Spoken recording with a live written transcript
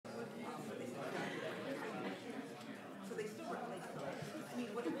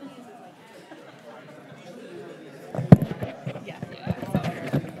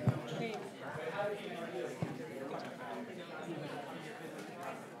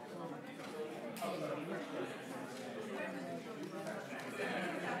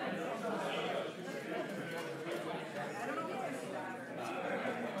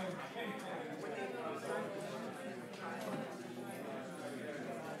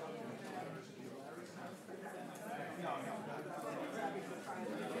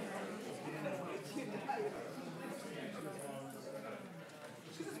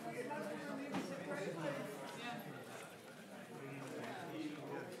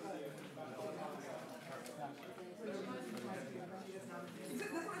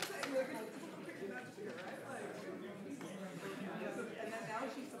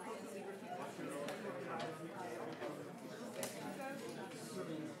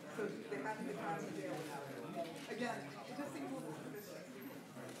Again, it just seems a little suspicious.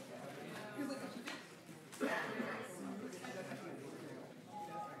 Because like if you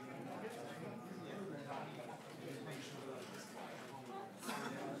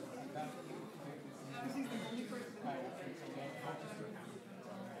he's the only person in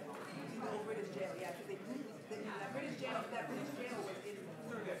the old British jail, yeah, because that British jail was in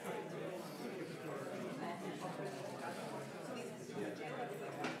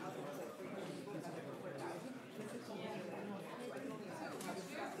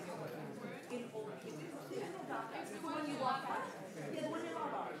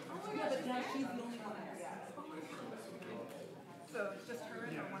she's the only one there, yeah. So it's just her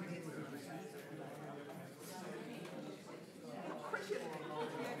and her one kid. Of course she has a name.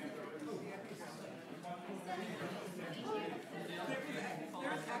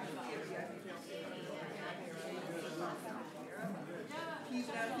 There's actually a VIP. He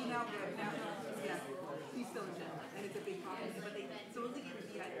now yeah, he's still in jail, and it's a big problem. But they supposedly give a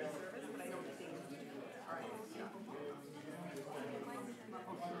VIP service, but I don't think they all right.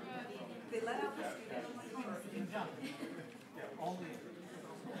 They let out the students.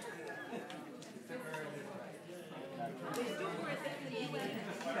 They still were at the UN.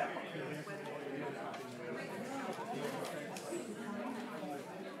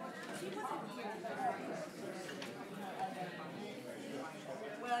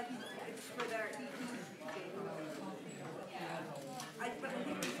 Well, it's for their I think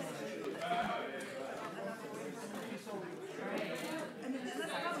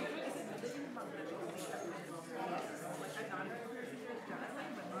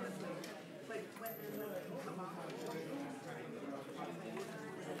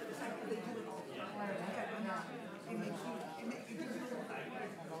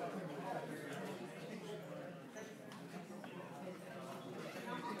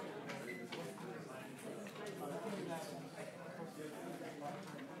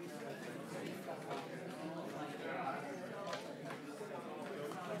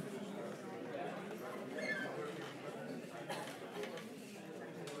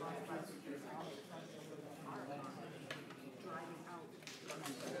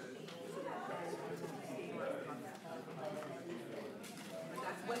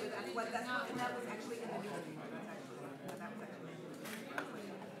and that was actually in the news.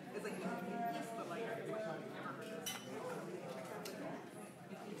 It's like but like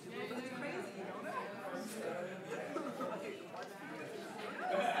it's crazy, you know?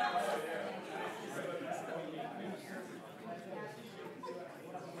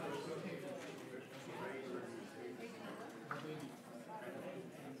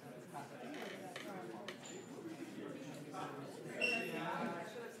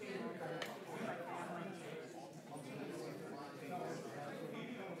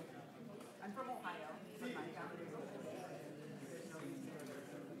 I'm from Ohio, so my family is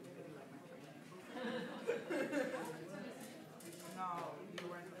No, you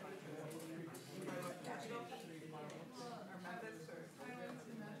were in the country. You were in Nashville? Or Memphis? Or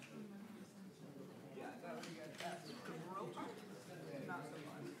yeah, that would be good. The rural part? Not so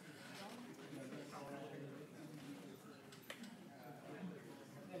much.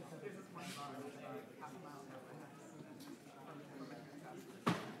 There's this one bar that's about half a mile from my house. From my parents'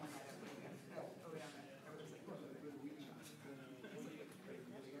 house. Oh yeah, I was like,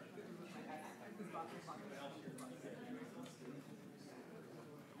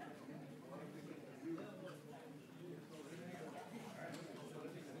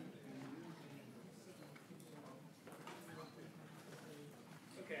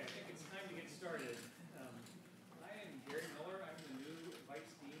 Okay, I think it's time to get started. I am Gary Miller. I'm the new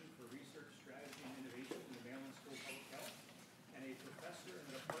Vice Dean for Research Strategy and Innovation in the Maryland School of Public Health and a professor in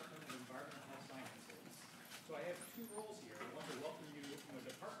the Department of Environmental Health Sciences. So I have two roles here. I want to welcome you from a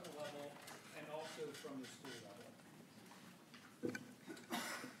departmental level and also from the school level.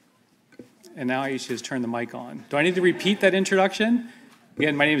 And now I should just turn the mic on. Do I need to repeat that introduction?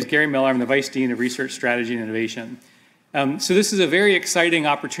 Again, my name is Gary Miller. I'm the Vice Dean of Research Strategy and Innovation. So this is a very exciting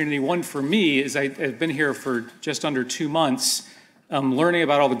opportunity. One for me is I've been here for just under 2 months, learning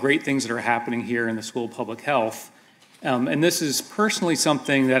about all the great things that are happening here in the School of Public Health. And this is personally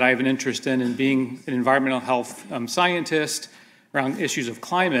something that I have an interest in being an environmental health scientist around issues of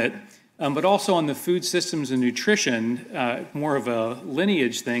climate, but also on the food systems and nutrition. More of a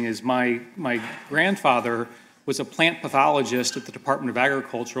lineage thing is my grandfather was a plant pathologist at the Department of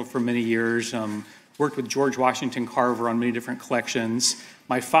Agriculture for many years, worked with George Washington Carver on many different collections.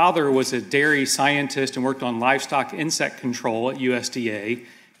 My father was a dairy scientist and worked on livestock insect control at USDA.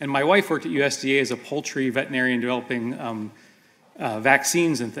 And my wife worked at USDA as a poultry veterinarian developing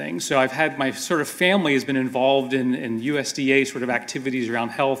vaccines and things. So I've had my sort of family has been involved in USDA sort of activities around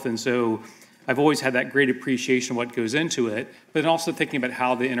health, and so I've always had that great appreciation of what goes into it, but also thinking about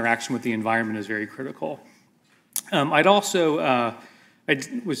how the interaction with the environment is very critical. I'd also, I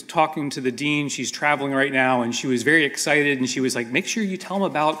was talking to the dean, she's traveling right now, and she was very excited, and she was like, make sure you tell them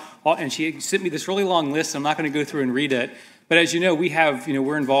about, and she sent me this really long list, I'm not gonna go through and read it, but as you know,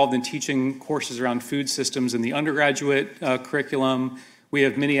 we're involved in teaching courses around food systems in the undergraduate curriculum. We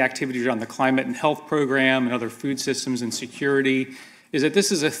have many activities around the climate and health program and other food systems and security, is that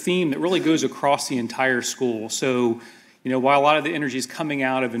this is a theme that really goes across the entire school. So, while a lot of the energy is coming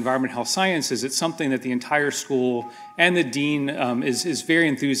out of environment health sciences, it's something that the entire school and the dean is very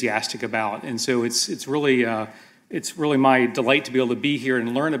enthusiastic about. And so it's really my delight to be able to be here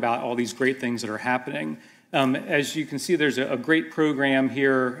and learn about all these great things that are happening. As you can see, there's a great program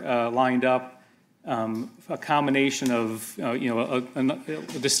here lined up, a combination of a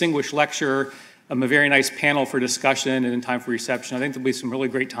distinguished lecture, a very nice panel for discussion, and then time for reception. I think there'll be some really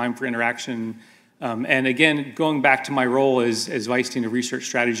great time for interaction. And again, going back to my role as Vice Dean of Research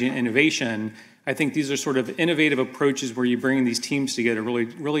Strategy and Innovation, I think these are sort of innovative approaches where you bring these teams together,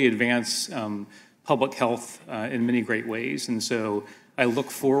 really advance public health in many great ways. And so I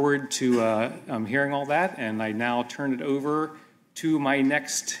look forward to hearing all that, and I now turn it over to my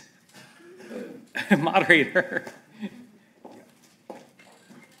next moderator.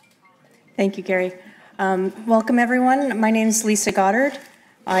 Thank you, Gary. Welcome, everyone. My name is Lisa Goddard.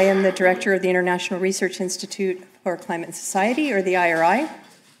 I am the director of the International Research Institute for Climate and Society, or the IRI.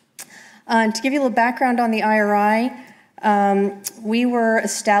 To give you a little background on the IRI, we were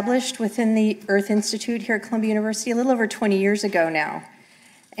established within the Earth Institute here at Columbia University a little over 20 years ago now.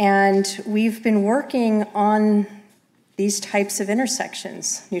 And we've been working on these types of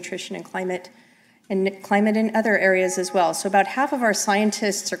intersections, nutrition and climate in other areas as well. So about half of our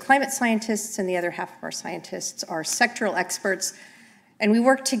scientists are climate scientists, and the other half of our scientists are sectoral experts. And we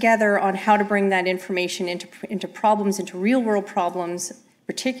work together on how to bring that information into problems, into real-world problems,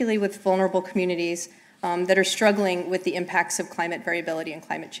 particularly with vulnerable communities that are struggling with the impacts of climate variability and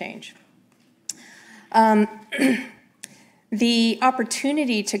climate change. The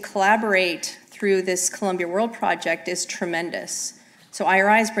opportunity to collaborate through this Columbia World Project is tremendous. So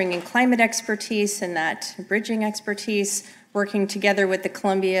IRI is bringing climate expertise and that bridging expertise, working together with the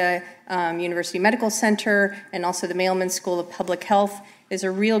Columbia University Medical Center and also the Mailman School of Public Health is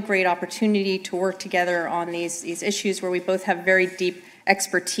a real great opportunity to work together on these issues where we both have very deep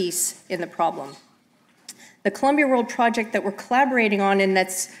expertise in the problem. The Columbia World Project that we're collaborating on, and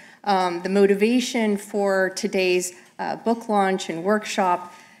that's the motivation for today's book launch and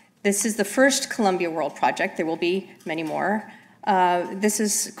workshop, this is the first Columbia World Project. There will be many more. This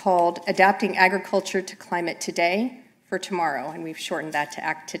is called Adapting Agriculture to Climate Today for Tomorrow, and we've shortened that to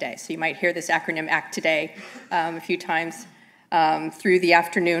ACT Today. So you might hear this acronym ACT Today a few times through the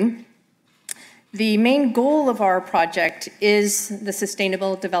afternoon. The main goal of our project is the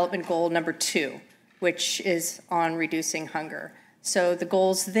Sustainable Development Goal number 2, which is on reducing hunger. So the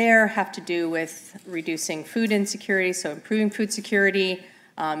goals there have to do with reducing food insecurity, so improving food security,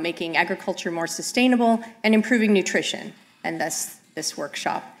 making agriculture more sustainable, and improving nutrition. And that's this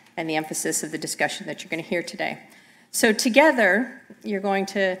workshop and the emphasis of the discussion that you're going to hear today. So together, we're going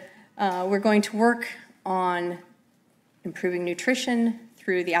to work on improving nutrition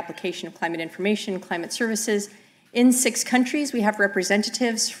through the application of climate information, climate services. In 6 countries, we have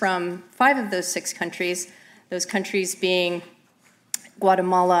representatives from 5 of those 6 countries, those countries being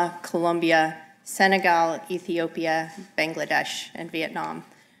Guatemala, Colombia, Senegal, Ethiopia, Bangladesh, and Vietnam.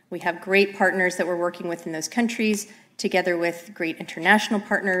 We have great partners that we're working with in those countries, together with great international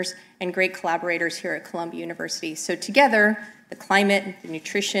partners and great collaborators here at Columbia University. So together, the climate, the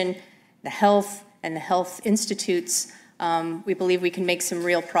nutrition, the health, and the health institutes, we believe we can make some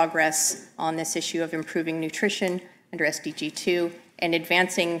real progress on this issue of improving nutrition under SDG 2 and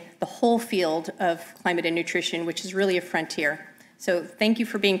advancing the whole field of climate and nutrition, which is really a frontier. So thank you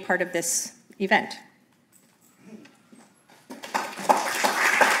for being part of this event.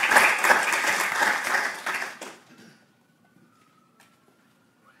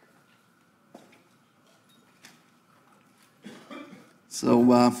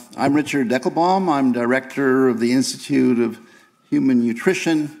 So I'm Richard Deckelbaum. I'm director of the Institute of Human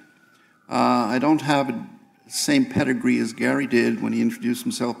Nutrition. I don't have the same pedigree as Gary did when he introduced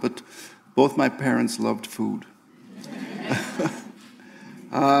himself, but both my parents loved food.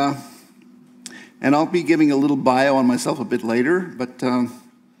 And I'll be giving a little bio on myself a bit later, but I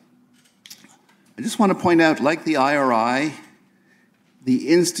just want to point out, like the IRI, the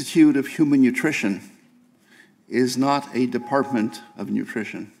Institute of Human Nutrition is not a department of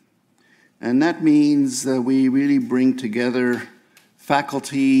nutrition. And that means that we really bring together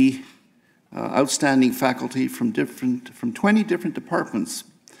faculty, outstanding faculty from 20 different departments,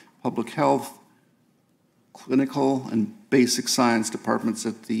 public health, clinical and basic science departments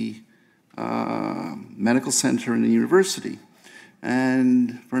at the medical center and the university.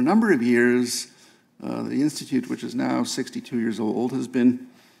 And for a number of years, the Institute, which is now 62 years old, has been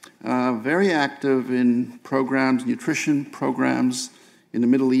very active in programs, nutrition programs in the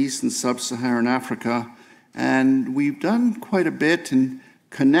Middle East and Sub-Saharan Africa. And we've done quite a bit in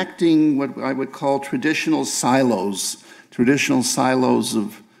connecting what I would call traditional silos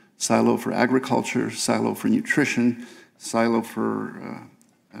of silo for agriculture, silo for nutrition, silo for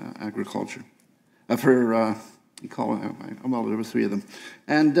agriculture, you call it, well, there were three of them.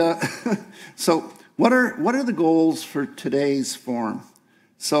 And so what are the goals for today's forum?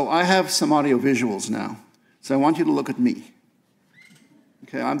 So I have some audio visuals now. So I want you to look at me.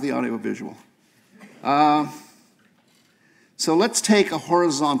 Okay, I'm the audio visual. So let's take a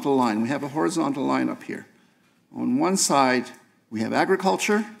horizontal line. We have a horizontal line up here. On one side, we have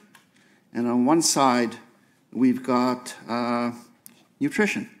agriculture, and on one side, we've got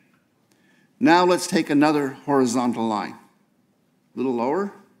nutrition. Now let's take another horizontal line. A little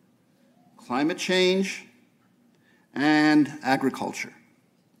lower, climate change and agriculture.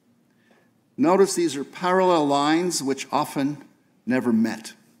 Notice these are parallel lines which often never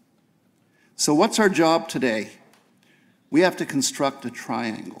met. So what's our job today? We have to construct a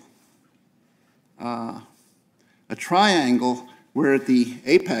triangle. A triangle where at the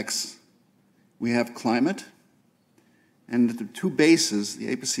apex we have climate, and at the two bases,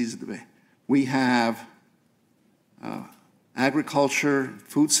 the apices of the base, we have agriculture,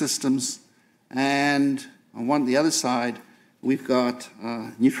 food systems, and on the other side, we've got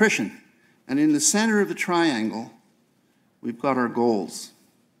nutrition. And in the center of the triangle, we've got our goals.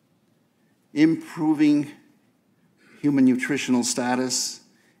 Improving human nutritional status,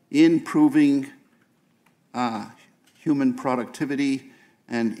 improving human productivity,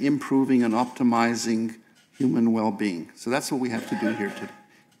 and improving and optimizing human well-being. So that's what we have to do here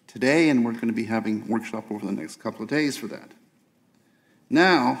today, and we're going to be having a workshop over the next couple of days for that.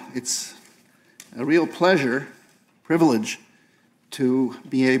 Now, it's a real privilege, to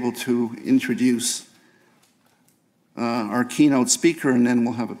be able to introduce our keynote speaker, and then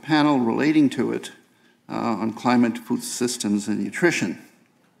we'll have a panel relating to it on climate, food systems, and nutrition.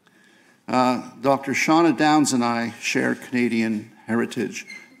 Dr. Shauna Downs and I share Canadian heritage,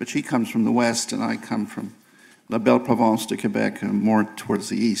 but she comes from the West, and I come from La Belle Province de Quebec, and more towards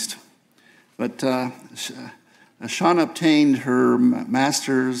the East. But Shauna obtained her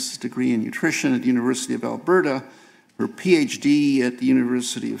master's degree in nutrition at the University of Alberta, her PhD at the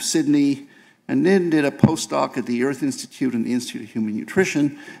University of Sydney, and then did a postdoc at the Earth Institute and the Institute of Human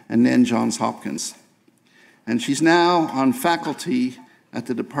Nutrition, and then Johns Hopkins. And she's now on faculty at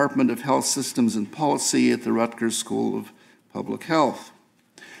the Department of Health Systems and Policy at the Rutgers School of Public Health.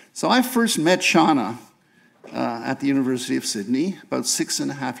 So I first met Shauna at the University of Sydney about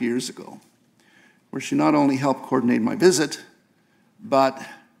 6.5 years ago, where she not only helped coordinate my visit, but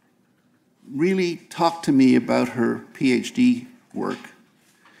really talked to me about her PhD work.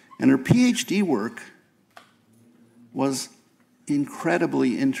 And her PhD work was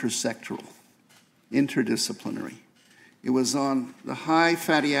incredibly interdisciplinary. It was on the high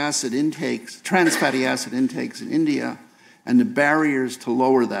fatty acid intakes, trans fatty acid intakes in India, and the barriers to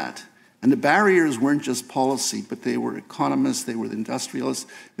lower that. And the barriers weren't just policy, but they were economists, they were the industrialists,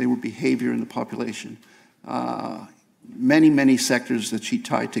 they were behavior in the population. Many, many sectors that she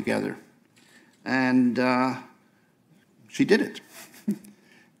tied together. And she did it.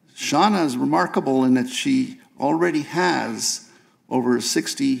 Shauna is remarkable in that she already has over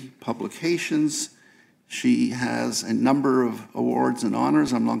 60 publications. She has a number of awards and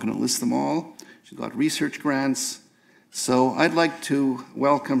honors. I'm not going to list them all. She's got research grants. So I'd like to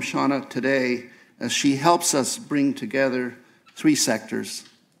welcome Shauna today as she helps us bring together three sectors: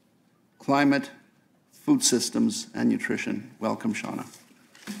 climate, food systems, and nutrition. Welcome, Shauna.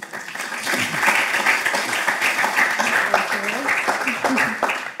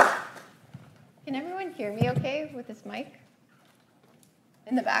 Can everyone hear me okay with this mic?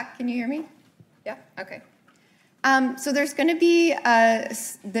 In the back, can you hear me? Yeah, okay. So there's going to be,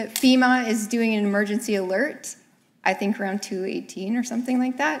 the FEMA is doing an emergency alert, I think around 2:18 or something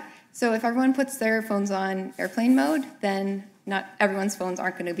like that. So if everyone puts their phones on airplane mode, then not everyone's phones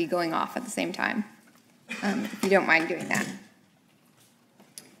aren't going to be going off at the same time, if you don't mind doing that.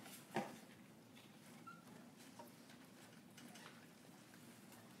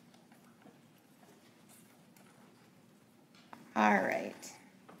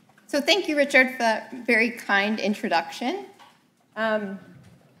 So thank you, Richard, for that very kind introduction.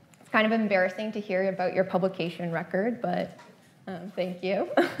 It's kind of embarrassing to hear about your publication record, but thank you.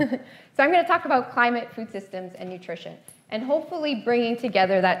 So I'm going to talk about climate, food systems, and nutrition, and hopefully bringing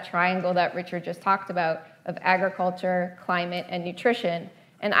together that triangle that Richard just talked about of agriculture, climate, and nutrition.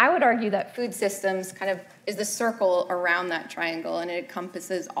 And I would argue that food systems kind of is the circle around that triangle, and it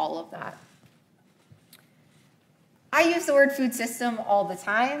encompasses all of that. I use the word food system all the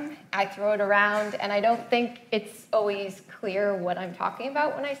time. I throw it around, and I don't think it's always clear what I'm talking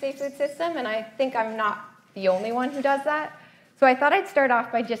about when I say food system, and I think I'm not the only one who does that. So I thought I'd start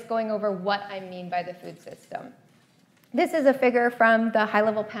off by just going over what I mean by the food system. This is a figure from the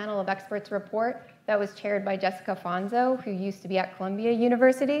high-level panel of experts report that was chaired by Jessica Fonzo, who used to be at Columbia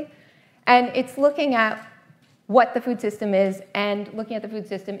University. And it's looking at what the food system is and looking at the food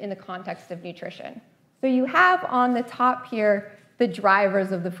system in the context of nutrition. So you have on the top here the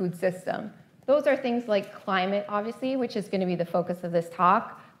drivers of the food system. Those are things like climate, obviously, which is going to be the focus of this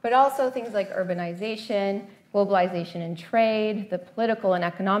talk, but also things like urbanization, globalization and trade, the political and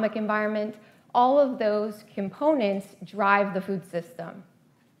economic environment. All of those components drive the food system.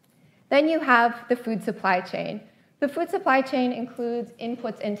 Then you have the food supply chain. The food supply chain includes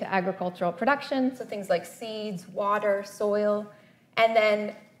inputs into agricultural production, so things like seeds, water, soil, and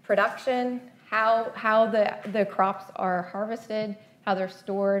then production, how the crops are harvested, how they're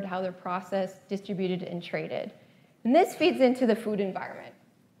stored, how they're processed, distributed, and traded. And this feeds into the food environment.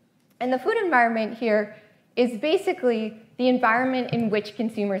 And the food environment here is basically the environment in which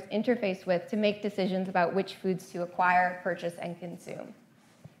consumers interface with to make decisions about which foods to acquire, purchase, and consume.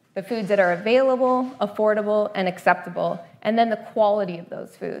 The foods that are available, affordable, and acceptable, and then the quality of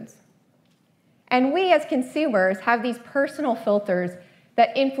those foods. And we as consumers have these personal filters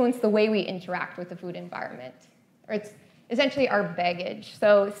that influence the way we interact with the food environment. Or it's essentially our baggage.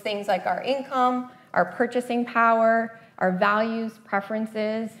 So it's things like our income, our purchasing power, our values,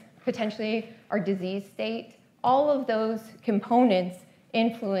 preferences, potentially our disease state. All of those components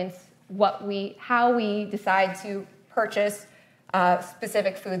influence how we decide to purchase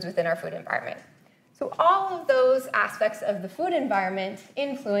specific foods within our food environment. So all of those aspects of the food environment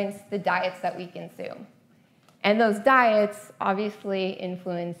influence the diets that we consume. And those diets obviously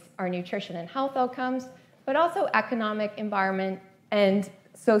influence our nutrition and health outcomes, but also economic, environment, and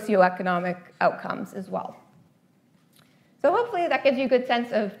socioeconomic outcomes as well. So hopefully that gives you a good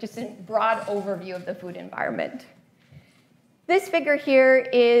sense of just a broad overview of the food environment. This figure here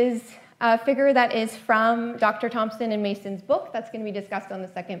is a figure that is from Dr. Thompson and Mason's book that's going to be discussed on the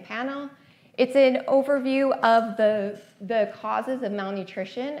second panel. It's an overview of the causes of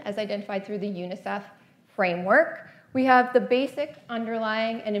malnutrition as identified through the UNICEF framework. We have the basic,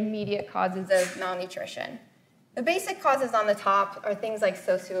 underlying, and immediate causes of malnutrition. The basic causes on the top are things like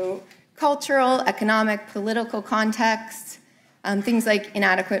socio-cultural, economic, political context, things like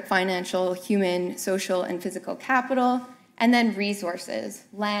inadequate financial, human, social, and physical capital, and then resources,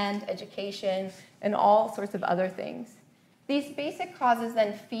 land, education, and all sorts of other things. These basic causes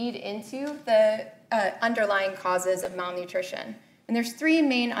then feed into the underlying causes of malnutrition. And there's three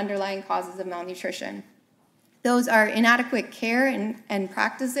main underlying causes of malnutrition. Those are inadequate care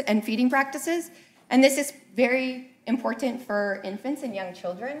and feeding practices. And this is very important for infants and young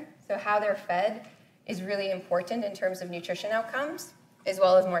children. So how they're fed is really important in terms of nutrition outcomes, as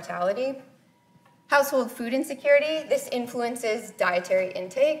well as mortality. Household food insecurity, this influences dietary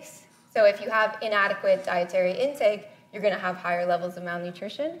intakes. So if you have inadequate dietary intake, you're going to have higher levels of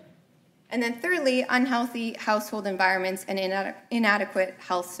malnutrition. And then thirdly, unhealthy household environments and inadequate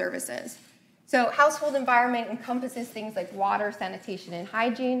health services. So household environment encompasses things like water, sanitation, and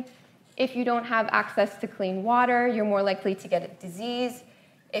hygiene. If you don't have access to clean water, you're more likely to get a disease.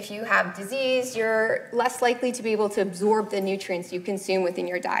 If you have disease, you're less likely to be able to absorb the nutrients you consume within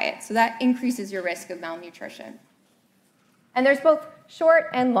your diet. So that increases your risk of malnutrition. And there's both short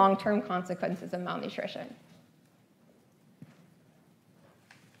and long-term consequences of malnutrition.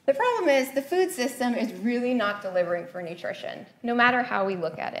 The problem is the food system is really not delivering for nutrition, no matter how we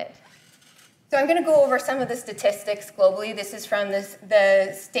look at it. So I'm going to go over some of the statistics globally. This is from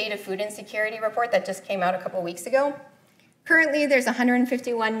the State of Food Insecurity report that just came out a couple weeks ago. Currently, there's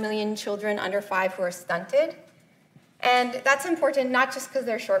 151 million children under 5 who are stunted. And that's important not just because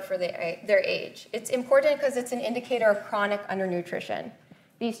they're short for their age. It's important because it's an indicator of chronic undernutrition.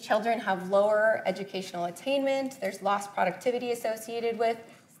 These children have lower educational attainment, there's lost productivity associated with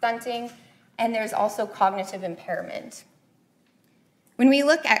stunting, and there's also cognitive impairment. When we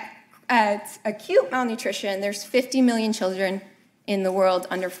look at acute malnutrition, there's 50 million children in the world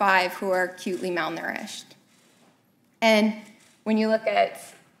under 5 who are acutely malnourished. And when you look at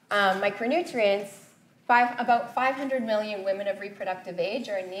micronutrients, about 500 million women of reproductive age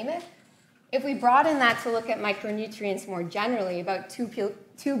are anemic. If we broaden that to look at micronutrients more generally, about 2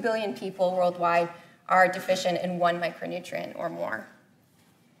 billion people worldwide are deficient in one micronutrient or more.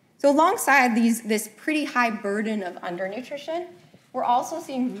 So alongside this pretty high burden of undernutrition, we're also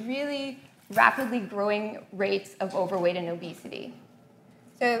seeing really rapidly growing rates of overweight and obesity.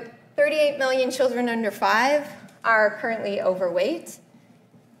 So 38 million children under 5 are currently overweight.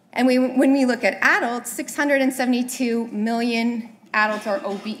 And when we look at adults, 672 million adults are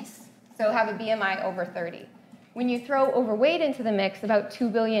obese, so have a BMI over 30. When you throw overweight into the mix, about 2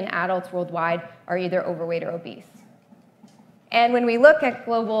 billion adults worldwide are either overweight or obese. And when we look at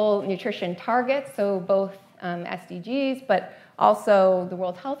global nutrition targets, so both SDGs, but also the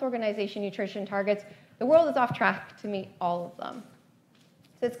World Health Organization nutrition targets, the world is off track to meet all of them.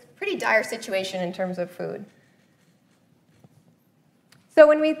 So it's a pretty dire situation in terms of food. So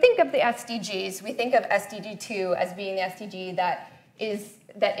when we think of the SDGs, we think of SDG 2 as being the SDG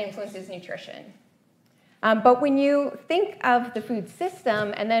that influences nutrition. But when you think of the food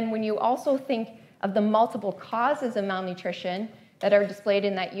system, and then when you also think of the multiple causes of malnutrition that are displayed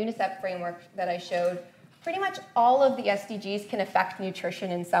in that UNICEF framework that I showed, pretty much all of the SDGs can affect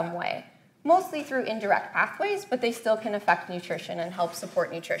nutrition in some way, mostly through indirect pathways, but they still can affect nutrition and help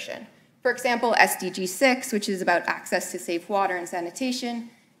support nutrition. For example, SDG 6, which is about access to safe water and sanitation.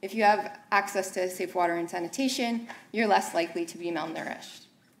 If you have access to safe water and sanitation, you're less likely to be malnourished.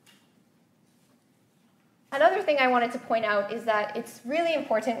 Another thing I wanted to point out is that it's really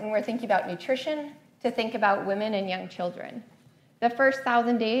important when we're thinking about nutrition to think about women and young children. The first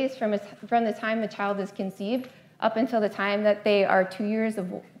 1,000 days from the time the child is conceived up until the time that they are 2 years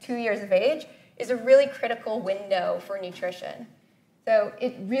of age is a really critical window for nutrition. So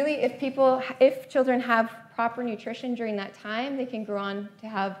it really, if children have proper nutrition during that time, they can grow on to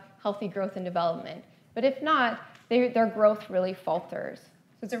have healthy growth and development. But if not, their growth really falters.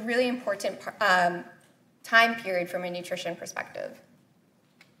 So it's a really important time period from a nutrition perspective.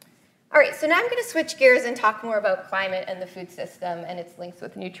 All right, so now I'm going to switch gears and talk more about climate and the food system and its links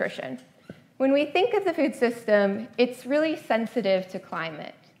with nutrition. When we think of the food system, it's really sensitive to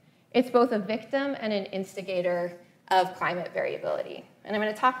climate. It's both a victim and an instigator of climate variability. And I'm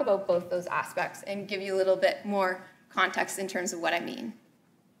going to talk about both those aspects and give you a little bit more context in terms of what I mean.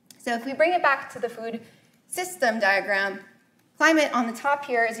 So if we bring it back to the food system diagram, climate on the top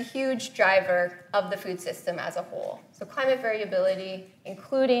here is a huge driver of the food system as a whole. So climate variability,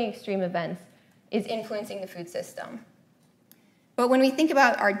 including extreme events, is influencing the food system. But when we think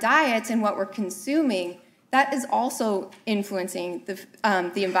about our diets and what we're consuming, that is also influencing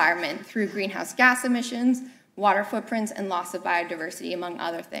the environment through greenhouse gas emissions, water footprints, and loss of biodiversity, among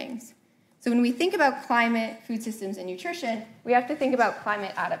other things. So when we think about climate, food systems, and nutrition, we have to think about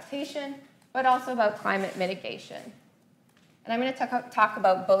climate adaptation, but also about climate mitigation. And I'm going to talk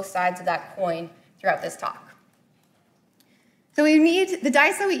about both sides of that coin throughout this talk. So the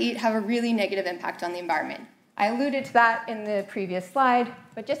diets that we eat have a really negative impact on the environment. I alluded to that in the previous slide,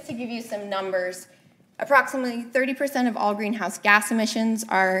 but just to give you some numbers, approximately 30% of all greenhouse gas emissions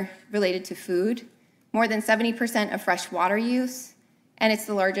are related to food, more than 70% of fresh water use, and it's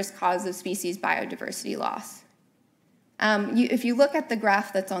the largest cause of species biodiversity loss. If you look at the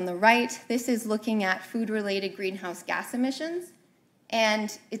graph that's on the right, this is looking at food-related greenhouse gas emissions,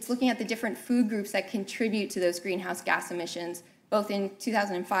 and it's looking at the different food groups that contribute to those greenhouse gas emissions, both in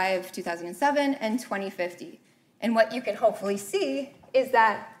 2005, 2007, and 2050. And what you can hopefully see is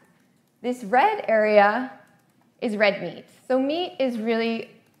that this red area is red meat. So meat is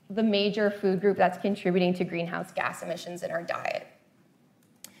really the major food group that's contributing to greenhouse gas emissions in our diet.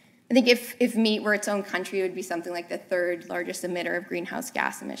 I think if meat were its own country, it would be something like the third largest emitter of greenhouse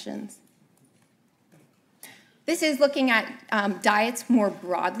gas emissions. This is looking at diets more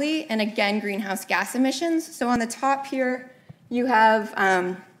broadly, and again, greenhouse gas emissions. So on the top here, you have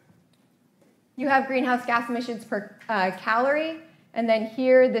greenhouse gas emissions per calorie, and then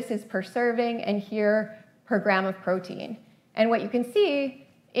here, this is per serving, and here, per gram of protein. And what you can see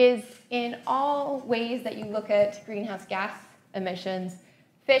is in all ways that you look at greenhouse gas emissions,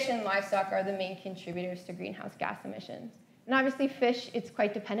 fish and livestock are the main contributors to greenhouse gas emissions. And obviously fish, it's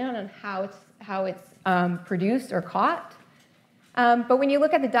quite dependent on how it's produced or caught. But when you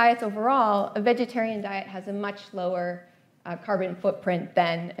look at the diets overall, a vegetarian diet has a much lower carbon footprint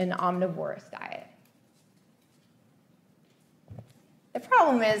than an omnivorous diet. The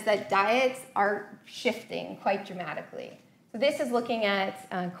problem is that diets are shifting quite dramatically. So this is looking at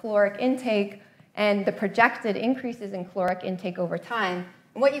caloric intake and the projected increases in caloric intake over time.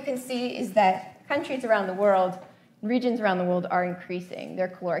 And what you can see is that countries around the world regions around the world are increasing their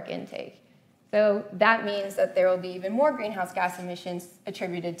caloric intake. So that means that there will be even more greenhouse gas emissions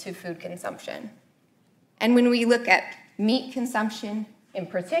attributed to food consumption. And when we look at meat consumption in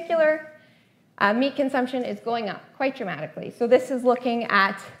particular, meat consumption is going up quite dramatically. So this is looking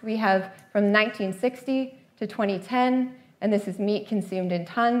at, we have from 1960 to 2010, and this is meat consumed in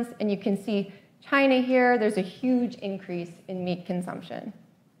tons. And you can see China here, there's a huge increase in meat consumption.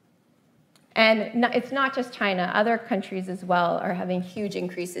 And it's not just China, other countries as well are having huge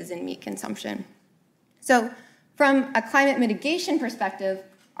increases in meat consumption. So from a climate mitigation perspective,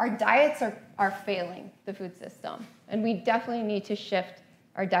 our diets are failing the food system. And we definitely need to shift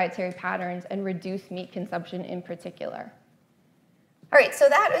our dietary patterns and reduce meat consumption in particular. All right, so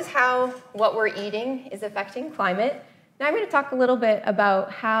that is how what we're eating is affecting climate. Now I'm going to talk a little bit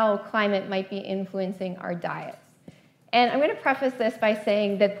about how climate might be influencing our diets. And I'm going to preface this by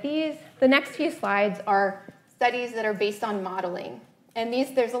saying that the next few slides are studies that are based on modeling. And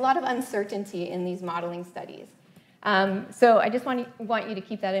there's a lot of uncertainty in these modeling studies. So I just want you to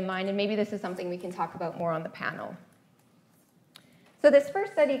keep that in mind, and maybe this is something we can talk about more on the panel. So this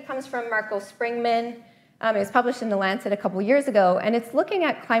first study comes from Marco Springman. It was published in The Lancet a couple years ago, and it's looking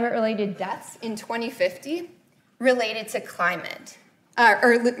at climate-related deaths in 2050 related to climate,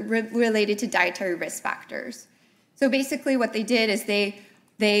 related to dietary risk factors. So basically what they did is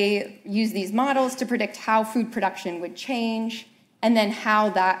they used these models to predict how food production would change, and then how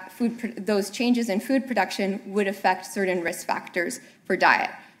those changes in food production would affect certain risk factors for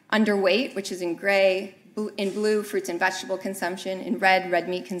diet. Underweight, which is in gray, in blue, fruits and vegetable consumption, in red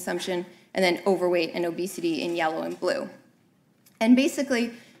meat consumption, and then overweight and obesity in yellow and blue. And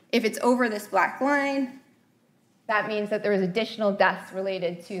basically, if it's over this black line, that means that there is additional deaths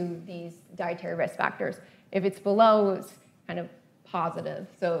related to these dietary risk factors. If it's below, it's kind of positive,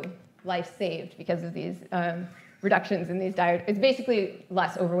 so life saved because of these reductions in these diet. It's basically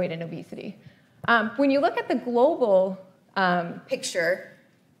less overweight and obesity. When you look at the global picture,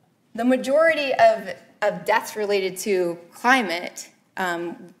 the majority of deaths related to climate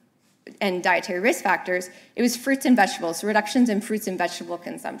and dietary risk factors, it was fruits and vegetables, so reductions in fruits and vegetable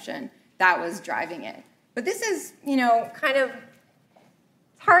consumption, that was driving it. But this is, kind of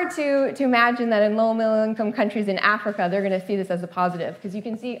hard to imagine that in low middle income countries in Africa, they're going to see this as a positive, because you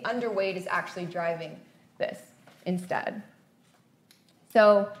can see underweight is actually driving this instead.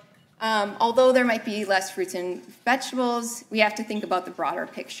 So although there might be less fruits and vegetables, we have to think about the broader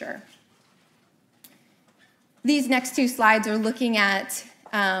picture. These next two slides are looking at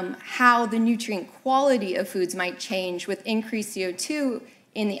how the nutrient quality of foods might change with increased CO2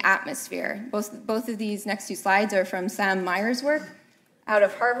 in the atmosphere. Both of these next two slides are from Sam Meyer's work out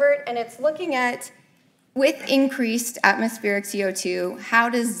of Harvard, and it's looking at, with increased atmospheric CO2, how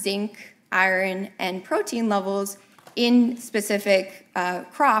does zinc, iron, and protein levels in specific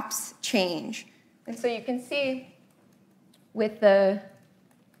crops change? And so you can see with the,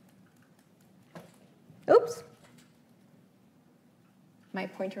 oops, my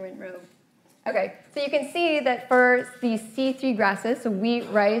pointer went rogue. Okay, so you can see that for these C3 grasses, so wheat,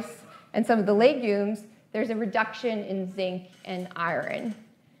 rice, and some of the legumes, there's a reduction in zinc and iron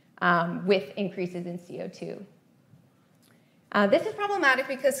with increases in CO2. This is problematic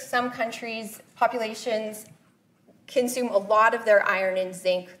because some countries' populations consume a lot of their iron and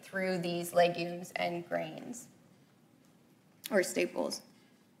zinc through these legumes and grains, or staples.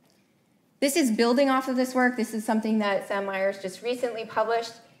 This is building off of this work. This is something that Sam Meyers just recently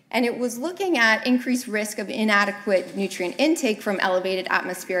published, and it was looking at increased risk of inadequate nutrient intake from elevated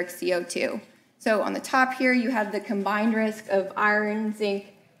atmospheric CO2. So on the top here, you have the combined risk of iron,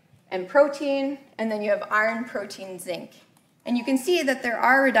 zinc, and protein, and then you have iron, protein, zinc. And you can see that there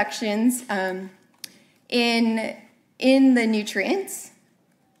are reductions in the nutrients,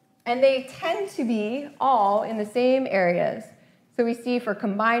 and they tend to be all in the same areas. So we see for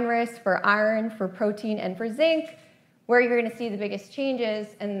combined risk, for iron, for protein, and for zinc, where you're going to see the biggest changes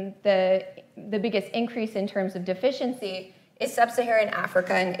and the biggest increase in terms of deficiency is sub-Saharan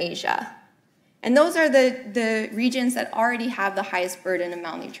Africa and Asia. And those are the regions that already have the highest burden of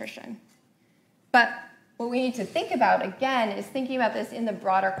malnutrition. But what we need to think about, again, is thinking about this in the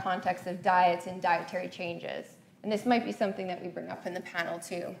broader context of diets and dietary changes. And this might be something that we bring up in the panel,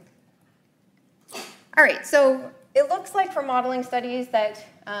 too. All right, so it looks like for modeling studies that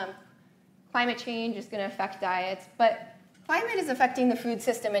climate change is going to affect diets, but climate is affecting the food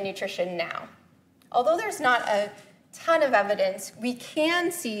system and nutrition now. Although there's not a ton of evidence, we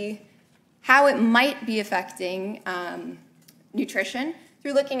can see how it might be affecting nutrition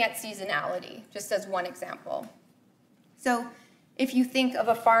through looking at seasonality, just as one example. So if you think of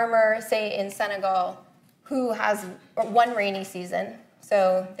a farmer, say in Senegal, who has one rainy season.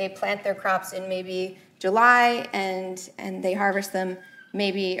 So they plant their crops in maybe July and they harvest them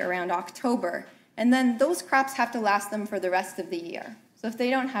maybe around October. And then those crops have to last them for the rest of the year. So if they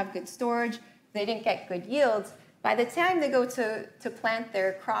don't have good storage, they didn't get good yields, by the time they go to plant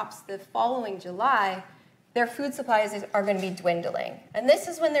their crops the following July, their food supplies are going to be dwindling. And this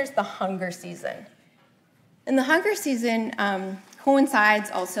is when there's the hunger season. And the hunger season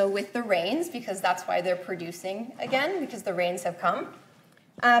coincides also with the rains, because that's why they're producing again, because the rains have come.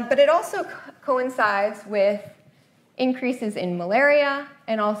 But it also coincides with increases in malaria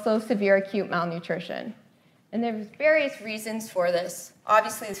and also severe acute malnutrition. And there's various reasons for this.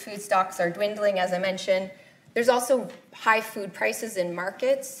 Obviously, the food stocks are dwindling, as I mentioned. There's also high food prices in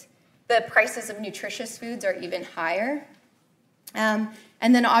markets. The prices of nutritious foods are even higher.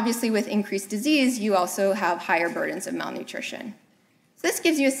 And then obviously with increased disease, you also have higher burdens of malnutrition. So this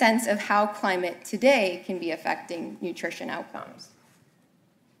gives you a sense of how climate today can be affecting nutrition outcomes.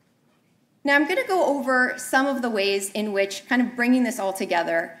 Now I'm going to go over some of the ways in which, kind of bringing this all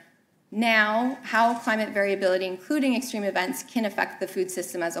together, now how climate variability, including extreme events, can affect the food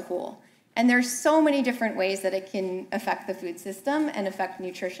system as a whole. And there's so many different ways that it can affect the food system and affect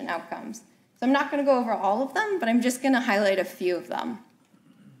nutrition outcomes. So I'm not going to go over all of them, but I'm just going to highlight a few of them.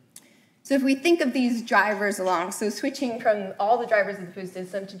 So if we think of these drivers along, so switching from all the drivers of the food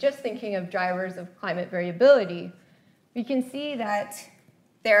system to just thinking of drivers of climate variability, we can see that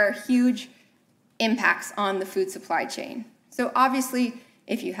there are huge impacts on the food supply chain. So obviously,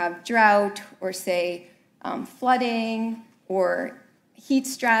 if you have drought or say flooding or heat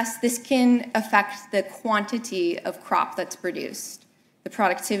stress, this can affect the quantity of crop that's produced, the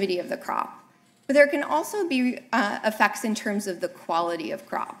productivity of the crop. But there can also be effects in terms of the quality of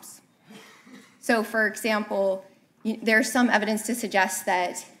crops. So for example, there's some evidence to suggest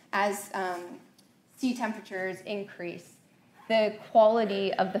that as sea temperatures increase, the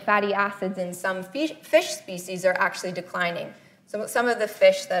quality of the fatty acids in some fish species are actually declining. So some of the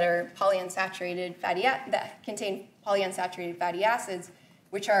fish that are that contain polyunsaturated fatty acids,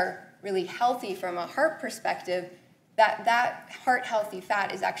 which are really healthy from a heart perspective, that heart-healthy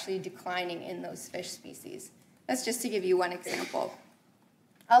fat is actually declining in those fish species. That's just to give you one example.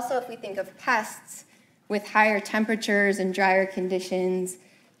 Also, if we think of pests, with higher temperatures and drier conditions,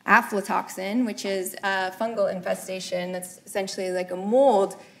 aflatoxin, which is a fungal infestation that's essentially like a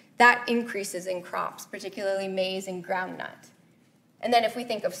mold, that increases in crops, particularly maize and groundnut. And then if we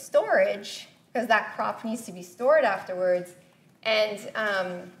think of storage, because that crop needs to be stored afterwards, and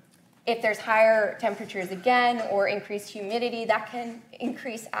if there's higher temperatures again or increased humidity, that can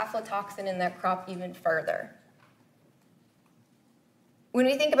increase aflatoxin in that crop even further. When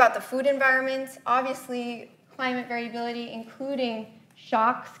we think about the food environment, obviously climate variability, including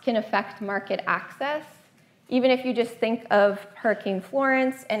shocks, can affect market access. Even if you just think of Hurricane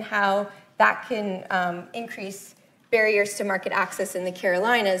Florence and how that can increase barriers to market access in the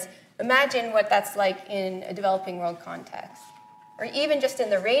Carolinas, imagine what that's like in a developing world context. Or even just in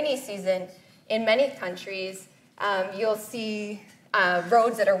the rainy season, in many countries, you'll see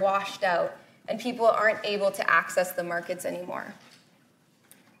roads that are washed out and people aren't able to access the markets anymore.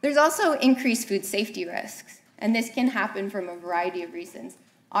 There's also increased food safety risks, and this can happen from a variety of reasons.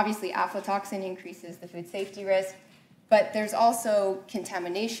 Obviously, aflatoxin increases the food safety risk, but there's also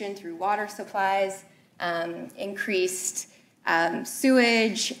contamination through water supplies, increased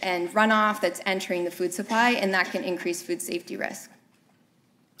sewage and runoff that's entering the food supply, and that can increase food safety risk.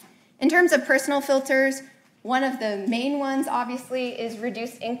 In terms of personal filters, one of the main ones, obviously, is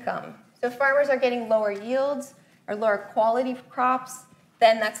reduced income. So if farmers are getting lower yields or lower quality crops,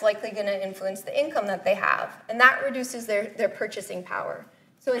 then that's likely going to influence the income that they have, and that reduces their purchasing power.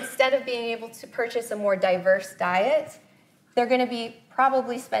 So instead of being able to purchase a more diverse diet, they're going to be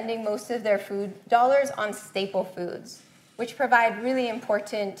probably spending most of their food dollars on staple foods, which provide really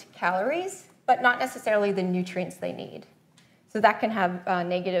important calories, but not necessarily the nutrients they need. So that can have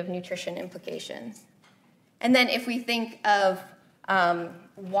negative nutrition implications. And then if we think of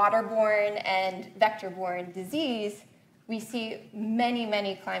waterborne and vector-borne disease, we see many,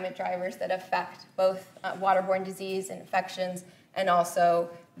 many climate drivers that affect both waterborne disease and infections and also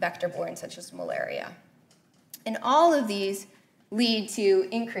vector-borne, such as malaria. And all of these lead to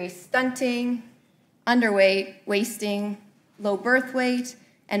increased stunting, underweight, wasting, low birth weight,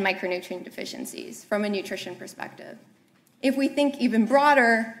 and micronutrient deficiencies from a nutrition perspective. If we think even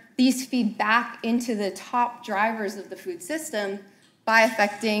broader, these feed back into the top drivers of the food system by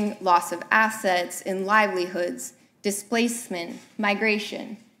affecting loss of assets and livelihoods, displacement,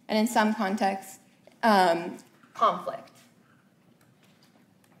 migration, and in some contexts, conflict.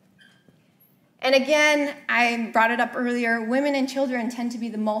 And again, I brought it up earlier, women and children tend to be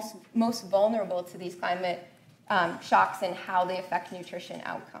the most vulnerable to these climate shocks and how they affect nutrition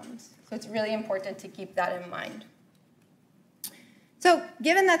outcomes. So it's really important to keep that in mind. So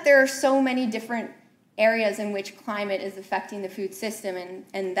given that there are so many different areas in which climate is affecting the food system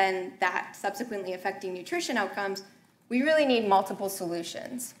and then that subsequently affecting nutrition outcomes, we really need multiple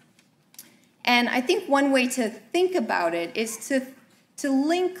solutions. And I think one way to think about it is to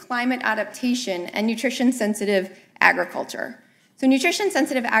link climate adaptation and nutrition-sensitive agriculture. So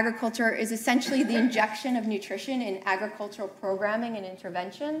nutrition-sensitive agriculture is essentially the injection of nutrition in agricultural programming and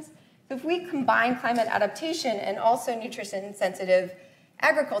interventions. So if we combine climate adaptation and also nutrition-sensitive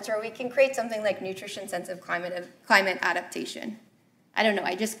agriculture, we can create something like nutrition-sensitive climate adaptation. I don't know,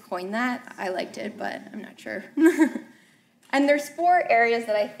 I just coined that. I liked it, but I'm not sure. And there's 4 areas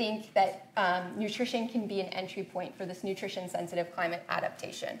that I think that nutrition can be an entry point for this nutrition-sensitive climate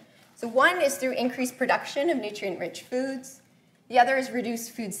adaptation. So one is through increased production of nutrient-rich foods. The other is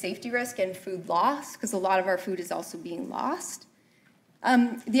reduced food safety risk and food loss, because a lot of our food is also being lost.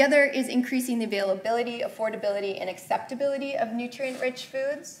 The other is increasing the availability, affordability, and acceptability of nutrient-rich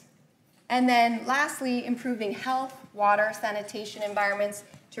foods. And then lastly, improving health, water, sanitation environments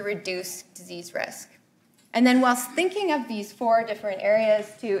to reduce disease risk. And then whilst thinking of these 4 different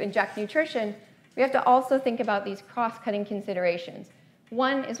areas to inject nutrition, we have to also think about these cross-cutting considerations.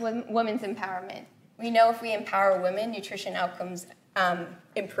 One is women's empowerment. We know if we empower women, nutrition outcomes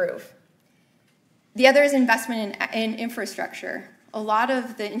improve. The other is investment in infrastructure. A lot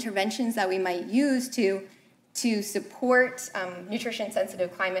of the interventions that we might use to support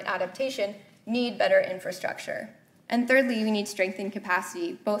nutrition-sensitive climate adaptation need better infrastructure. And thirdly, we need strengthened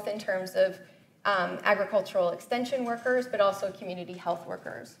capacity, both in terms of agricultural extension workers, but also community health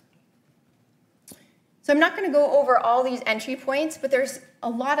workers. So I'm not going to go over all these entry points, but there's a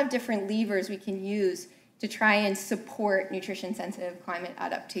lot of different levers we can use to try and support nutrition-sensitive climate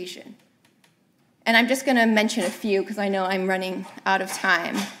adaptation. And I'm just going to mention a few because I know I'm running out of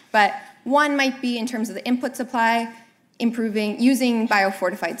time. But one might be in terms of the input supply, using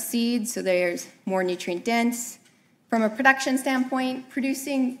biofortified seeds so there's more nutrient dense. From a production standpoint,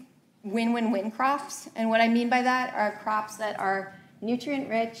 producing win-win-win crops. And what I mean by that are crops that are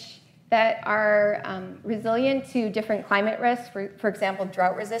nutrient-rich, that are resilient to different climate risks, for example,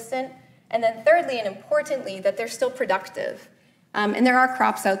 drought-resistant. And then thirdly, and importantly, that they're still productive. And there are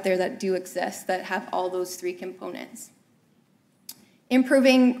crops out there that do exist that have all those 3 components.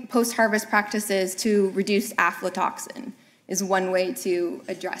 Improving post-harvest practices to reduce aflatoxin is one way to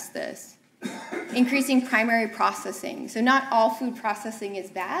address this. Increasing primary processing. So not all food processing is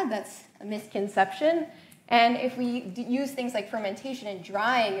bad, that's a misconception. And if we use things like fermentation and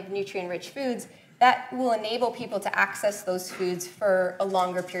drying of nutrient-rich foods, that will enable people to access those foods for a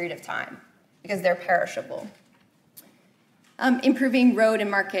longer period of time because they're perishable. Improving road and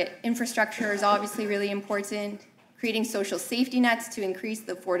market infrastructure is obviously really important. Creating social safety nets to increase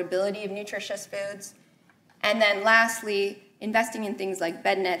the affordability of nutritious foods. And then lastly, investing in things like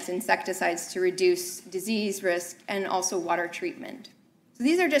bed nets, insecticides to reduce disease risk, and also water treatment. So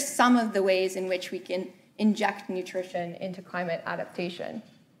these are just some of the ways in which we can inject nutrition into climate adaptation.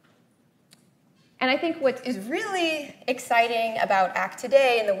 And I think what is really exciting about ACT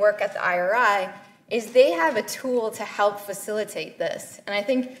Today and the work at the IRI is they have a tool to help facilitate this. And I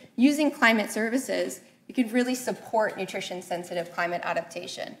think using climate services, we could really support nutrition-sensitive climate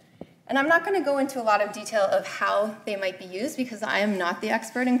adaptation. And I'm not going to go into a lot of detail of how they might be used because I am not the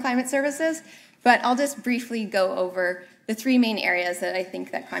expert in climate services, but I'll just briefly go over the 3 main areas that I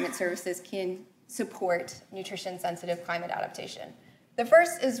think that climate services can support nutrition-sensitive climate adaptation. The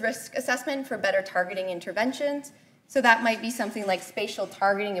first is risk assessment for better targeting interventions. So that might be something like spatial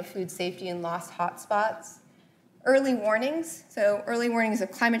targeting of food safety and loss hotspots. Early warnings, so early warnings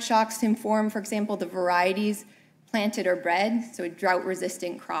of climate shocks to inform, for example, the varieties planted or bred, so a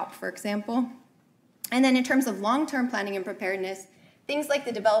drought-resistant crop, for example. And then in terms of long-term planning and preparedness, things like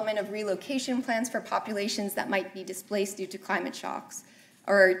the development of relocation plans for populations that might be displaced due to climate shocks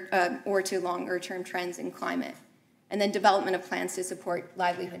or to longer-term trends in climate. And then development of plans to support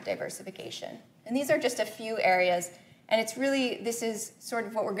livelihood diversification. And these are just a few areas, and it's really, this is sort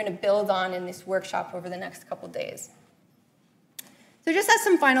of what we're going to build on in this workshop over the next couple days. So just as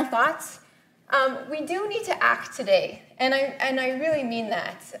some final thoughts, we do need to act today, and I really mean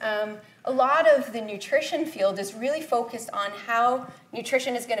that. A lot of the nutrition field is really focused on how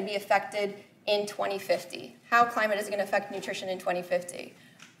nutrition is going to be affected in 2050, how climate is going to affect nutrition in 2050.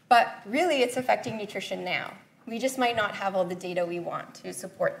 But really, it's affecting nutrition now. We just might not have all the data we want to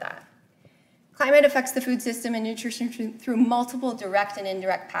support that. Climate affects the food system and nutrition through multiple direct and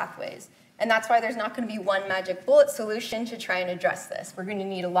indirect pathways. And that's why there's not going to be one magic bullet solution to try and address this. We're going to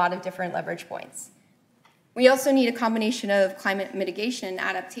need a lot of different leverage points. We also need a combination of climate mitigation and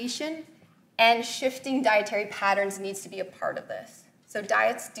adaptation, and shifting dietary patterns needs to be a part of this. So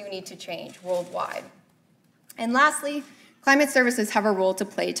diets do need to change worldwide. And lastly, climate services have a role to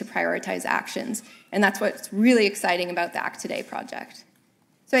play to prioritize actions, and that's what's really exciting about the Act Today project.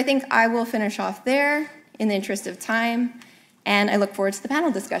 So I think I will finish off there in the interest of time, and I look forward to the panel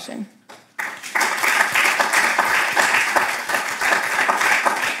discussion.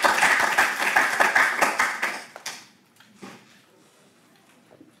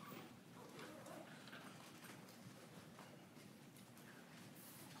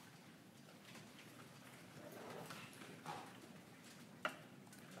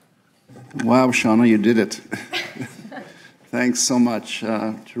 Wow, Shauna, you did it. Thanks so much.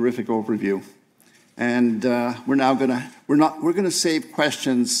 Terrific overview. And we're gonna save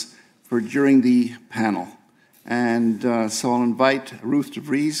questions for during the panel. And so I'll invite Ruth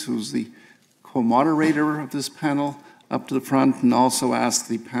DeVries, who's the co-moderator of this panel, up to the front, and also ask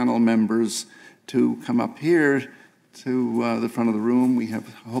the panel members to come up here to the front of the room. We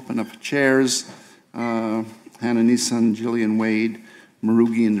have open up chairs. Hannah Nissan, Jillian Wade,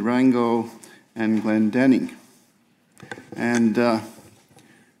 Marugi and Durango, and Glenn Denning. And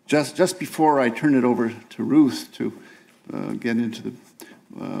just before I turn it over to Ruth to get into the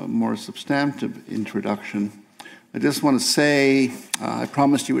more substantive introduction, I just want to say I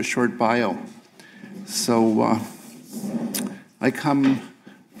promised you a short bio. So I come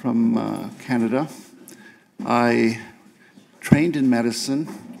from Canada. I trained in medicine,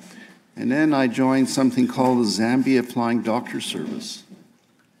 and then I joined something called the Zambia Flying Doctor Service.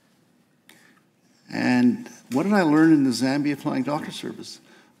 And what did I learn in the Zambia Flying Doctor Service?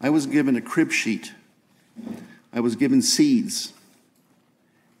 I was given a crib sheet. I was given seeds.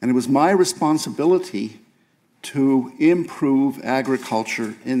 And it was my responsibility to improve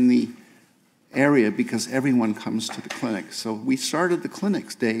agriculture in the area because everyone comes to the clinic. So we started the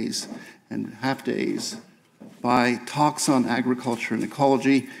clinics days and half days by talks on agriculture and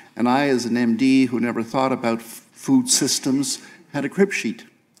ecology. And I, as an MD who never thought about food systems, had a crib sheet.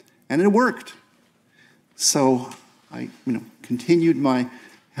 And it worked. So I continued my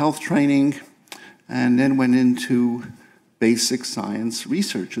health training and then went into basic science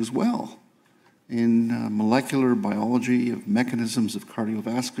research as well in molecular biology of mechanisms of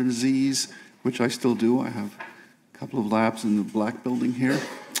cardiovascular disease, which I still do. I have a couple of labs in the Black Building here.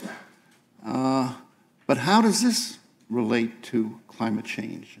 But how does this relate to climate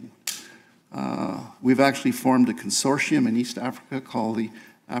change? We've actually formed a consortium in East Africa called the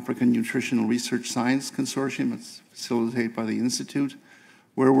African Nutritional Research Science Consortium. It's facilitated by the Institute,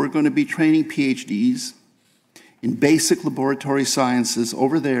 where we're going to be training PhDs in basic laboratory sciences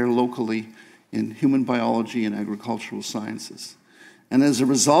over there locally in human biology and agricultural sciences. And as a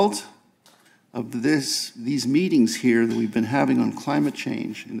result of these meetings here that we've been having on climate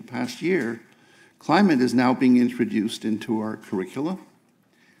change in the past year, climate is now being introduced into our curricula.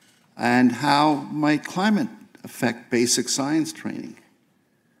 And how might climate affect basic science training?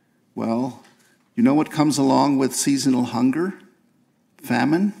 Well, you know what comes along with seasonal hunger?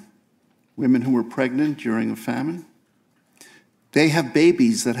 Famine? Women who are pregnant during a famine? They have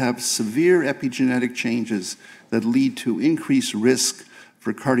babies that have severe epigenetic changes that lead to increased risk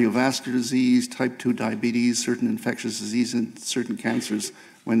for cardiovascular disease, type 2 diabetes, certain infectious diseases, and certain cancers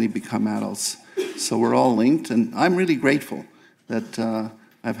when they become adults. So we're all linked, and I'm really grateful that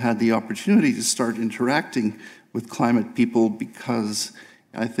I've had the opportunity to start interacting with climate people because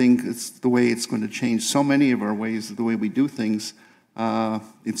I think it's the way it's going to change so many of our ways, the way we do things.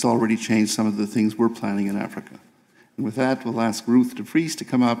 It's already changed some of the things we're planning in Africa. And with that, we'll ask Ruth DeVries to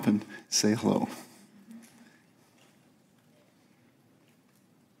come up and say hello.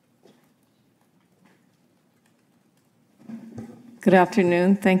 Good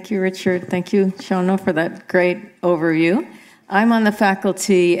afternoon. Thank you, Richard. Thank you, Shauna, for that great overview. I'm on the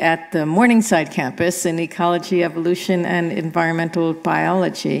faculty at the Morningside campus in ecology, evolution, and environmental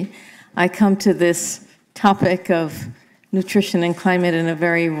biology. I come to this topic of nutrition and climate in a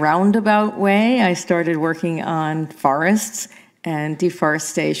very roundabout way. I started working on forests and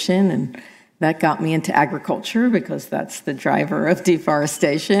deforestation, and that got me into agriculture because that's the driver of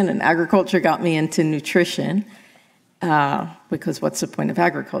deforestation, and agriculture got me into nutrition because what's the point of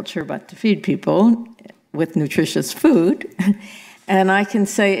agriculture but to feed people with nutritious food. And I can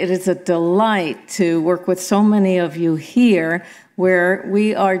say it is a delight to work with so many of you here where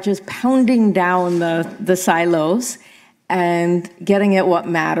we are just pounding down the silos and getting at what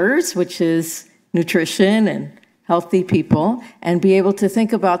matters, which is nutrition and healthy people, and be able to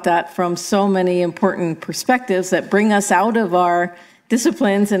think about that from so many important perspectives that bring us out of our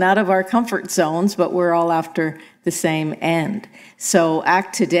disciplines and out of our comfort zones, but we're all after the same end. So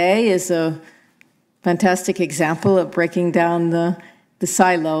ACT Today is a fantastic example of breaking down the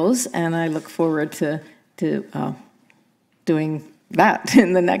silos, and I look forward to doing that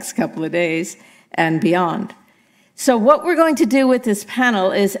in the next couple of days and beyond. So what we're going to do with this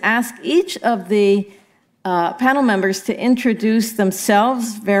panel is ask each of the panel members to introduce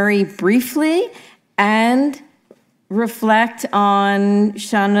themselves very briefly and reflect on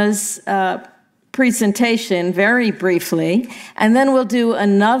Shauna's presentation very briefly, and then we'll do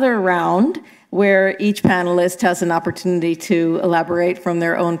another round where each panelist has an opportunity to elaborate from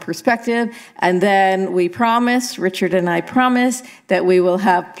their own perspective. And then we promise, Richard and I promise, that we will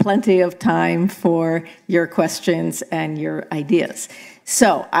have plenty of time for your questions and your ideas.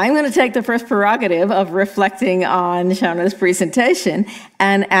 So I'm going to take the first prerogative of reflecting on Shauna's presentation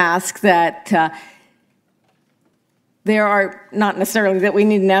and ask that there are, not necessarily that we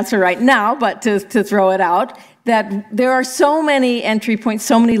need an answer right now, but to throw it out, that there are so many entry points,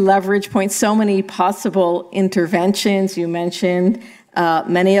 so many leverage points, so many possible interventions. You mentioned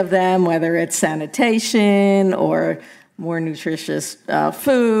many of them, whether it's sanitation or more nutritious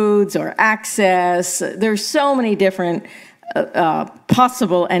foods or access. There's so many different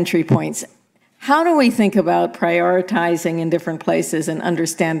possible entry points. How do we think about prioritizing in different places and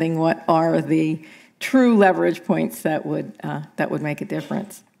understanding what are the true leverage points that would make a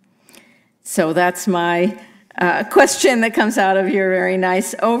difference? So that's my question that comes out of your very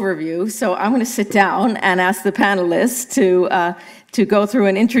nice overview. So I'm going to sit down and ask the panelists to go through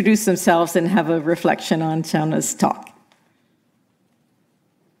and introduce themselves and have a reflection on Shauna's talk.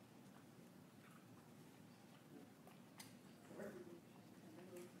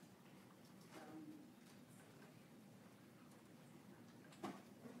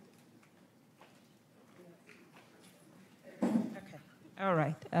 All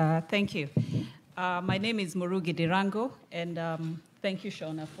right, thank you. My name is Murugi Dirango, and thank you,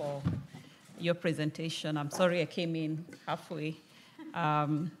 Shauna, for your presentation. I'm sorry I came in halfway,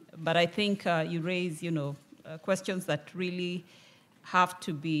 but I think you raise, questions that really have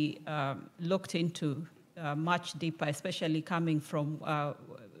to be looked into much deeper, especially coming from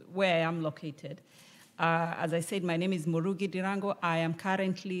where I am located. As I said, my name is Murugi Dirango. I am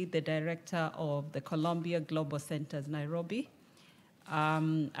currently the director of the Columbia Global Centers, Nairobi.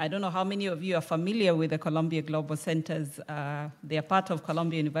 I don't know how many of you are familiar with the Columbia Global Centers. They are part of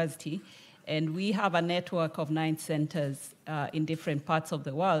Columbia University, and we have a network of 9 centers in different parts of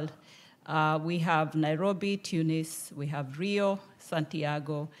the world. We have Nairobi, Tunis, we have Rio,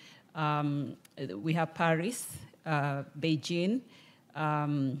 Santiago, we have Paris, Beijing,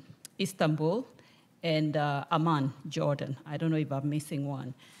 Istanbul, and Amman, Jordan. I don't know if I'm missing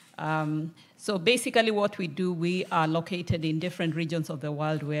one. So basically what we do, we are located in different regions of the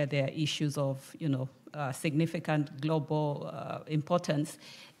world where there are issues of, significant global importance.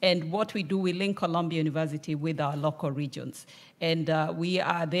 And what we do, we link Columbia University with our local regions. And we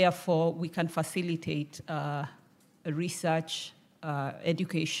are, therefore, we can facilitate research,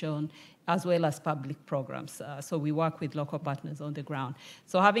 education, as well as public programs. So we work with local partners on the ground.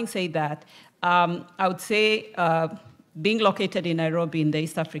 So having said that, I would say being located in Nairobi in the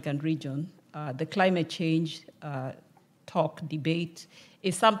East African region, the climate change debate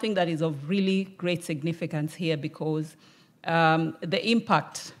is something that is of really great significance here because the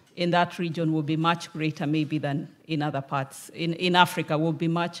impact in that region will be much greater maybe than in other parts. In Africa will be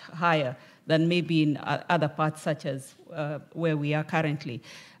much higher than maybe in other parts such as where we are currently.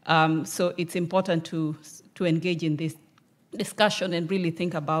 So it's important to engage in this discussion and really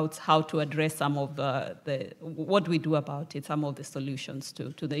think about how to address some of what we do about it, some of the solutions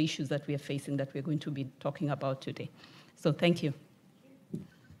to the issues that we are facing that we're going to be talking about today. So thank you.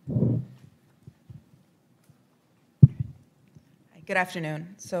 Good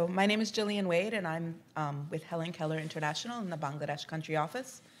afternoon. So my name is Jillian Wade, and I'm with Helen Keller International in the Bangladesh country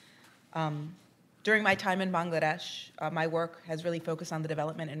office. During my time in Bangladesh, my work has really focused on the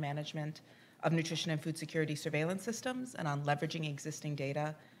development and management of nutrition and food security surveillance systems and on leveraging existing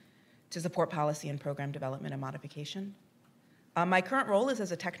data to support policy and program development and modification. My current role is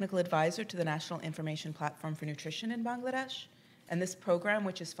as a technical advisor to the National Information Platform for Nutrition in Bangladesh, and this program,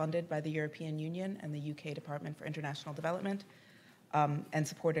 which is funded by the European Union and the UK Department for International Development, and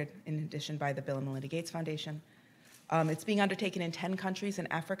supported in addition by the Bill and Melinda Gates Foundation. It's being undertaken in 10 countries in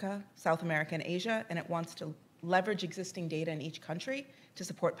Africa, South America, and Asia, and it wants to leverage existing data in each country to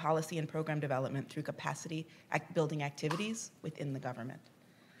support policy and program development through capacity building activities within the government.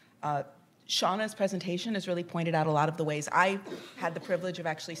 Shauna's presentation has really pointed out a lot of the ways. I had the privilege of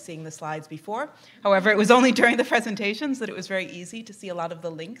actually seeing the slides before. However, it was only during the presentations that it was very easy to see a lot of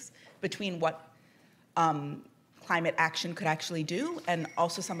the links between what climate action could actually do and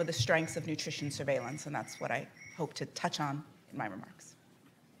also some of the strengths of nutrition surveillance, and that's what I hope to touch on in my remarks.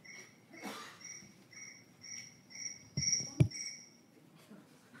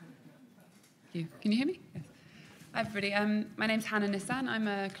 Thank you. Can you hear me? Yes. Hi, everybody. My name's Hannah Nissan. I'm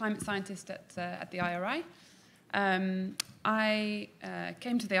a climate scientist at the IRI. I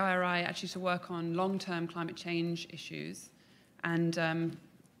came to the IRI actually to work on long-term climate change issues, and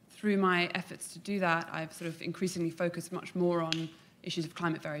through my efforts to do that, I've sort of increasingly focused much more on issues of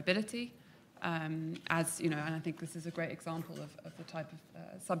climate variability, as you know, and I think this is a great example of the type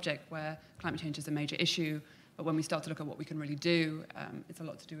of subject where climate change is a major issue. But when we start to look at what we can really do, it's a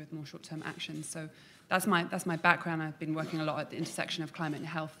lot to do with more short-term actions. So that's my background. I've been working a lot at the intersection of climate and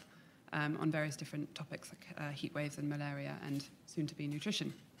health on various different topics like heat waves and malaria and soon-to-be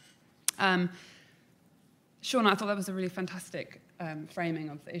nutrition. Shauna, I thought that was a really fantastic framing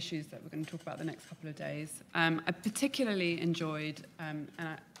of the issues that we're going to talk about the next couple of days. I particularly enjoyed and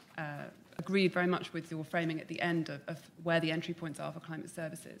I agreed very much with your framing at the end of where the entry points are for climate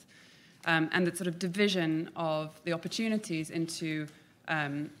services. And that sort of division of the opportunities into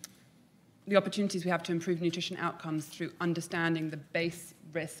the opportunities we have to improve nutrition outcomes through understanding the base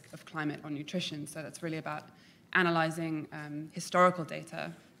risk of climate on nutrition. So that's really about analyzing historical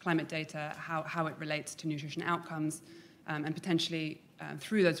data, climate data, how it relates to nutrition outcomes, and potentially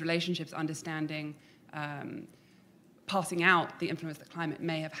through those relationships understanding passing out the influence that climate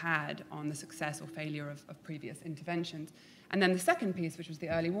may have had on the success or failure of previous interventions. And then the second piece, which was the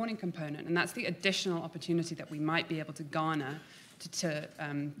early warning component, and that's the additional opportunity that we might be able to garner to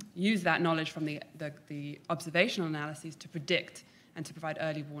use that knowledge from the observational analyses to predict and to provide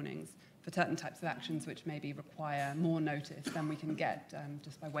early warnings for certain types of actions which maybe require more notice than we can get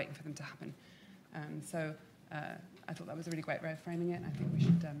just by waiting for them to happen. So I thought that was a really great way of framing it, and I think we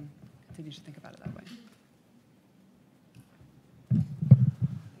should continue to think about it that way.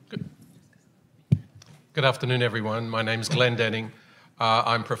 Good afternoon, everyone. My name is Glenn Denning.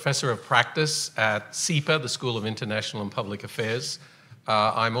 I'm Professor of Practice at SIPA, the School of International and Public Affairs.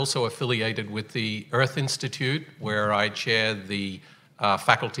 I'm also affiliated with the Earth Institute, where I chair the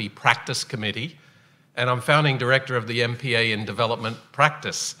Faculty Practice Committee, and I'm founding director of the MPA in Development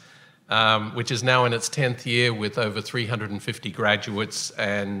Practice, which is now in its 10th year with over 350 graduates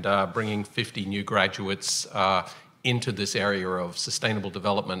and bringing 50 new graduates into this area of sustainable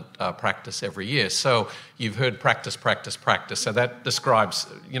development practice every year. So you've heard practice, practice, practice. So that describes,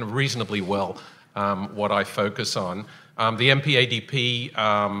 reasonably well what I focus on. The MPADP,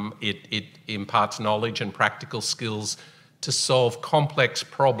 it imparts knowledge and practical skills to solve complex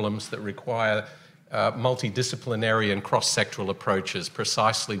problems that require multidisciplinary and cross-sectoral approaches,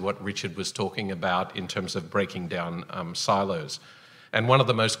 precisely what Richard was talking about in terms of breaking down silos. And one of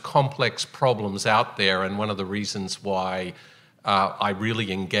the most complex problems out there, and one of the reasons why I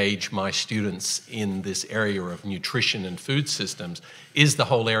really engage my students in this area of nutrition and food systems, is the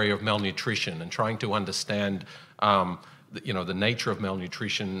whole area of malnutrition and trying to understand the nature of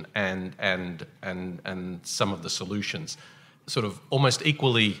malnutrition and some of the solutions. Sort of almost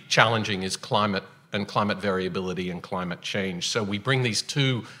equally challenging is climate and climate variability and climate change. So we bring these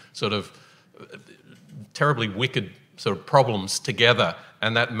two sort of terribly wicked sort of problems together,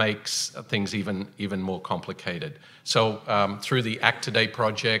 and that makes things even more complicated. So through the Act Today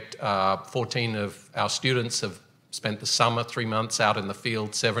project, 14 of our students have spent the summer, 3 months out in the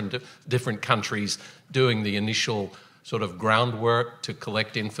field, 7 different countries, doing the initial sort of groundwork to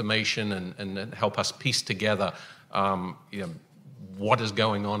collect information and help us piece together what is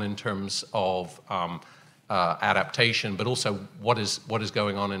going on in terms of adaptation, but also what is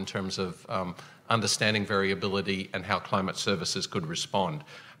going on in terms of understanding variability and how climate services could respond.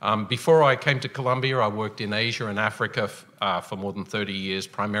 Before I came to Columbia, I worked in Asia and Africa for more than 30 years,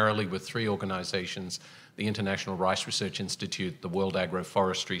 primarily with 3 organizations: the International Rice Research Institute, the World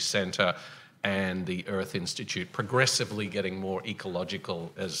Agroforestry Center, and the Earth Institute, progressively getting more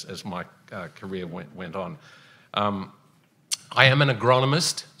ecological as my career went on. I am an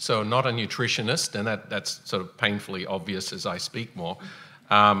agronomist, so not a nutritionist, and that's sort of painfully obvious as I speak more.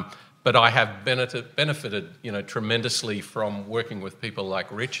 But I have benefited, tremendously from working with people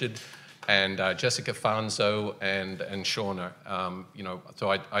like Richard and Jessica Fanzo and Shauna.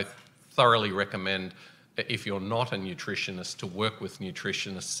 So I thoroughly recommend, if you're not a nutritionist, to work with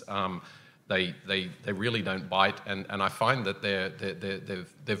nutritionists. They really don't bite, and I find that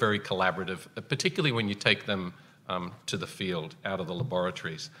they're very collaborative, particularly when you take them to the field, out of the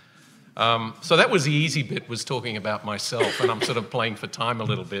laboratories. So that was the easy bit, was talking about myself, and I'm sort of playing for time a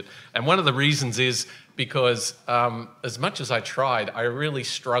little bit. And one of the reasons is because as much as I tried, I really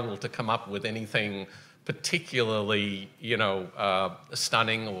struggled to come up with anything particularly,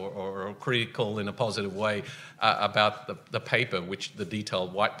 stunning or critical in a positive way about the paper, the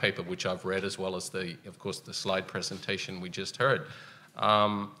detailed white paper, which I've read, as well as of course, the slide presentation we just heard.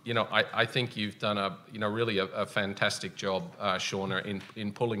 I think you've done really a fantastic job, Shauna,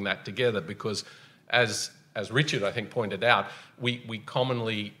 in pulling that together, because as Richard, I think, pointed out, we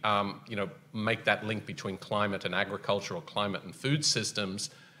commonly, make that link between climate and agricultural, climate and food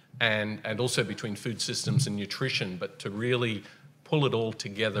systems, and also between food systems and nutrition, but to really pull it all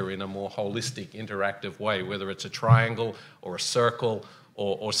together in a more holistic, interactive way, whether it's a triangle or a circle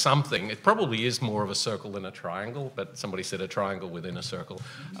or something. It probably is more of a circle than a triangle, but somebody said a triangle within a circle.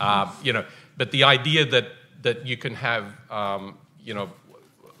 But the idea that you can have,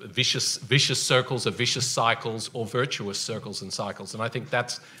 vicious circles or vicious cycles or virtuous circles and cycles. And I think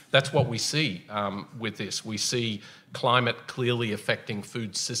that's what we see with this. We see climate clearly affecting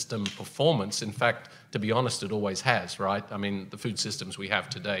food system performance. In fact, to be honest, it always has, right? I mean, the food systems we have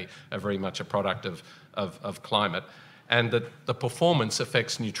today are very much a product of climate. And that the performance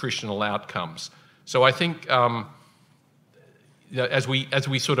affects nutritional outcomes. So I think as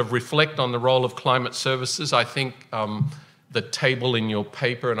we sort of reflect on the role of climate services, I think the table in your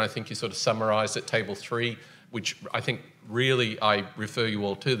paper, and I think you sort of summarized at table 3, which I think really, I refer you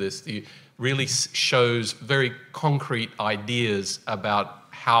all to this, really shows very concrete ideas about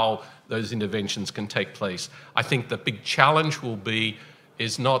how those interventions can take place. I think the big challenge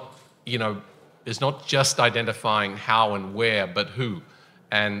is not just identifying how and where, but who.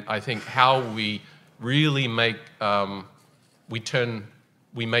 And I think how we really make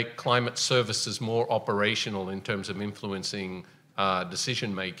we make climate services more operational in terms of influencing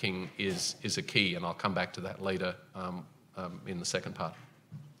decision making is a key, and I'll come back to that later in the second part.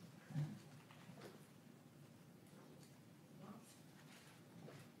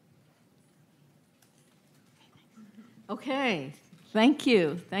 Okay, thank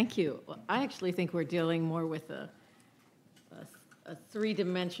you, thank you. Well, I actually think we're dealing more with a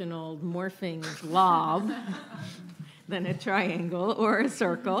three-dimensional morphing blob than a triangle or a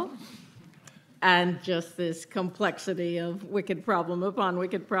circle, and just this complexity of wicked problem upon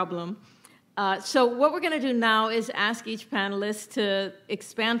wicked problem. So what we're going to do now is ask each panelist to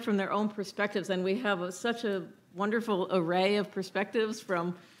expand from their own perspectives, and we have such a wonderful array of perspectives,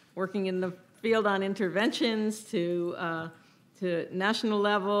 from working in the field on interventions to national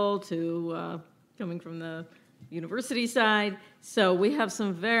level to coming from the university side. So we have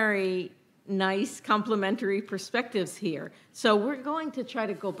some very nice complementary perspectives here. So we're going to try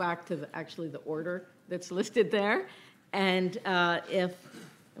to go back to the order that's listed there. And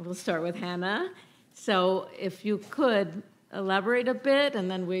we'll start with Hannah. So if you could elaborate a bit, and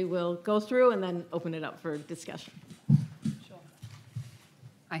then we will go through and then open it up for discussion. Sure.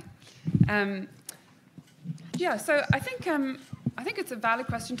 Hi. So I think it's a valid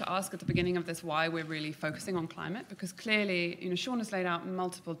question to ask at the beginning of this, why we're really focusing on climate, because clearly, Sean has laid out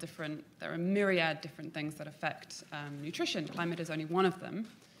there are a myriad different things that affect nutrition. Climate is only one of them.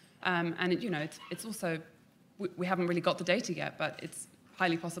 And it's also, we haven't really got the data yet, but it's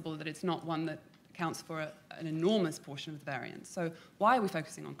highly possible that it's not one that accounts for an enormous portion of the variance. So why are we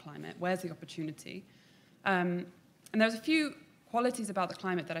focusing on climate? Where's the opportunity? And there's a few qualities about the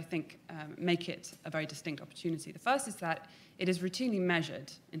climate that I think make it a very distinct opportunity. The first is that it is routinely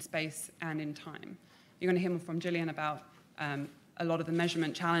measured in space and in time. You're going to hear more from Gillian about a lot of the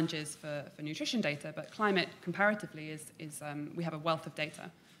measurement challenges for nutrition data, but climate, comparatively, is we have a wealth of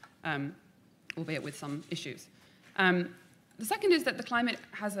data, albeit with some issues. The second is that the climate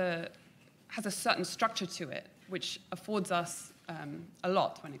has a certain structure to it, which affords us a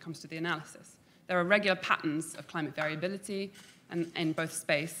lot when it comes to the analysis. There are regular patterns of climate variability in both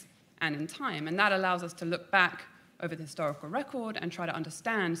space and in time, and that allows us to look back over the historical record and try to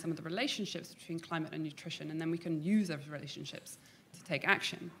understand some of the relationships between climate and nutrition, and then we can use those relationships to take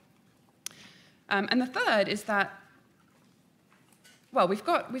action. And the third is that, well, we've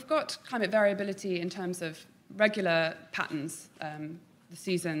got climate variability in terms of regular patterns, the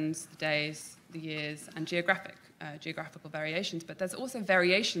seasons, the days, the years, and geographical variations, but there's also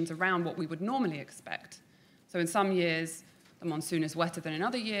variations around what we would normally expect. So in some years, the monsoon is wetter than in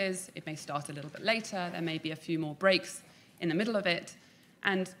other years. It may start a little bit later. There may be a few more breaks in the middle of it.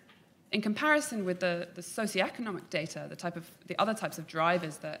 And in comparison with the socioeconomic data, the other types of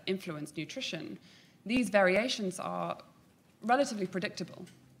drivers that influence nutrition, these variations are relatively predictable.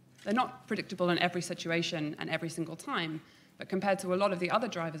 They're not predictable in every situation and every single time, But compared to a lot of the other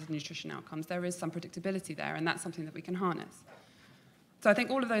drivers of nutrition outcomes, there is some predictability there, and that's something that we can harness. So I think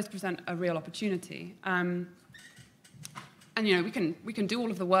all of those present a real opportunity. And we can do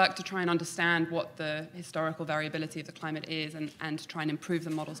all of the work to try and understand what the historical variability of the climate is and try and improve the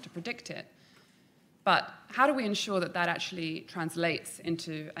models to predict it. But how do we ensure that that actually translates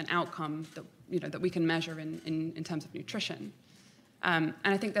into an outcome that, that we can measure in terms of nutrition? And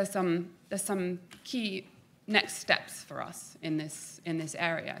I think there's some key next steps for us in this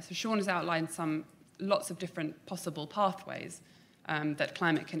area. So Sean has outlined lots of different possible pathways that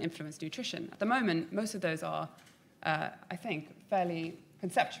climate can influence nutrition. At the moment, most of those are, I think, fairly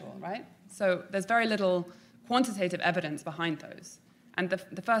conceptual, right? So there's very little quantitative evidence behind those. And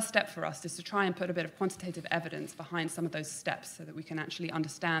the first step for us is to try and put a bit of quantitative evidence behind some of those steps so that we can actually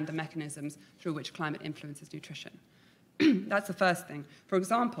understand the mechanisms through which climate influences nutrition. That's the first thing. For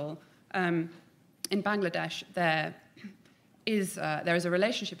example, in Bangladesh, there is a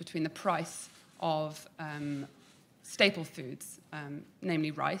relationship between the price of staple foods,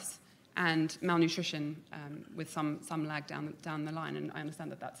 namely rice, and malnutrition with some lag down the line. And I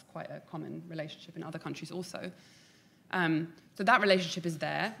understand that that's quite a common relationship in other countries also. So that relationship is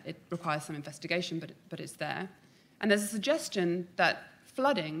there. It requires some investigation, but it's there. And there's a suggestion that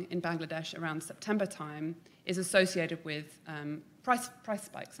flooding in Bangladesh around September time is associated with price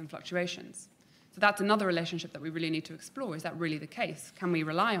spikes and fluctuations. So that's another relationship that we really need to explore. Is that really the case? Can we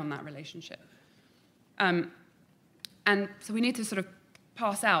rely on that relationship? And so we need to sort of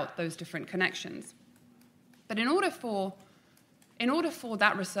pass out those different connections. But in order for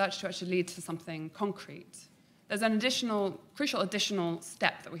that research to actually lead to something concrete, there's an crucial additional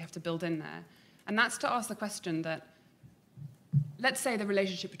step that we have to build in there. And that's to ask the question that, let's say the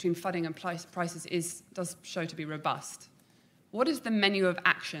relationship between flooding and prices does show to be robust. What is the menu of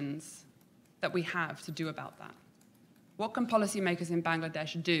actions that we have to do about that? What can policymakers in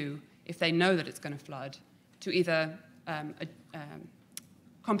Bangladesh do if they know that it's going to flood to either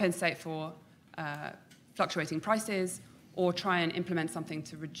compensate for fluctuating prices or try and implement something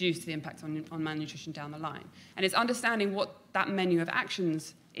to reduce the impact on malnutrition down the line? And it's understanding what that menu of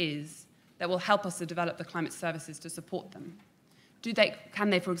actions is that will help us to develop the climate services to support them. Can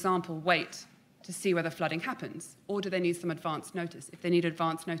they, for example, wait to see whether flooding happens? Or do they need some advance notice? If they need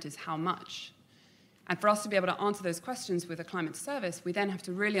advance notice, how much? And for us to be able to answer those questions with a climate service, we then have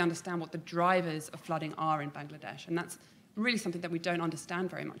to really understand what the drivers of flooding are in Bangladesh. And that's really something that we don't understand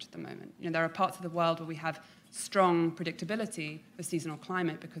very much at the moment. There are parts of the world where we have strong predictability for seasonal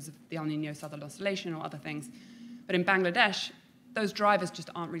climate because of the El Niño Southern Oscillation or other things. But in Bangladesh, those drivers just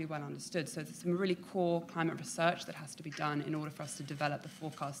aren't really well understood. So there's some really core climate research that has to be done in order for us to develop the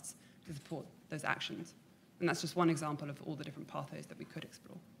forecasts to support those actions. And that's just one example of all the different pathways that we could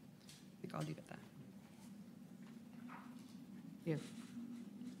explore. I think I'll leave it there. Yeah.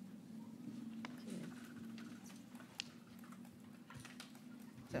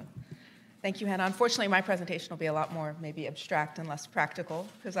 So, thank you, Hannah. Unfortunately, my presentation will be a lot more maybe abstract and less practical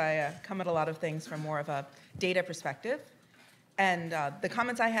because I come at a lot of things from more of a data perspective. And the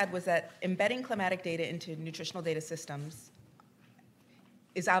comments I had was that embedding climatic data into nutritional data systems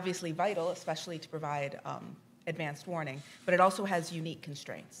is obviously vital, especially to provide advanced warning, but it also has unique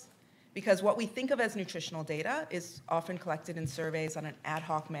constraints. Because what we think of as nutritional data is often collected in surveys on an ad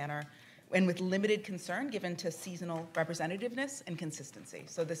hoc manner and with limited concern given to seasonal representativeness and consistency.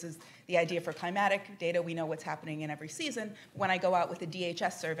 So this is the idea for climatic data. We know what's happening in every season. When I go out with a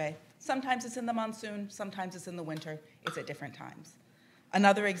DHS survey, sometimes it's in the monsoon, sometimes it's in the winter, it's at different times.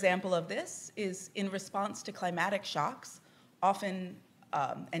 Another example of this is in response to climatic shocks, often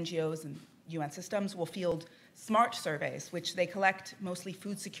NGOs and UN systems will field SMART surveys, which they collect mostly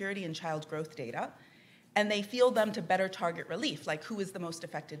food security and child growth data, and they field them to better target relief, like who is the most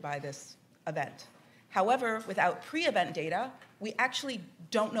affected by this event. However, without pre-event data, we actually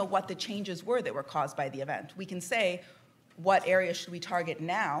don't know what the changes were that were caused by the event. We can say what area should we target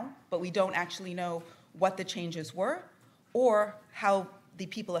now, but we don't actually know what the changes were or how the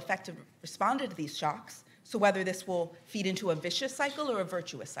people affected responded to these shocks. So whether this will feed into a vicious cycle or a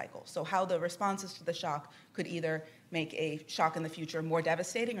virtuous cycle. So how the responses to the shock could either make a shock in the future more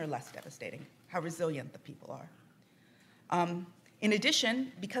devastating or less devastating, how resilient the people are. In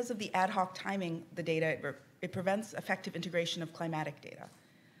addition, because of the ad hoc timing of the data, it prevents effective integration of climatic data,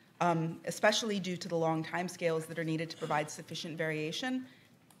 especially due to the long timescales that are needed to provide sufficient variation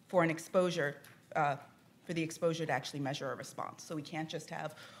for an exposure, for the exposure to actually measure a response. So we can't just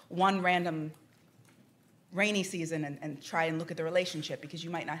have one random rainy season and try and look at the relationship because you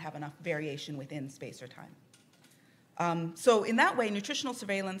might not have enough variation within space or time. So in that way, nutritional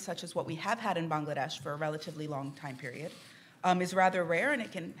surveillance, such as what we have had in Bangladesh for a relatively long time period, is rather rare, and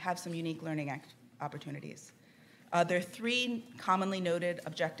it can have some unique learning opportunities. There are 3 commonly noted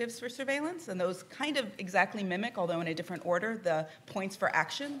objectives for surveillance, and those kind of exactly mimic, although in a different order, the points for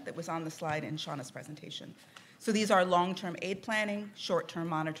action that was on the slide in Shauna's presentation. So these are long-term aid planning, short-term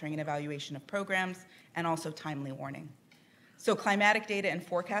monitoring and evaluation of programs, and also timely warning. So climatic data and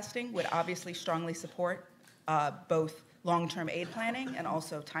forecasting would obviously strongly support both long-term aid planning and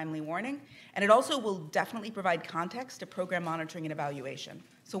also timely warning. And it also will definitely provide context to program monitoring and evaluation.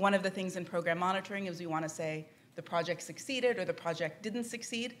 So one of the things in program monitoring is we want to say the project succeeded or the project didn't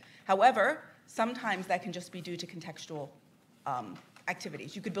succeed. However, sometimes that can just be due to contextual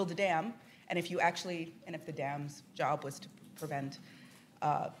activities. You could build a dam, and if the dam's job was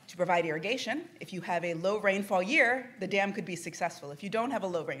to provide irrigation, if you have a low rainfall year, the dam could be successful. If you don't have a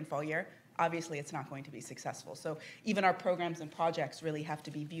low rainfall year, obviously it's not going to be successful. So even our programs and projects really have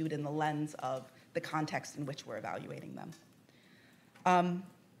to be viewed in the lens of the context in which we're evaluating them.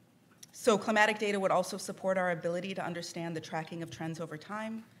 So climatic data would also support our ability to understand the tracking of trends over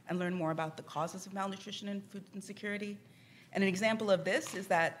time and learn more about the causes of malnutrition and food insecurity. And an example of this is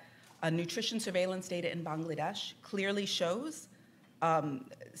that nutrition surveillance data in Bangladesh clearly shows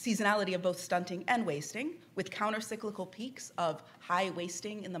seasonality of both stunting and wasting, with counter-cyclical peaks of high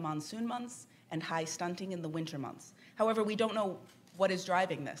wasting in the monsoon months and high stunting in the winter months. However, we don't know what is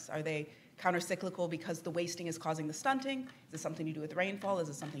driving this. Are they counter-cyclical because the wasting is causing the stunting? Is this something to do with rainfall? Is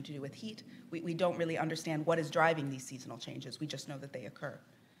this something to do with heat? We don't really understand what is driving these seasonal changes. We just know that they occur.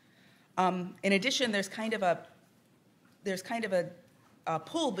 In addition, there's kind of a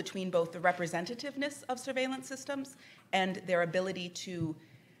pull between both the representativeness of surveillance systems and their ability to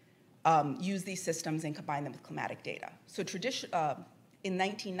use these systems and combine them with climatic data. So in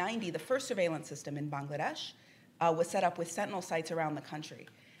 1990, the first surveillance system in Bangladesh was set up with Sentinel sites around the country.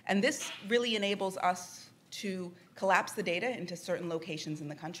 And this really enables us to collapse the data into certain locations in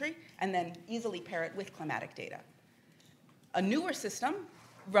the country and then easily pair it with climatic data. A newer system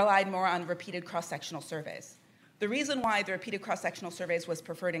relied more on repeated cross-sectional surveys. The reason why the repeated cross-sectional surveys was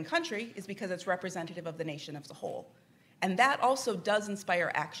preferred in country is because it's representative of the nation as a whole. And that also does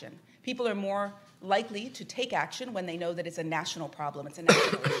inspire action. People are more likely to take action when they know that it's a national problem, it's a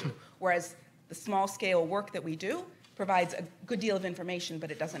national issue, whereas the small-scale work that we do provides a good deal of information, but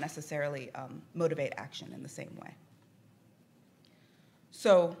it doesn't necessarily motivate action in the same way.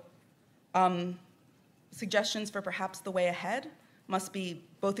 So suggestions for perhaps the way ahead must be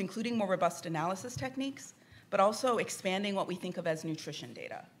both including more robust analysis techniques, but also expanding what we think of as nutrition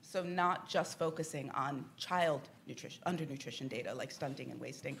data. So not just focusing on child nutrition, undernutrition data like stunting and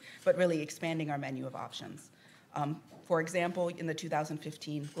wasting, but really expanding our menu of options. For example, in the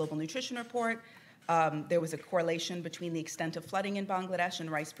 2015 Global Nutrition Report, there was a correlation between the extent of flooding in Bangladesh and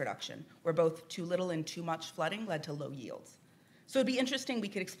rice production, where both too little and too much flooding led to low yields. So it'd be interesting, we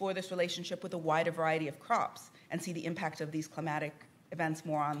could explore this relationship with a wider variety of crops and see the impact of these climatic events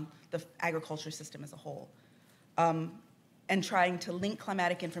more on the agriculture system as a whole. And trying to link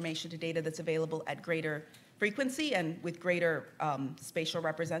climatic information to data that's available at greater frequency and with greater spatial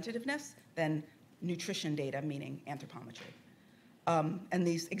representativeness than nutrition data, meaning anthropometry. And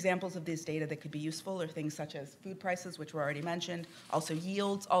these examples of these data that could be useful are things such as food prices, which were already mentioned, also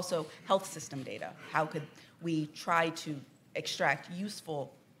yields, also health system data. How could we try to extract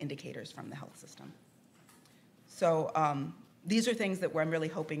useful indicators from the health system? So these are things that I'm really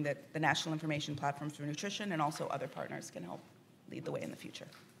hoping that the National Information Platforms for Nutrition and also other partners can help lead the way in the future.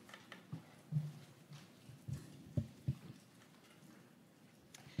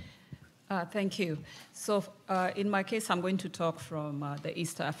 Thank you. So in my case, I'm going to talk from the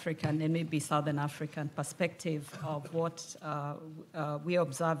East African and maybe Southern African perspective of what we are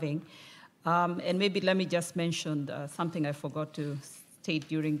observing. And maybe let me just mention something I forgot to state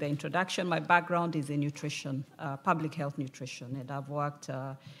during the introduction. My background is in nutrition, public health nutrition, and I've worked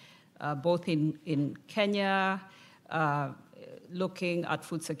both in Kenya, looking at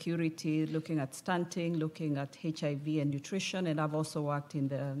food security, looking at stunting, looking at HIV and nutrition, and I've also worked in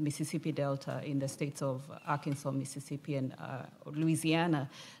the Mississippi Delta in the states of Arkansas, Mississippi, and Louisiana,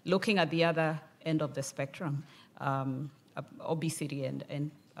 looking at the other end of the spectrum, obesity and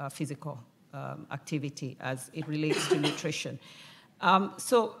physical activity as it relates to nutrition.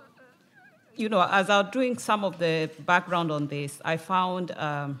 So, you know, as I was doing some of the background on this, I found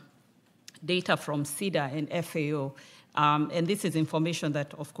data from CIDA and FAO. And this is information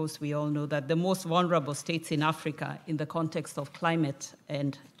that, of course, we all know that the most vulnerable states in Africa in the context of climate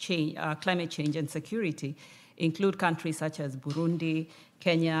change and security include countries such as Burundi,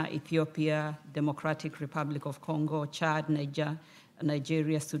 Kenya, Ethiopia, Democratic Republic of Congo, Chad, Niger,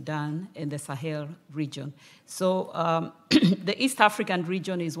 Nigeria, Sudan, and the Sahel region. So the East African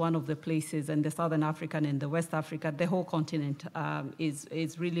region is one of the places, and the Southern African and the West Africa, the whole continent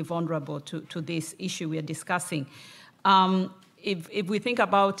is really vulnerable to this issue we are discussing. If we think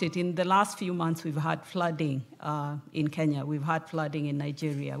about it, in the last few months, we've had flooding in Kenya, we've had flooding in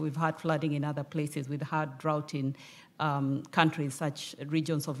Nigeria, we've had flooding in other places, we've had drought in countries such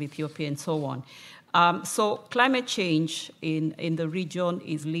regions of Ethiopia and so on. So climate change in the region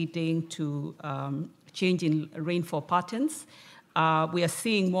is leading to change in rainfall patterns. We are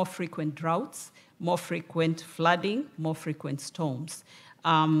seeing more frequent droughts, more frequent flooding, more frequent storms.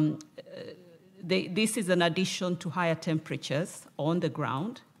 This is an addition to higher temperatures on the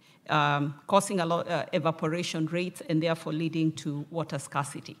ground, causing a lot evaporation rates and therefore leading to water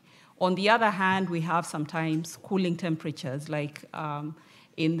scarcity. On the other hand, we have sometimes cooling temperatures, like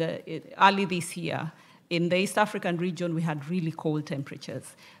early this year. In the East African region, we had really cold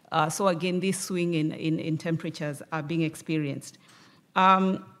temperatures. So again, this swing in temperatures are being experienced.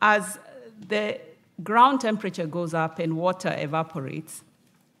 As the ground temperature goes up and water evaporates,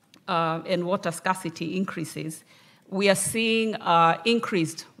 and water scarcity increases, we are seeing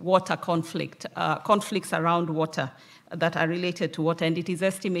increased water conflicts around water that are related to water, and it is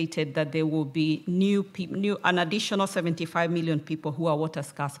estimated that there will be an additional 75 million people who are water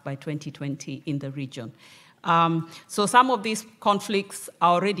scarce by 2020 in the region. So some of these conflicts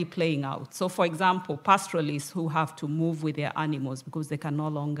are already playing out. So for example, pastoralists who have to move with their animals because they can no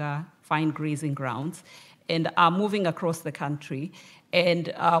longer find grazing grounds and are moving across the country.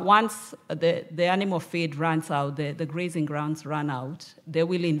 And once the animal feed runs out, the grazing grounds run out, they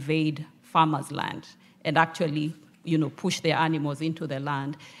will invade farmers' land and actually push their animals into the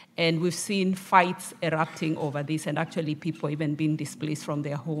land. And we've seen fights erupting over this, and actually people even being displaced from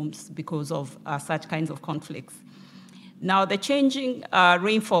their homes because of such kinds of conflicts. Now, the changing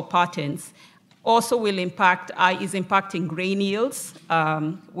rainfall patterns also is impacting grain yields,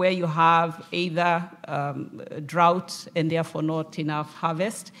 where you have either drought and therefore not enough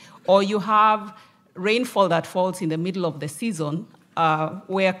harvest, or you have rainfall that falls in the middle of the season,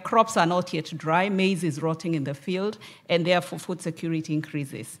 where crops are not yet dry, maize is rotting in the field, and therefore food security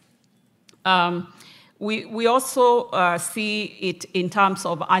increases. We also see it in terms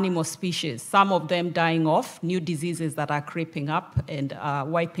of animal species, some of them dying off, new diseases that are creeping up and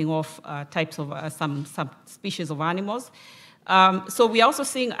wiping off types of some species of animals. So we're also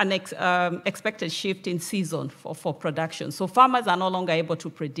seeing an expected shift in season for production. So farmers are no longer able to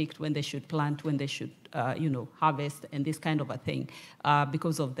predict when they should plant, when they should harvest, and this kind of a thing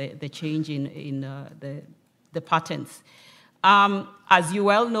because of the change in the patterns. As you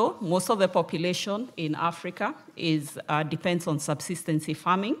well know, most of the population in Africa depends on subsistence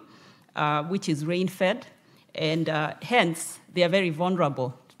farming, which is rain-fed, and hence they are very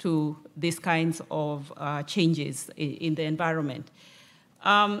vulnerable to these kinds of changes in the environment.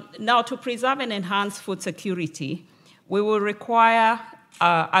 Now, to preserve and enhance food security, we will require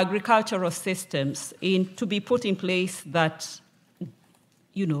agricultural systems to be put in place that,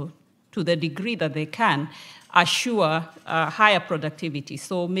 to the degree that they can, assure higher productivity.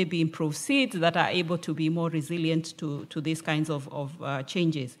 So maybe improve seeds that are able to be more resilient to these kinds of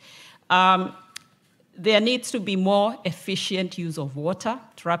changes. There needs to be more efficient use of water,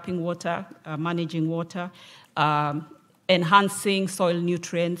 trapping water, managing water, enhancing soil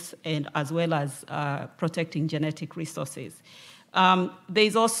nutrients, and as well as protecting genetic resources.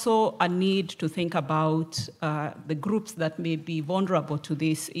 There's also a need to think about the groups that may be vulnerable to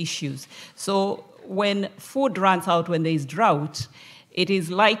these issues. So when food runs out, when there is drought, it is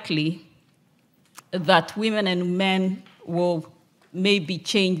likely that women and men will maybe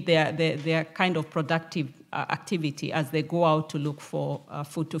change their kind of productive activity as they go out to look for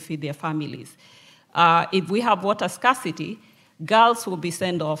food to feed their families. If we have water scarcity, girls will be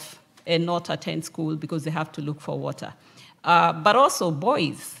sent off and not attend school because they have to look for water. But also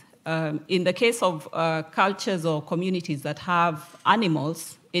boys. In the case of cultures or communities that have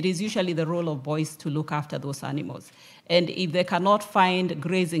animals, it is usually the role of boys to look after those animals. And if they cannot find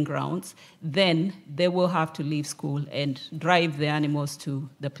grazing grounds, then they will have to leave school and drive the animals to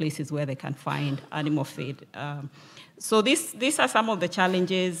the places where they can find animal feed. So these are some of the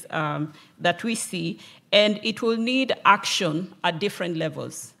challenges that we see, and it will need action at different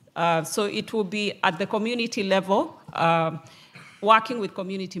levels. So it will be at the community level, working with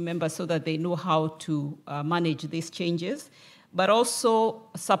community members so that they know how to manage these changes, but also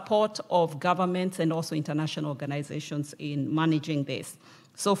support of governments and also international organizations in managing this.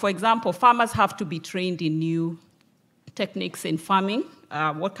 So for example, farmers have to be trained in new techniques in farming.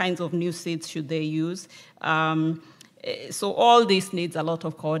 What kinds of new seeds should they use? So all this needs a lot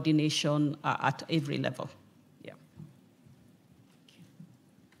of coordination at every level. Yeah.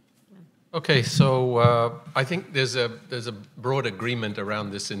 Okay, so I think there's a broad agreement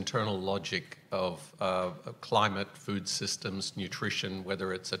around this internal logic of climate, food systems, nutrition,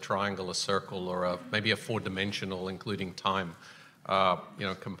 whether it's a triangle, a circle, or maybe a four-dimensional, including time,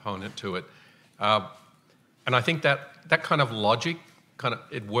 component to it. And I think that kind of logic,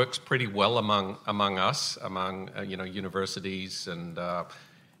 it works pretty well among us, among universities and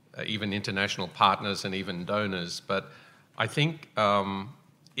even international partners and even donors. But I think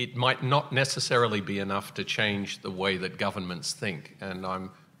it might not necessarily be enough to change the way that governments think. And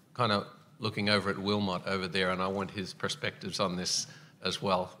I'm kind of looking over at Wilmot over there, and I want his perspectives on this as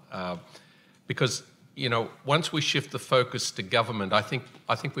well, because once we shift the focus to government, I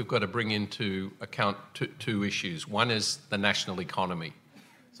think we've got to bring into account two issues. One is the national economy.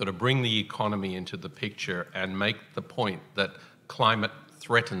 So to bring the economy into the picture and make the point that climate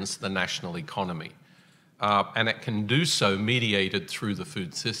threatens the national economy. And it can do so mediated through the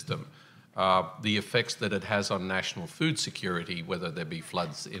food system. The effects that it has on national food security, whether there be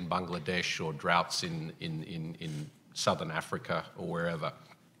floods in Bangladesh or droughts in southern Africa or wherever.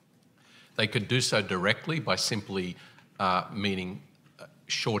 They could do so directly by simply meaning a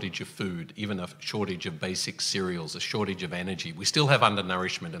shortage of food, even a shortage of basic cereals, a shortage of energy. We still have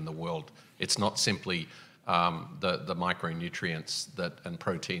undernourishment in the world. It's not simply the micronutrients and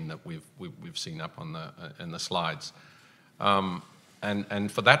protein that we've seen up on in the slides.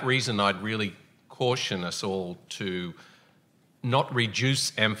 And for that reason, I'd really caution us all to not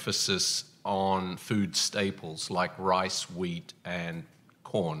reduce emphasis on food staples like rice, wheat, and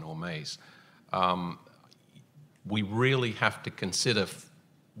corn or maize. We really have to consider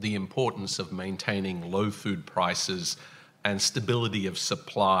the importance of maintaining low food prices and stability of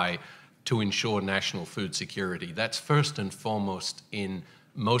supply to ensure national food security. That's first and foremost in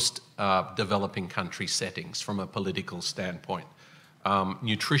most developing country settings from a political standpoint.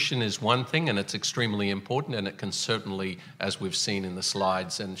 Nutrition is one thing, and it's extremely important, and it can certainly, as we've seen in the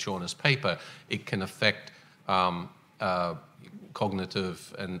slides and Shauna's paper, it can affect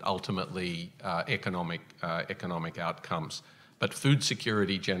cognitive and ultimately economic outcomes. But food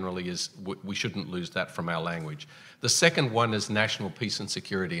security generally we shouldn't lose that from our language. The second one is national peace and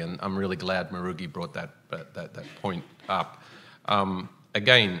security, and I'm really glad Marugi brought that point up.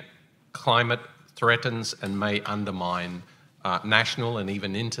 Again, climate threatens and may undermine national and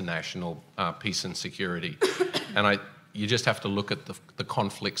even international peace and security. And you just have to look at the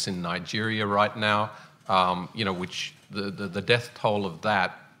conflicts in Nigeria right now, which the death toll of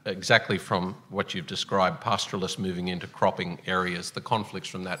that, exactly from what you've described, pastoralists moving into cropping areas, the conflicts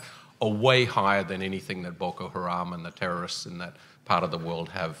from that are way higher than anything that Boko Haram and the terrorists in that part of the world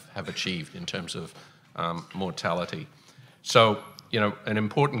have achieved in terms of mortality. So, an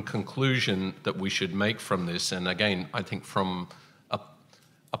important conclusion that we should make from this, and again, I think from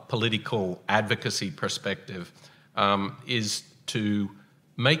a political advocacy perspective, is to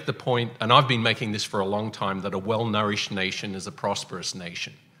make the point, and I've been making this for a long time, that a well-nourished nation is a prosperous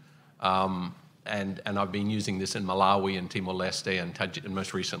nation. And I've been using this in Malawi and Timor-Leste and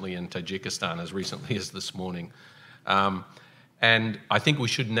most recently in Tajikistan, as recently as this morning. And I think we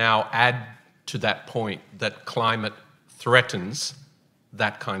should now add to that point that climate threatens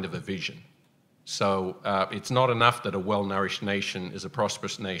that kind of a vision. So it's not enough that a well-nourished nation is a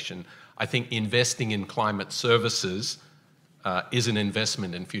prosperous nation. I think investing in climate services is an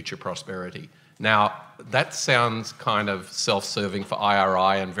investment in future prosperity. Now, that sounds kind of self-serving for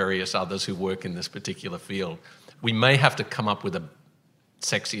IRI and various others who work in this particular field. We may have to come up with a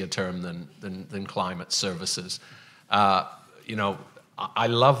sexier term than climate services. I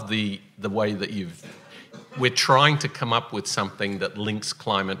love the way that we're trying to come up with something that links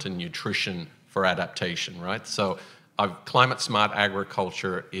climate and nutrition for adaptation, right? So climate-smart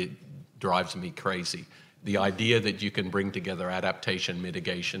agriculture, it drives me crazy. The idea that you can bring together adaptation,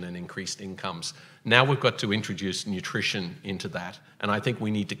 mitigation, and increased incomes. Now we've got to introduce nutrition into that, and I think we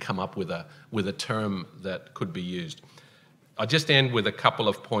need to come up with a term that could be used. I'll just end with a couple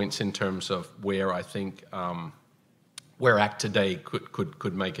of points in terms of where I think where Act Today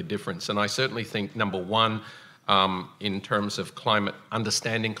could make a difference. And I certainly think, number one, in terms of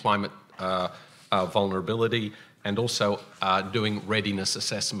understanding climate vulnerability, and also doing readiness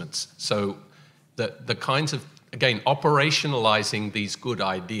assessments. So the kinds of, again, operationalizing these good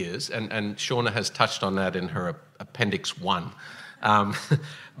ideas, and Shauna has touched on that in her Appendix 1,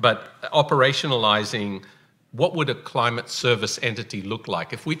 but operationalizing what would a climate service entity look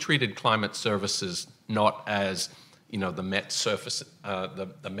like if we treated climate services not as the Met service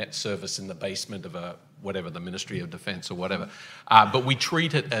in the basement of a whatever, the Ministry of Defense or whatever. But we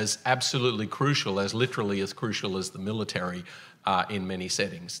treat it as absolutely crucial, as literally as crucial as the military in many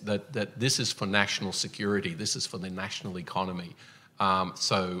settings, that this is for national security, this is for the national economy.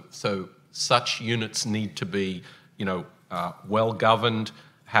 So such units need to be, well governed,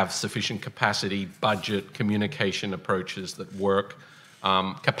 have sufficient capacity, budget, communication approaches that work.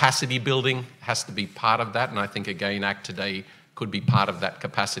 Capacity building has to be part of that, and I think, again, Act Today could be part of that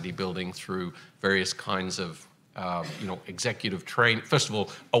capacity building through various kinds of, executive training. First of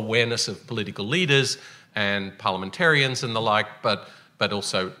all, awareness of political leaders and parliamentarians and the like, but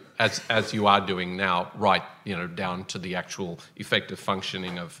also, as you are doing now, right, down to the actual effective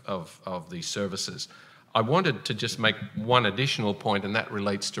functioning of these services. I wanted to just make one additional point, and that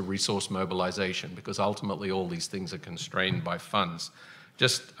relates to resource mobilization, because ultimately all these things are constrained by funds.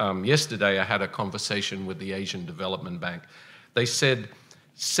 Just yesterday, I had a conversation with the Asian Development Bank. They said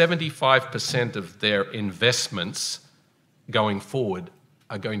 75% of their investments going forward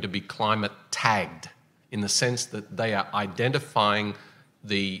are going to be climate tagged, in the sense that they are identifying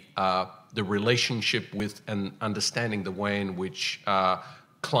the relationship with and understanding the way in which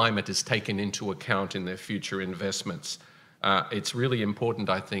climate is taken into account in their future investments. It's really important,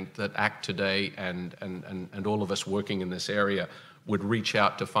 I think, that Act Today and all of us working in this area would reach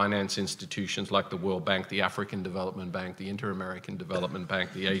out to finance institutions like the World Bank, the African Development Bank, the Inter-American Development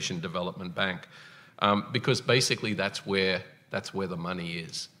Bank, the Asian Development Bank, because basically that's where the money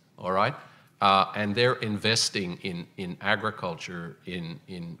is, all right? And they're investing in agriculture, in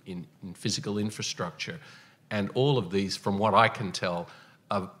physical infrastructure, and all of these, from what I can tell,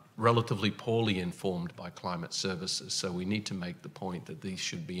 are relatively poorly informed by climate services. So we need to make the point that these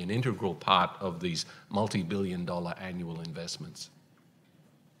should be an integral part of these multi-billion-dollar annual investments.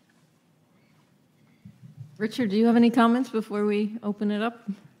 Richard, do you have any comments before we open it up?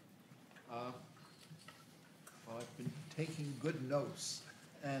 Well, I've been taking good notes,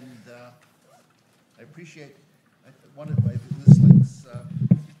 and I appreciate one of my listenings,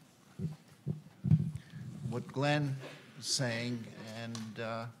 what Glenn was saying,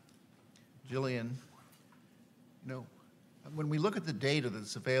 and Gillian, when we look at the data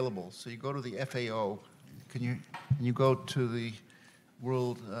that's available, so you go to the FAO, you go to the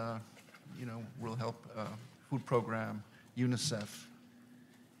World Health Food Program, UNICEF,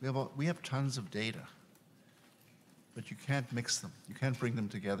 we have tons of data, but you can't mix them. You can't bring them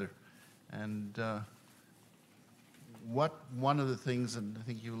together. And one of the things, and I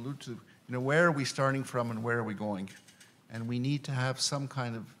think you allude to, where are we starting from and where are we going? And we need to have some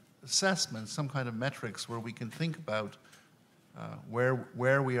kind of assessment, some kind of metrics where we can think about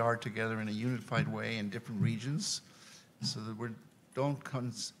where we are together in a unified way in different regions, so that we don't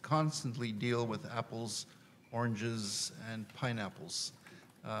constantly deal with apples, oranges, and pineapples,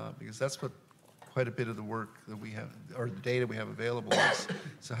 because that's what quite a bit of the work that we have, or the data we have available is.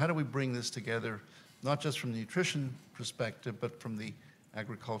 So how do we bring this together, not just from the nutrition perspective, but from the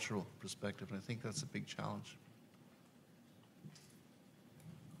agricultural perspective? And I think that's a big challenge.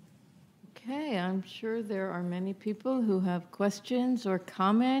 Okay, I'm sure there are many people who have questions or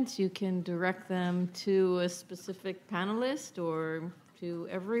comments. You can direct them to a specific panelist or to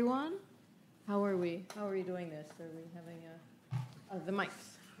everyone. How are we doing this? Are we having the mics?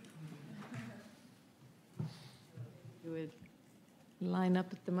 You would line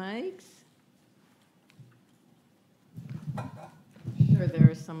up at the mics. Sure,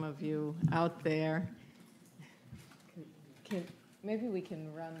 there are some of you out there. Maybe we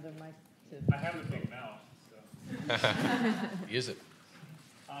can run the mic. I have a big mouth, so. Use it.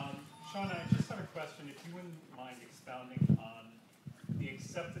 Shauna, I just had a question. If you wouldn't mind expounding on the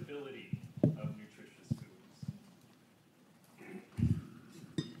acceptability of nutritious foods.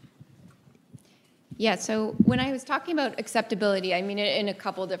 Yeah, so when I was talking about acceptability, I mean it in a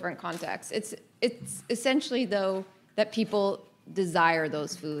couple different contexts. It's essentially, though, that people desire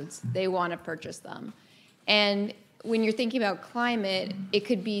those foods. They want to purchase them. And when you're thinking about climate, it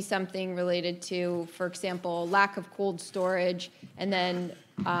could be something related to, for example, lack of cold storage, and then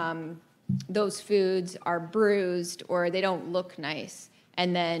those foods are bruised or they don't look nice,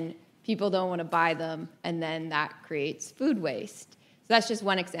 and then people don't want to buy them, and then that creates food waste. So that's just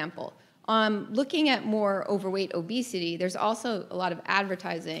one example. Looking at more overweight obesity, there's also a lot of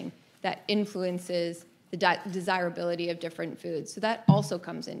advertising that influences the desirability of different foods. So that also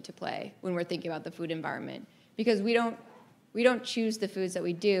comes into play when we're thinking about the food environment, because we don't choose the foods that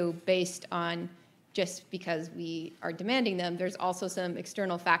we do based on just because we are demanding them. There's also some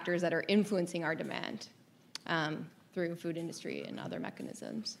external factors that are influencing our demand through food industry and other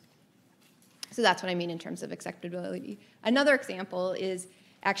mechanisms. So that's what I mean in terms of acceptability. Another example is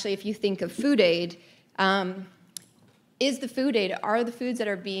actually if you think of food aid. Is the food aid, are the foods that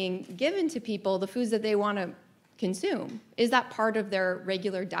are being given to people the foods that they want to consume? Is that part of their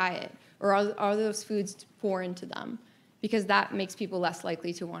regular diet? Or are those foods foreign to them? Because that makes people less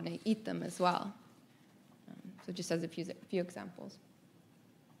likely to want to eat them as well. So just as a few examples.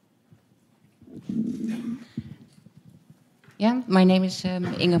 Yeah, my name is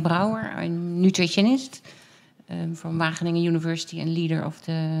Inge Brouwer. I'm nutritionist from Wageningen University and leader of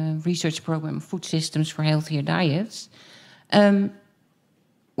the research program Food Systems for Healthier Diets.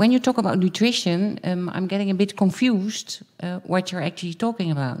 When you talk about nutrition, I'm getting a bit confused what you're actually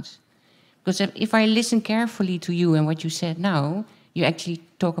talking about. Because if I listen carefully to you and what you said now, you actually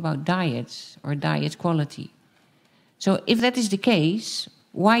talk about diets or diet quality. So if that is the case,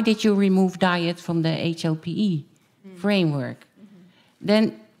 why did you remove diet from the HLPE framework?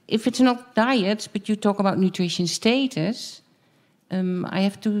 Then if it's not diets, but you talk about nutrition status, I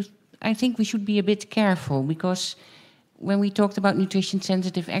think we should be a bit careful, because when we talked about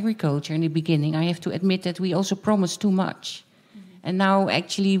nutrition-sensitive agriculture in the beginning, I have to admit that we also promised too much. And now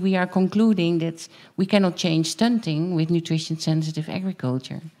actually we are concluding that we cannot change stunting with nutrition-sensitive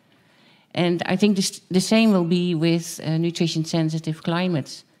agriculture. And I think the same will be with nutrition-sensitive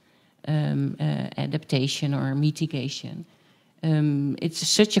climate adaptation or mitigation. It's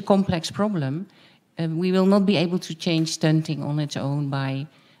such a complex problem. We will not be able to change stunting on its own by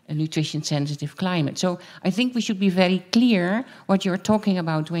a nutrition-sensitive climate. So I think we should be very clear what you're talking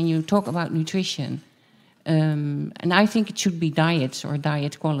about when you talk about nutrition. And I think it should be diets or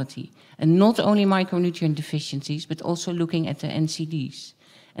diet quality. And not only micronutrient deficiencies, but also looking at the NCDs.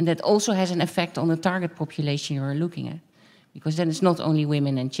 And that also has an effect on the target population you're looking at. Because then it's not only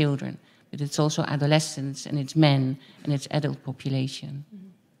women and children, but it's also adolescents, and it's men, and it's adult population.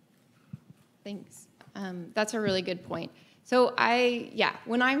 Thanks. That's a really good point. So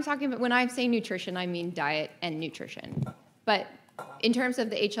when I'm saying nutrition, I mean diet and nutrition. But in terms of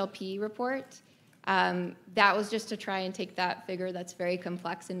the HLP report, that was just to try and take that figure that's very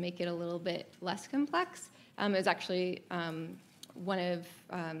complex and make it a little bit less complex. It was actually one of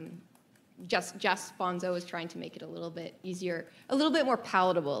Jess Bonzo was trying to make it a little bit easier, a little bit more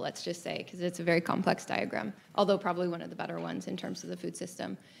palatable, let's just say, because it's a very complex diagram, although probably one of the better ones in terms of the food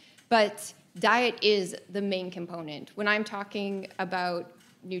system. But diet is the main component. When I'm talking about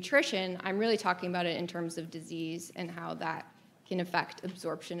nutrition, I'm really talking about it in terms of disease and how that can affect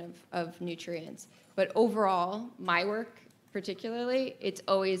absorption of nutrients. But overall, my work particularly, it's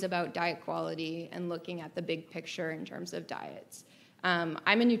always about diet quality and looking at the big picture in terms of diets. I'm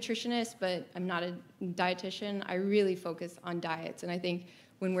a nutritionist, but I'm not a dietitian. I really focus on diets. And I think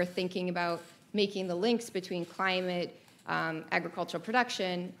when we're thinking about making the links between climate, agricultural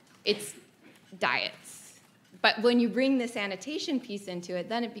production, it's diets. But when you bring the sanitation piece into it,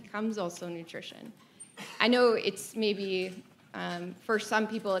 then it becomes also nutrition. I know it's maybe, for some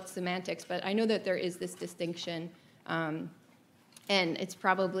people it's semantics, but I know that there is this distinction, and it's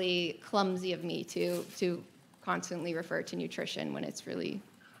probably clumsy of me to constantly refer to nutrition when it's really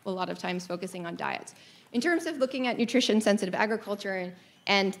a lot of times focusing on diets. In terms of looking at nutrition-sensitive agriculture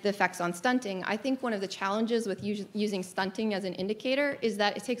and the effects on stunting, I think one of the challenges with using stunting as an indicator is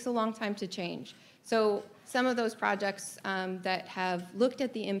that it takes a long time to change. So some of those projects that have looked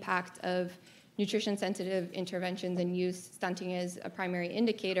at the impact of nutrition-sensitive interventions and used stunting as a primary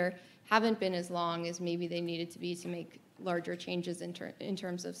indicator haven't been as long as maybe they needed to be to make larger changes in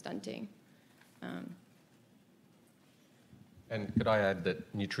terms of stunting. And could I add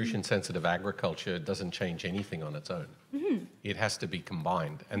that nutrition-sensitive agriculture doesn't change anything on its own. Mm-hmm. It has to be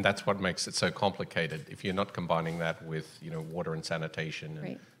combined, and that's what makes it so complicated. If you're not combining that with, water and sanitation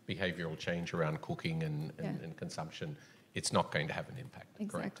and behavioral change around cooking and consumption, it's not going to have an impact.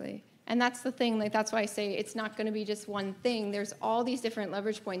 Exactly. Correct? And that's the thing, that's why I say it's not going to be just one thing. There's all these different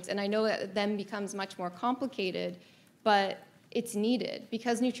leverage points, and I know that it then becomes much more complicated, but it's needed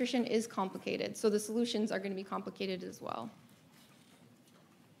because nutrition is complicated, so the solutions are going to be complicated as well.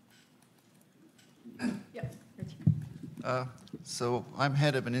 Yep. So I'm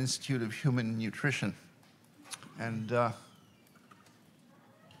head of an Institute of Human Nutrition. And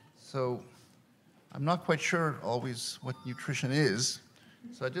so I'm not quite sure always what nutrition is.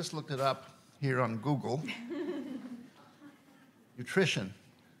 So I just looked it up here on Google. Nutrition,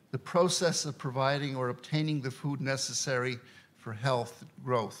 the process of providing or obtaining the food necessary for health and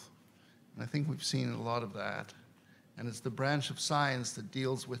growth. And I think we've seen a lot of that. And it's the branch of science that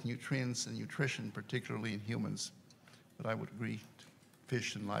deals with nutrients and nutrition, particularly in humans. But I would agree,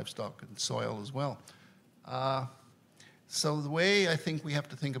 fish and livestock and soil as well. So the way I think we have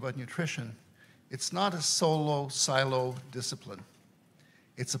to think about nutrition, it's not a silo discipline.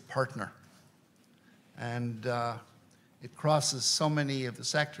 It's a partner. And it crosses so many of the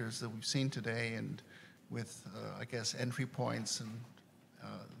sectors that we've seen today, and with, I guess, entry points and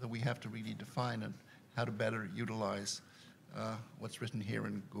that we have to really define and how to better utilize what's written here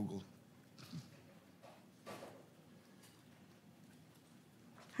in Google.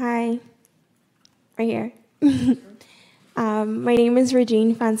 Hi, right here. My name is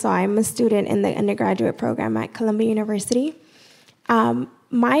Regine Francois. I'm a student in the undergraduate program at Columbia University.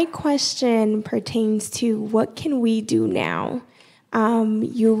 My question pertains to what can we do now?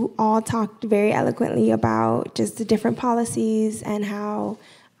 You all talked very eloquently about just the different policies and how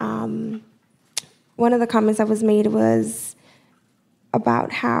one of the comments that was made was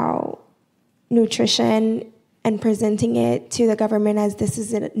about how nutrition and presenting it to the government as this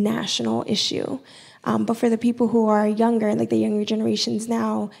is a national issue. But for the people who are younger, like the younger generations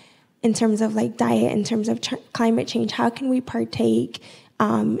now, in terms of like diet, in terms of climate change, how can we partake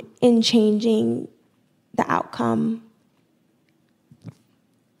in changing the outcome?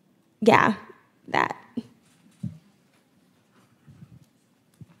 Yeah, that.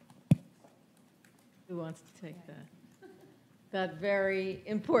 Who wants to take that? That very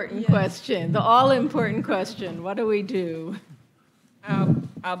important question, the all-important question. What do we do?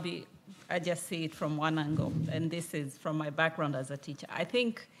 I just see it from one angle, and this is from my background as a teacher. I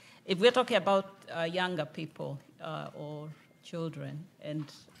think if we're talking about younger people or children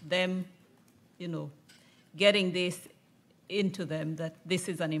and them, getting this into them, that this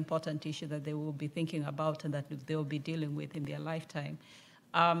is an important issue that they will be thinking about and that they will be dealing with in their lifetime.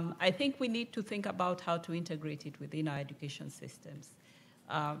 I think we need to think about how to integrate it within our education systems,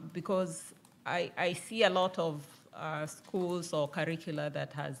 because I see a lot of schools or curricula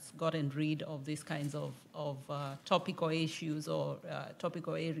that has gotten rid of these kinds of topical issues or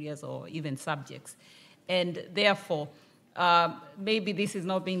topical areas or even subjects. And therefore, maybe this is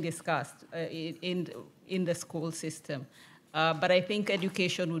not being discussed in the school system. But I think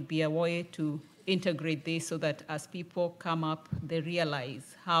education would be a way to integrate this so that as people come up, they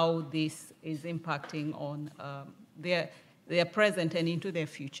realize how this is impacting on their present and into their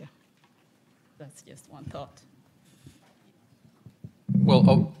future. That's just one thought.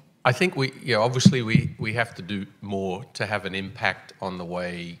 Well, I think obviously we have to do more to have an impact on the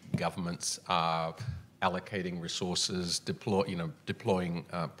way governments are allocating resources, deploying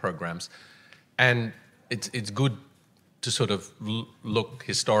programs, and it's good to sort of look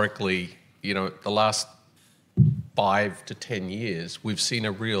historically. The last 5 to 10 years, we've seen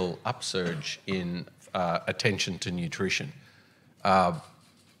a real upsurge in attention to nutrition.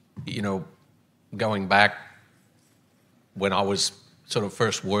 Going back when I was sort of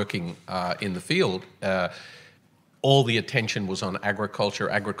first working in the field, all the attention was on agriculture,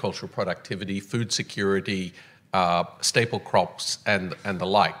 agricultural productivity, food security, staple crops, and the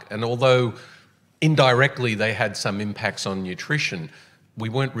like. And although indirectly they had some impacts on nutrition, we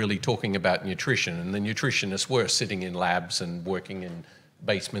weren't really talking about nutrition, and the nutritionists were sitting in labs and working in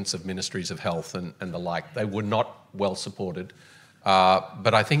basements of ministries of health and the like. They were not well supported.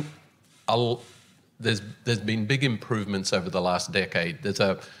 But I think there's been big improvements over the last decade. There's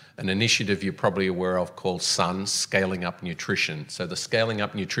an initiative you're probably aware of called SUN, Scaling Up Nutrition. So the Scaling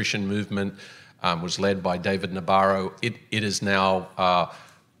Up Nutrition movement was led by David Nabarro. It is now,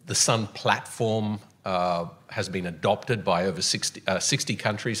 the SUN platform has been adopted by over 60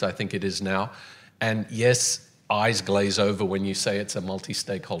 countries, I think it is now. And yes, eyes glaze over when you say it's a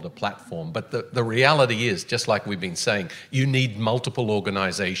multi-stakeholder platform. But the reality is, just like we've been saying, you need multiple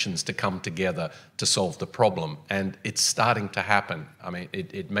organizations to come together to solve the problem. And it's starting to happen. I mean,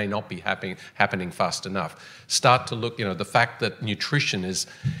 it may not be happening fast enough. Start to look, the fact that nutrition is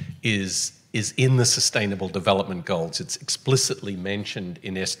in the Sustainable Development Goals. It's explicitly mentioned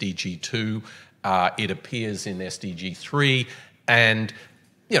in SDG 2. It appears in SDG 3. And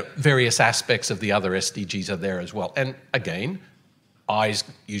various aspects of the other SDGs are there as well. And again, eyes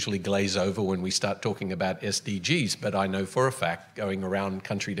usually glaze over when we start talking about SDGs, but I know for a fact, going around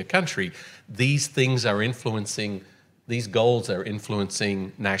country to country, these things are influencing, these goals are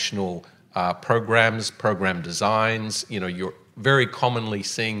influencing national programs, program designs. You're very commonly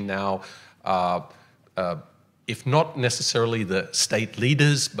seeing now, if not necessarily the state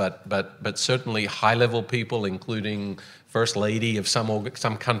leaders, but certainly high-level people, including First Lady of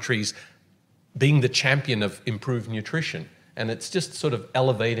some countries, being the champion of improved nutrition. And it's just sort of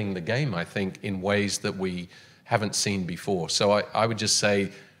elevating the game, I think, in ways that we haven't seen before. So I would just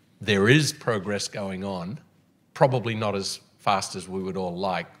say there is progress going on, probably not as fast as we would all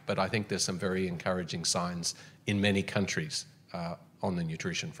like, but I think there's some very encouraging signs in many countries on the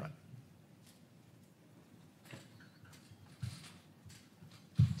nutrition front.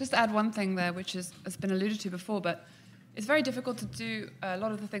 Just to add one thing there, which has been alluded to before, but it's very difficult to do a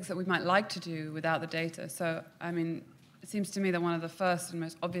lot of the things that we might like to do without the data. So, I mean, it seems to me that one of the first and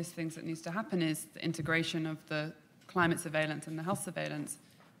most obvious things that needs to happen is the integration of the climate surveillance and the health surveillance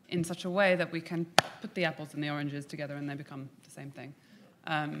in such a way that we can put the apples and the oranges together and they become the same thing.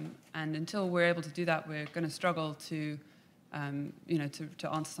 And until we're able to do that, we're going to struggle to,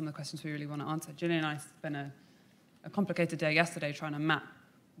 to answer some of the questions we really want to answer. Gillian and I spent a complicated day yesterday trying to map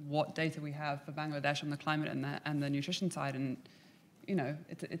what data we have for Bangladesh on the climate and the nutrition side, and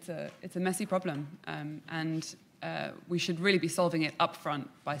it's a messy problem, and we should really be solving it upfront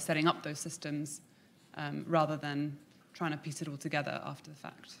by setting up those systems rather than trying to piece it all together after the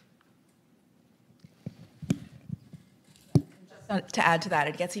fact. To add to that,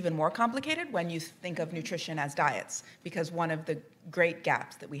 it gets even more complicated when you think of nutrition as diets, because one of the great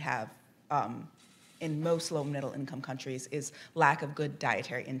gaps that we have in most low middle income countries is lack of good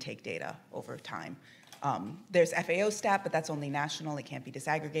dietary intake data over time. There's FAO stat, but that's only national, it can't be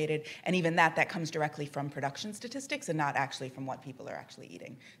disaggregated, and even that comes directly from production statistics and not actually from what people are actually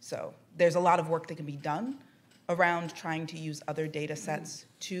eating. So there's a lot of work that can be done around trying to use other data sets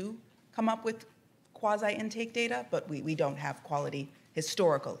to come up with quasi-intake data, but we don't have quality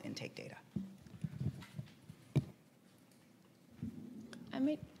historical intake data.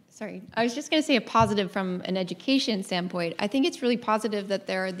 Sorry, I was just going to say a positive from an education standpoint. I think it's really positive that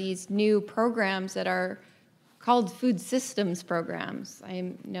there are these new programs that are called food systems programs.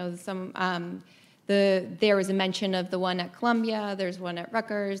 I know some, there was a mention of the one at Columbia, there's one at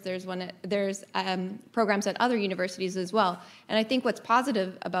Rutgers, there's programs at other universities as well. And I think what's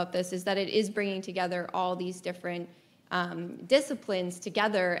positive about this is that it is bringing together all these different disciplines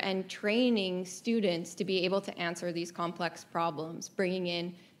together and training students to be able to answer these complex problems, bringing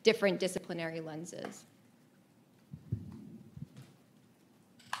in different disciplinary lenses.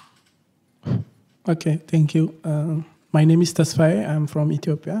 Okay, thank you. My name is Tasfaye. I'm from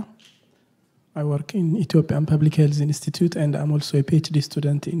Ethiopia. I work in Ethiopian Public Health Institute, and I'm also a PhD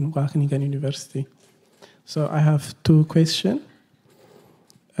student in Wageningen University. So I have two questions.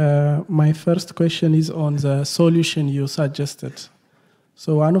 My first question is on the solution you suggested.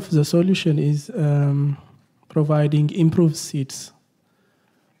 So one of the solutions is providing improved seeds.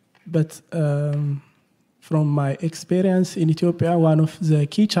 But from my experience in Ethiopia, one of the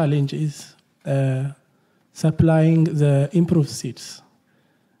key challenges is supplying the improved seeds.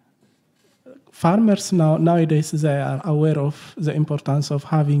 Farmers nowadays, they are aware of the importance of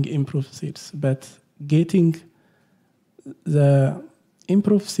having improved seeds, but getting the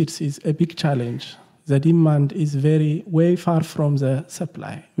improved seeds is a big challenge. The demand is way far from the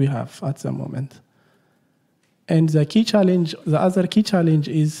supply we have at the moment. And the other key challenge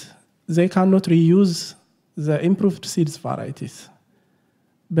is they cannot reuse the improved seeds varieties.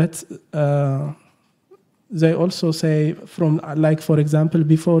 But they also say for example,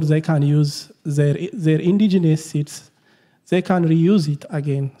 before they can use their indigenous seeds, they can reuse it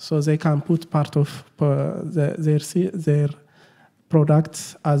again. So they can put part of their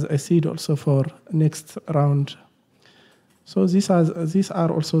products as a seed also for next round. So these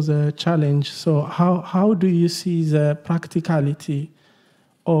are also the challenge. So how do you see the practicality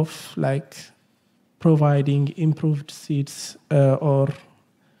of providing improved seeds or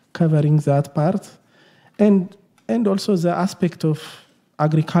covering that part? And also the aspect of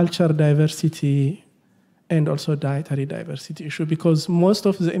agriculture diversity and also dietary diversity issue, because most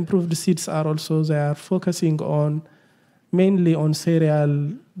of the improved seeds they are focusing mainly on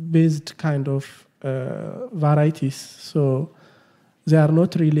cereal-based kind of varieties. So they are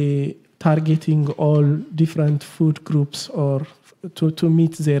not really targeting all different food groups or to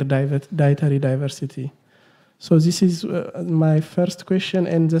meet their dietary diversity. So this is my first question.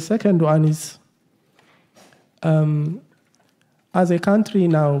 And the second one is, as a country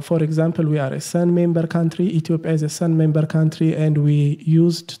now, for example, we are a SUN member country. Ethiopia is a SUN member country, and we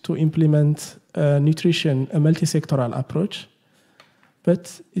used to implement nutrition, a multi-sectoral approach.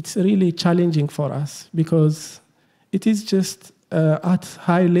 But it's really challenging for us because it is just at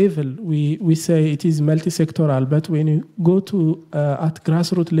high level, we say it is multi-sectoral, but when you go to at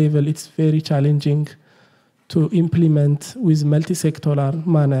grassroots level, it's very challenging to implement with multi-sectoral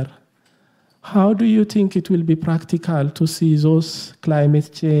manner. How do you think it will be practical to see those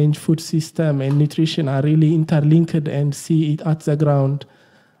climate change, food system, and nutrition are really interlinked and see it at the ground?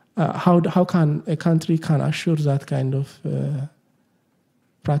 How can a country can assure that kind of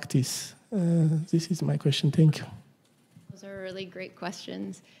practice? This is my question. Thank you. Those are really great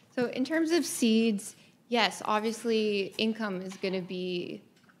questions. So in terms of seeds, yes, obviously income is going to be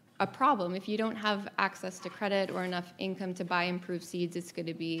a problem. If you don't have access to credit or enough income to buy improved seeds, it's going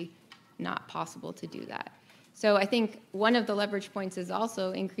to be not possible to do that. So I think one of the leverage points is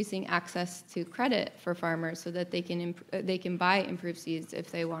also increasing access to credit for farmers so that they can buy improved seeds if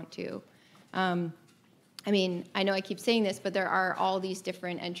they want to. I mean, I know I keep saying this, but there are all these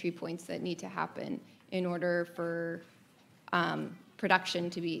different entry points that need to happen in order for production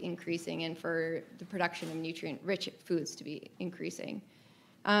to be increasing and for the production of nutrient-rich foods to be increasing.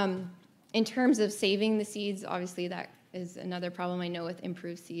 In terms of saving the seeds, obviously that is another problem. I know with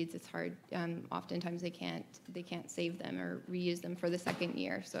improved seeds, it's hard. Oftentimes they can't save them or reuse them for the second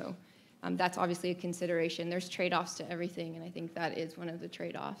year. So that's obviously a consideration. There's trade-offs to everything, and I think that is one of the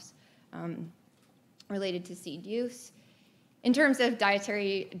trade-offs related to seed use. In terms of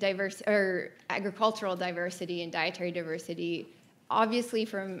agricultural diversity and dietary diversity, obviously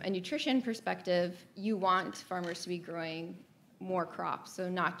from a nutrition perspective, you want farmers to be growing more crops. So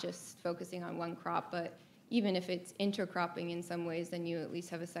not just focusing on one crop, but even if it's intercropping in some ways, then you at least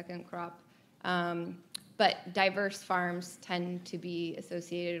have a second crop. But diverse farms tend to be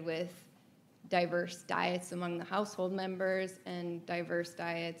associated with diverse diets among the household members, and diverse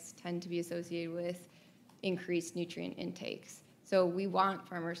diets tend to be associated with increased nutrient intakes. So we want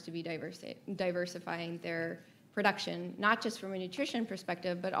farmers to be diversifying their production, not just from a nutrition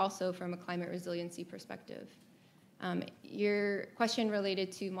perspective, but also from a climate resiliency perspective. Your question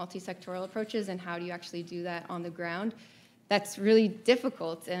related to multi-sectoral approaches and how do you actually do that on the ground, that's really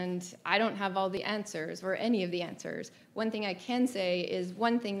difficult, and I don't have all the answers or any of the answers. One thing I can say is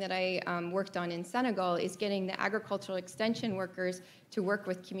one thing that I worked on in Senegal is getting the agricultural extension workers to work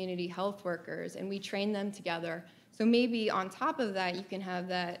with community health workers, and we train them together. So maybe on top of that, you can have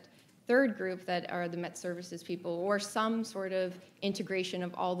that third group that are the Met Services people, or some sort of integration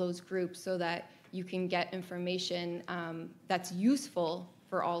of all those groups so that you can get information that's useful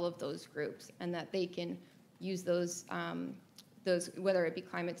for all of those groups, and that they can use those, whether it be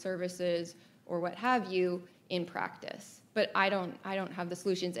climate services or what have you, in practice. But I don't have the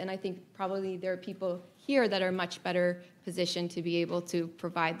solutions, and I think probably there are people here that are much better positioned to be able to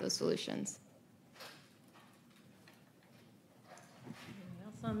provide those solutions. Anything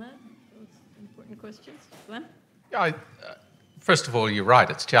else on that? Those important questions, Glenn? Yeah, first of all, you're right.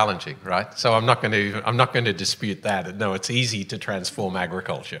 It's challenging, right? So I'm not going to dispute that. No, it's easy to transform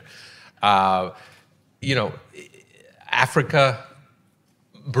agriculture. You know, Africa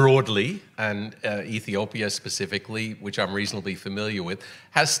broadly, and Ethiopia specifically, which I'm reasonably familiar with,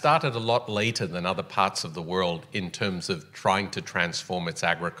 has started a lot later than other parts of the world in terms of trying to transform its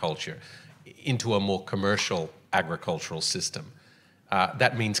agriculture into a more commercial agricultural system.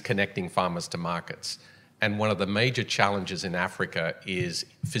 That means connecting farmers to markets. And one of the major challenges in Africa is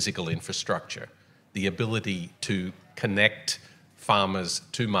physical infrastructure, the ability to connect farmers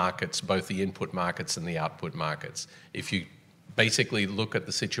to markets, both the input markets and the output markets. If you basically look at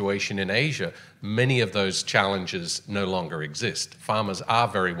the situation in Asia, many of those challenges no longer exist. Farmers are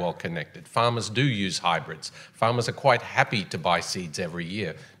very well connected. Farmers do use hybrids. Farmers are quite happy to buy seeds every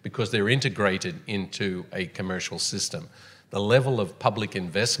year because they're integrated into a commercial system. The level of public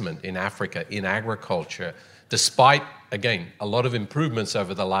investment in Africa in agriculture, despite, again, a lot of improvements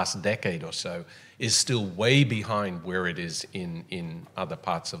over the last decade or so, is still way behind where it is in other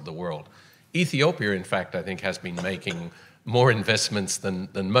parts of the world. Ethiopia, in fact, I think has been making more investments than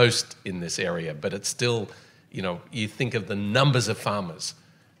most in this area, but it's still, you know, you think of the numbers of farmers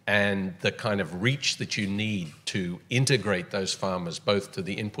and the kind of reach that you need to integrate those farmers both to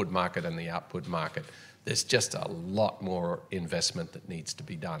the input market and the output market. There's just a lot more investment that needs to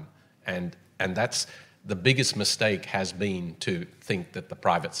be done. And that's the biggest mistake, has been to think that the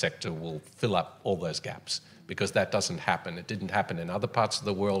private sector will fill up all those gaps, because that doesn't happen. It didn't happen in other parts of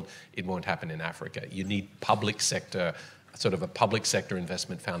the world. It won't happen in Africa. You need public sector, sort of a public sector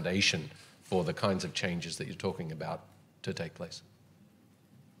investment foundation for the kinds of changes that you're talking about to take place.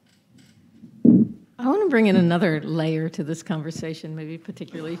 I want to bring in another layer to this conversation, maybe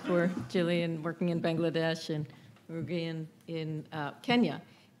particularly for Gillian working in Bangladesh and Rugi in Kenya,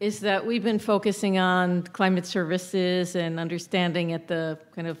 is that we've been focusing on climate services and understanding at the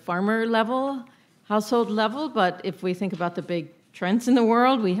kind of farmer level, household level, but if we think about the big trends in the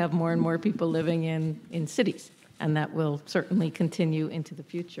world, we have more and more people living in cities, and that will certainly continue into the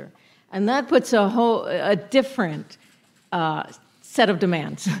future. And that puts a different set of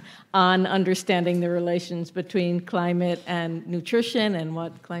demands on understanding the relations between climate and nutrition and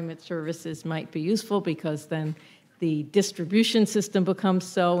what climate services might be useful, because then the distribution system becomes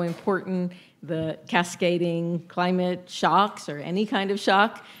so important, the cascading climate shocks or any kind of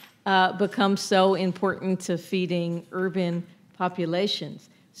shock becomes so important to feeding urban populations.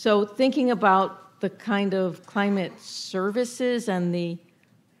 So thinking about the kind of climate services and the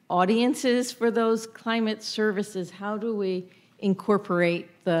audiences for those climate services, how do we incorporate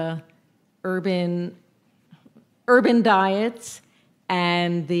the urban diets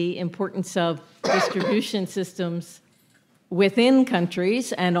and the importance of distribution systems within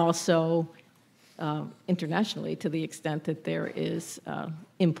countries and also internationally to the extent that there is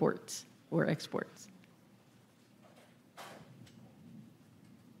imports or exports?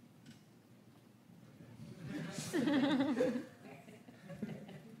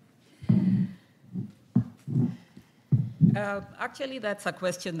 Actually, that's a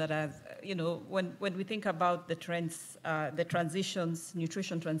question that has, when we think about the trends, the transitions,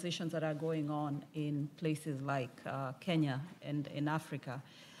 nutrition transitions that are going on in places like Kenya and in Africa,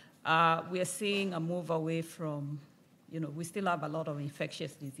 we are seeing a move away from, we still have a lot of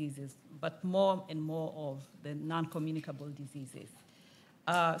infectious diseases, but more and more of the non-communicable diseases.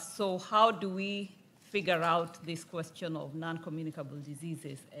 So how do we figure out this question of non-communicable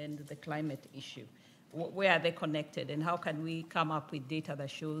diseases and the climate issue? Where are they connected, and how can we come up with data that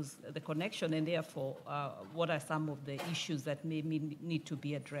shows the connection, and therefore, what are some of the issues that may need to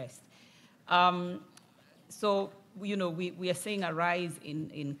be addressed? So, we are seeing a rise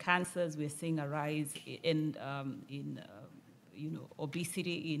in cancers, we are seeing a rise in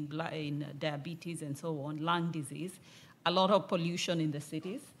obesity, in diabetes, and so on, lung disease, a lot of pollution in the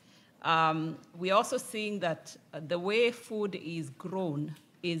cities. We're also seeing that the way food is grown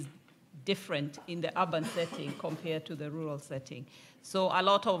is different in the urban setting compared to the rural setting. So a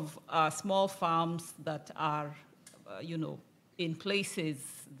lot of small farms that are, in places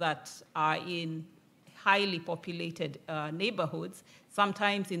that are in highly populated neighborhoods,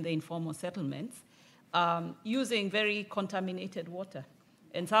 sometimes in the informal settlements, using very contaminated water.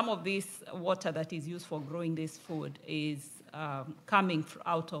 And some of this water that is used for growing this food is coming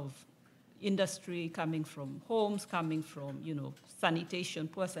out of industry, coming from homes, coming from, sanitation,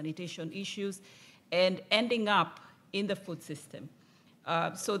 poor sanitation issues, and ending up in the food system.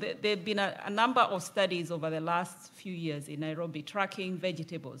 So there have been a number of studies over the last few years in Nairobi tracking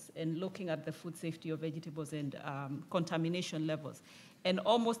vegetables and looking at the food safety of vegetables and contamination levels. And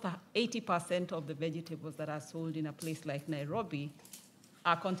almost 80% of the vegetables that are sold in a place like Nairobi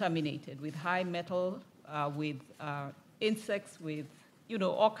are contaminated with high metal, with insects, with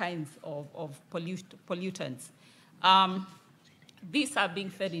all kinds of pollutants. These are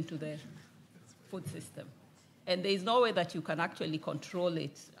being fed into the food system. And there is no way that you can actually control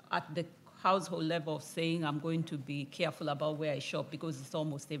it at the household level of saying, I'm going to be careful about where I shop because it's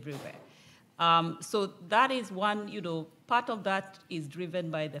almost everywhere. So that is one, part of that is driven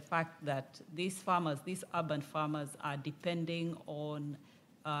by the fact that these farmers, these urban farmers, are depending on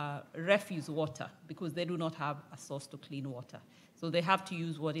refuse water because they do not have a source to clean water. So they have to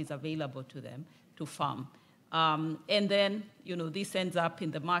use what is available to them to farm. And then, this ends up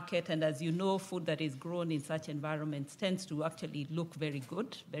in the market, and as you know, food that is grown in such environments tends to actually look very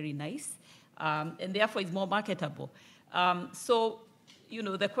good, very nice, and therefore is more marketable. So,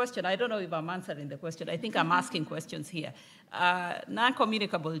 the question, I don't know if I'm answering the question. I think I'm asking questions here.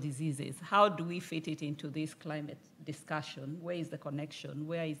 Non-communicable diseases, how do we fit it into this climate discussion? Where is the connection?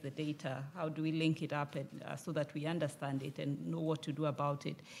 Where is the data? How do we link it up so that we understand it and know what to do about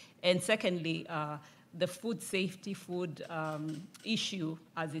it? And secondly, the food safety, food issue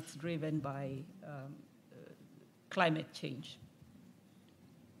as it's driven by climate change.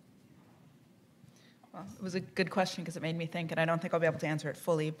 Well, it was a good question because it made me think, and I don't think I'll be able to answer it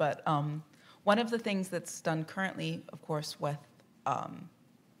fully, but one of the things that's done currently, of course, with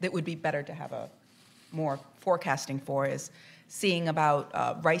that would be better to have a more forecasting for is seeing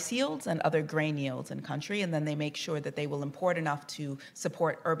about rice yields and other grain yields in country, and then they make sure that they will import enough to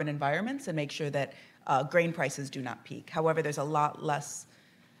support urban environments and make sure that grain prices do not peak. However, there's a lot less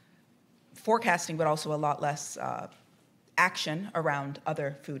forecasting, but also a lot less action around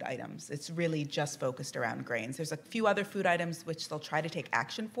other food items. It's really just focused around grains. There's a few other food items which they'll try to take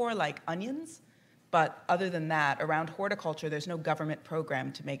action for, like onions, but other than that, around horticulture, there's no government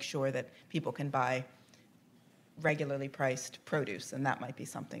program to make sure that people can buy regularly priced produce, and that might be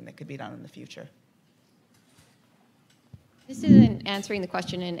something that could be done in the future. This isn't answering the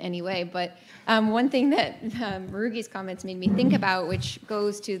question in any way, but one thing that Murugi's comments made me think about, which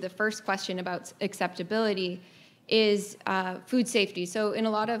goes to the first question about acceptability, is food safety. So in a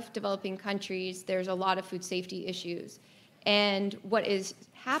lot of developing countries, there's a lot of food safety issues. And what is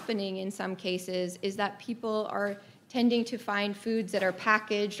happening in some cases is that people are tending to find foods that are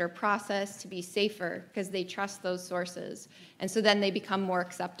packaged or processed to be safer because they trust those sources. And so then they become more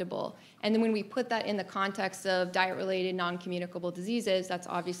acceptable. And then when we put that in the context of diet-related non-communicable diseases, that's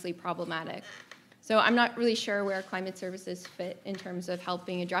obviously problematic. So I'm not really sure where climate services fit in terms of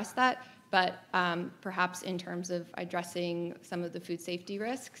helping address that, but perhaps in terms of addressing some of the food safety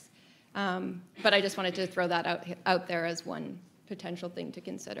risks. But I just wanted to throw that out there as one potential thing to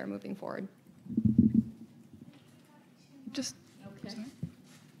consider moving forward. Just okay.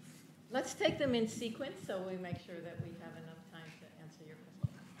 Let's take them in sequence so we make sure that we have enough time to answer your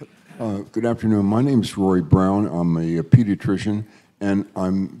question. Good afternoon. My name is Roy Brown. I'm a pediatrician, and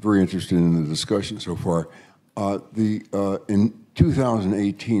I'm very interested in the discussion so far. In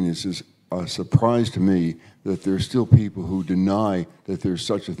 2018, this is a surprise to me that there's still people who deny that there's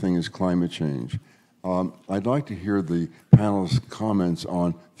such a thing as climate change. I'd like to hear the panelists' comments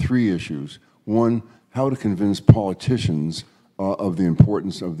on 3 issues. One, how to convince politicians of the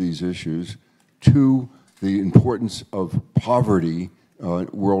importance of these issues. 2, the importance of poverty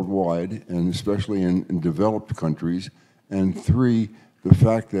worldwide, and especially in developed countries. And 3, the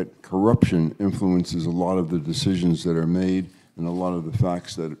fact that corruption influences a lot of the decisions that are made and a lot of the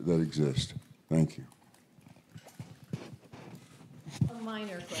facts that exist. Thank you. A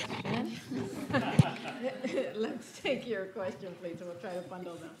minor question. Let's take your question, please, and we'll try to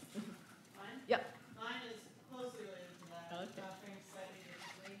bundle them. Mine? Yep. Mine is closely related to that. Okay. Framed slightly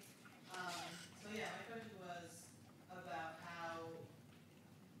differently. So yeah, my question was about how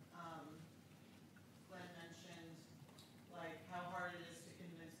Glenn mentioned like how hard it is to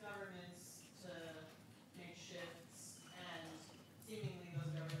convince governments to make shifts, and seemingly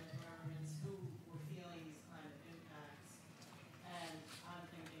those governments who were feeling these climate impacts. And I'm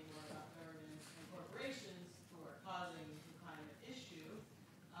thinking more about governments and corporations who are causing the climate issue.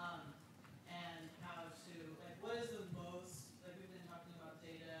 And how to, like, what is the most, like we've been talking about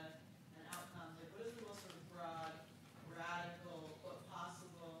data and outcomes, like what is the most sort of broad, radical, but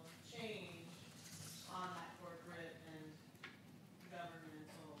possible change on that corporate and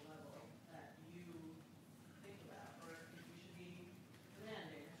governmental level that you think about, or if we should be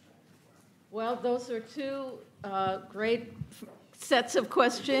demanding or striving for? Well, those are 2 great sets of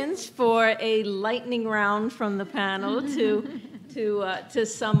questions for a lightning round from the panel to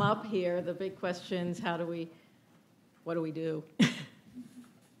sum up here. The big questions: what do we do?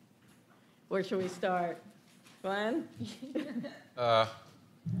 Where should we start? Glenn?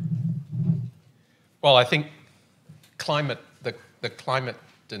 Well, I think the climate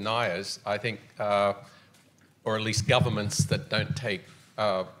deniers, I think, or at least governments that don't take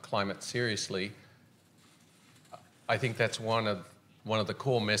climate seriously, I think that's one of the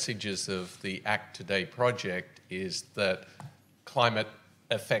core messages of the Act Today project, is that climate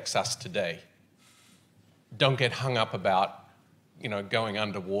affects us today. Don't get hung up about, going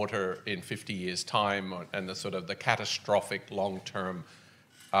underwater in 50 years' time, and the sort of the catastrophic long-term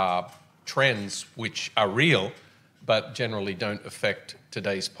trends, which are real, but generally don't affect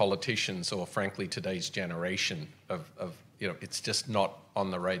today's politicians or, frankly, today's generation of it's just not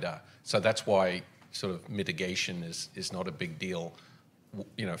on the radar. So that's why sort of mitigation is not a big deal,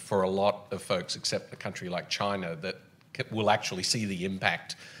 for a lot of folks, except a country like China that will actually see the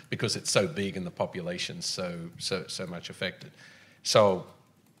impact because it's so big and the population's so much affected. So,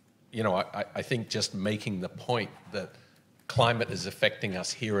 I think just making the point that climate is affecting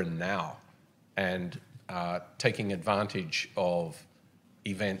us here and now, and taking advantage of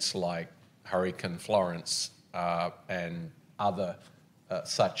events like Hurricane Florence and other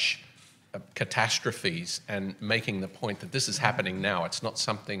such catastrophes, and making the point that this is happening now. It's not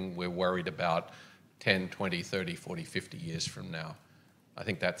something we're worried about 10, 20, 30, 40, 50 years from now. I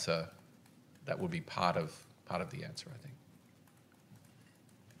think that would be part of the answer, I think.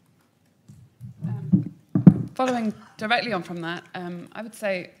 Following directly on from that, I would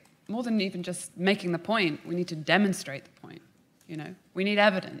say more than even just making the point, we need to demonstrate the point. We need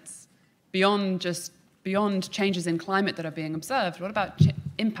evidence beyond changes in climate that are being observed. What about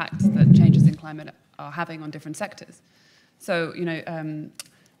impacts that changes in climate are having on different sectors? So,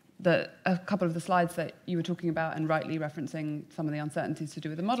 a couple of the slides that you were talking about, and rightly referencing some of the uncertainties to do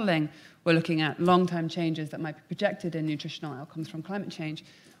with the modeling, we're looking at long-term changes that might be projected in nutritional outcomes from climate change.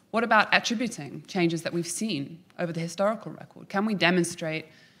 What about attributing changes that we've seen over the historical record? Can we demonstrate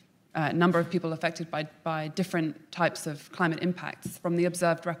a number of people affected by different types of climate impacts from the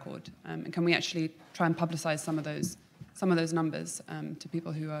observed record? And can we actually try and publicize some of those numbers to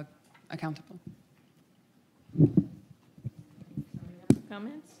people who are accountable?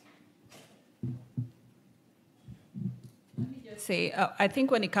 Comments? Say, I think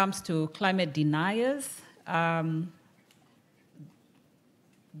when it comes to climate deniers,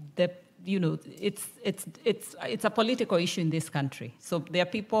 you know, it's a political issue in this country. So there are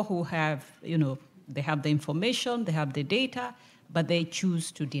people who have, you know, they have the information, they have the data, but they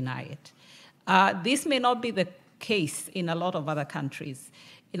choose to deny it. This may not be the case in a lot of other countries.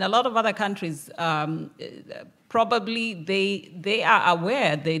 In a lot of other countries, probably they are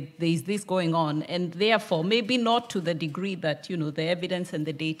aware that there is this going on, and therefore maybe not to the degree that, you know, the evidence and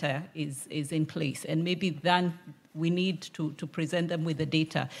the data is in place, and maybe then we need to present them with the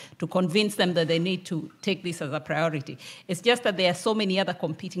data to convince them that they need to take this as a priority. It's just that there are so many other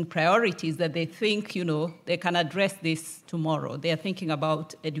competing priorities that they think, you know, they can address this tomorrow. They are thinking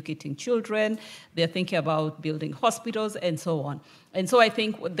about educating children, they're thinking about building hospitals, and so on. And so I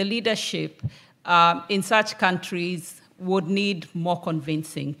think the leadership in such countries would need more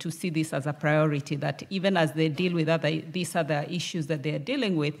convincing to see this as a priority, that even as they deal with these other issues that they're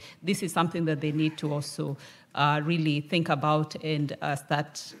dealing with, this is something that they need to also really think about and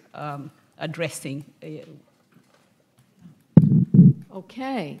start addressing.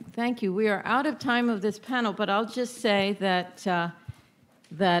 Okay, thank you. We are out of time of this panel, but I'll just say that,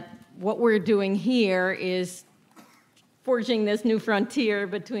 that what we're doing here is forging this new frontier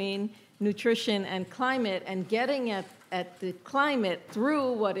between nutrition and climate, and getting at the climate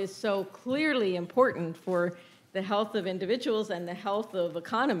through what is so clearly important for the health of individuals and the health of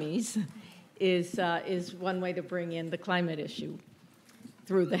economies is one way to bring in the climate issue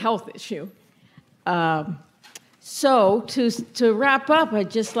through the health issue. So to wrap up,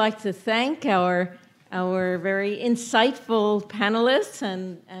 I'd just like to thank our very insightful panelists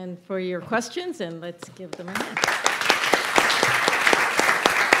and for your questions, and let's give them a hand.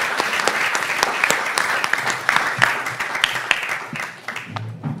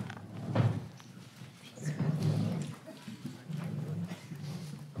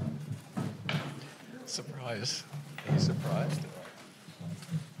 Surprise. Are you surprised?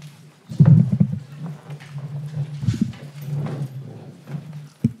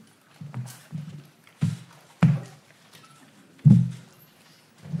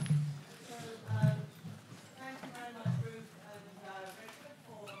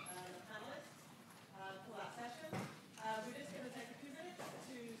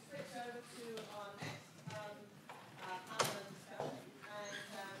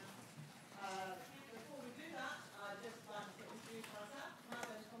 Before we do that, I'd just like to introduce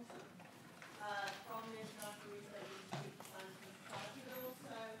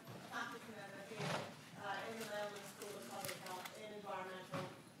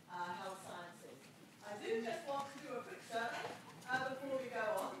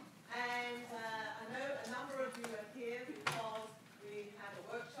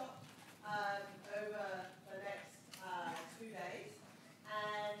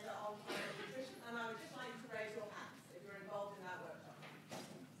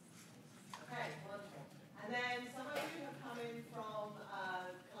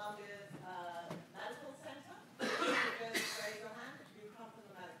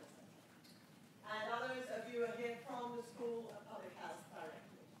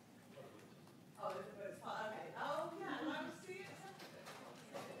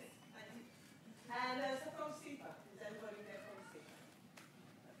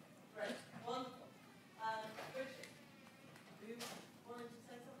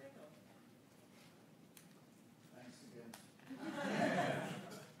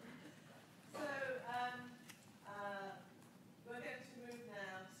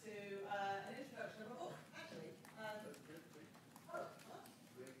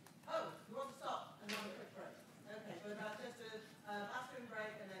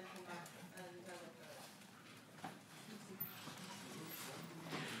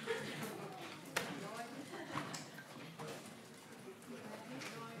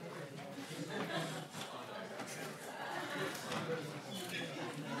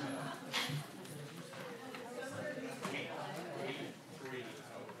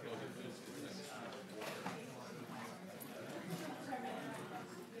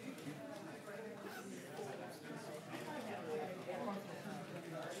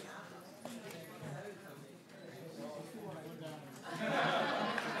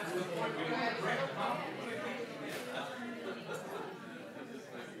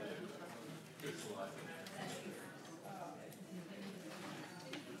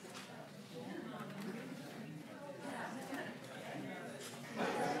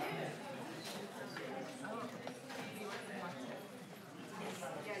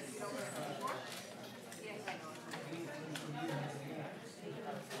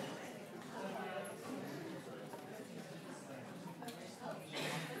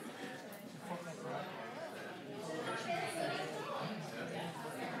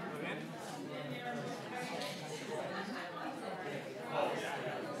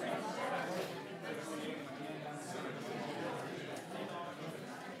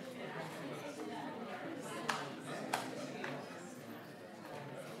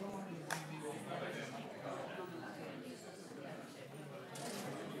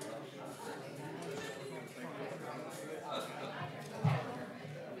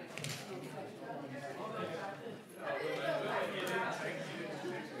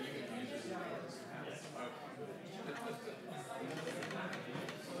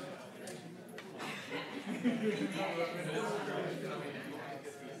We're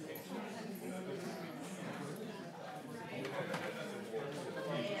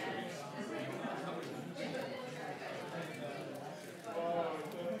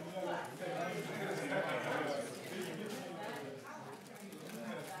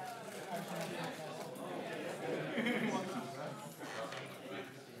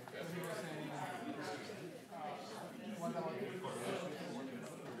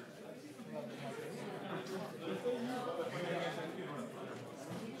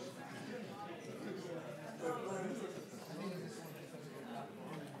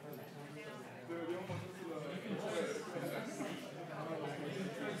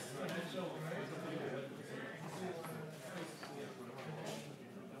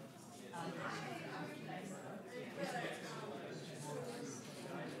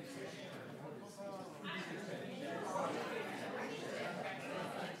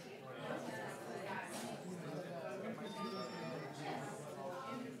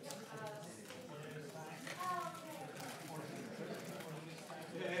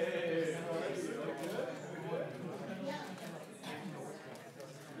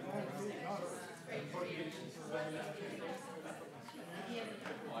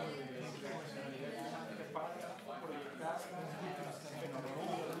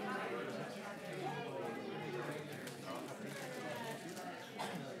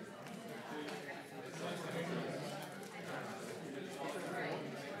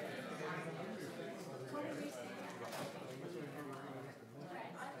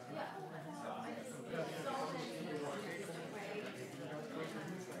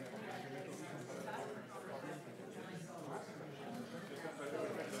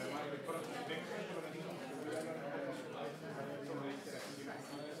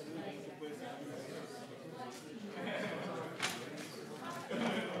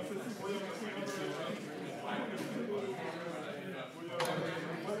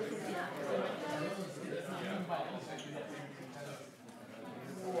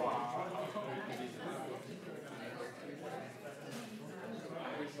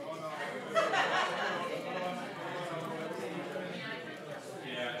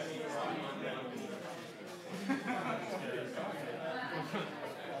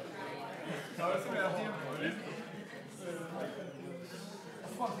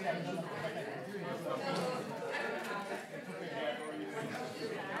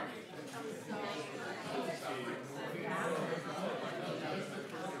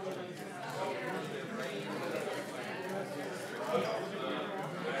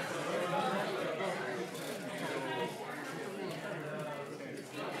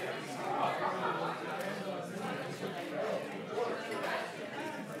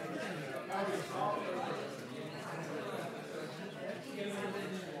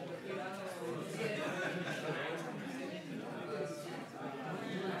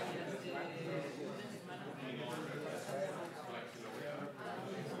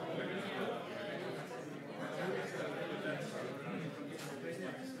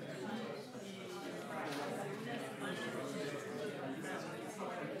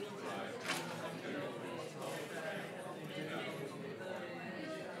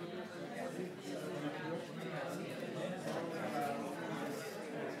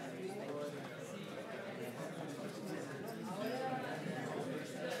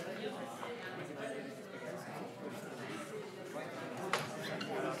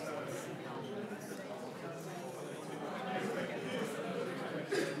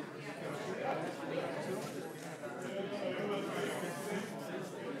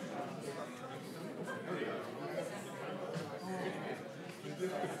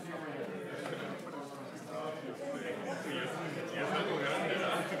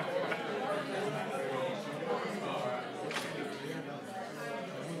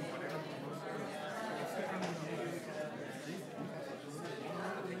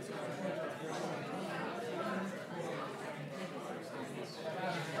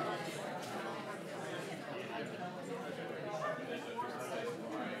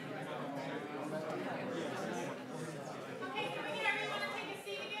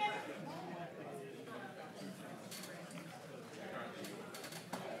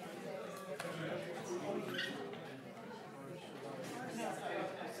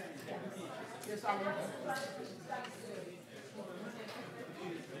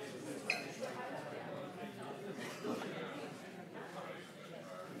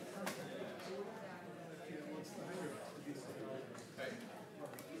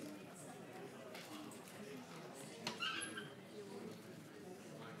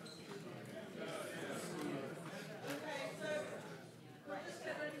just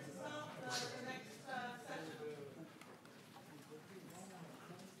getting ready to start the next session.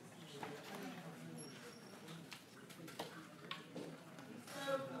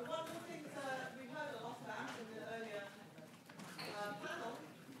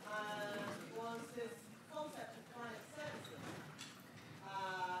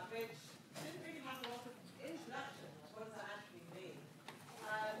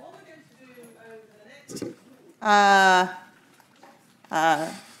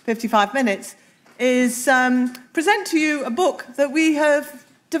 55 minutes is present to you a book that we have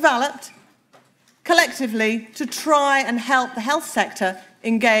developed collectively to try and help the health sector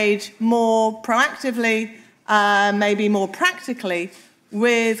engage more proactively, maybe more practically,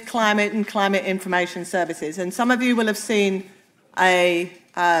 with climate and climate information services. And some of you will have seen a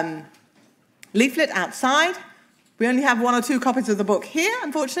leaflet outside. We only have 1 or 2 copies of the book here,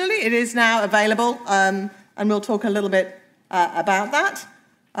 unfortunately. It is now available, and we'll talk a little bit about that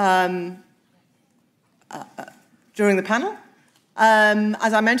during the panel.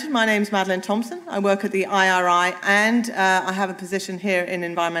 As I mentioned, my name is Madeline Thompson. I work at the IRI, and I have a position here in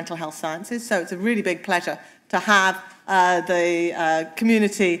environmental health sciences, so it's a really big pleasure to have the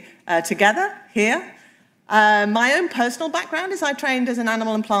community together here. My own personal background is I trained as an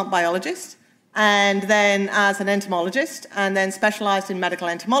animal and plant biologist, and then as an entomologist, and then specialized in medical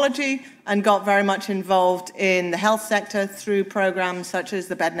entomology, and got very much involved in the health sector through programs such as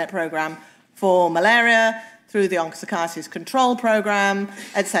the BedNet program for malaria, through the onchocerciasis control program,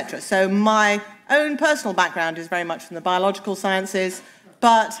 etc. So my own personal background is very much from the biological sciences,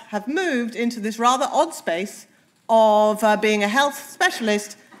 but have moved into this rather odd space of being a health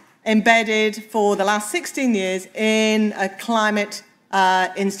specialist embedded for the last 16 years in a climate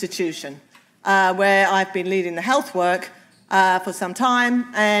institution, where I've been leading the health work for some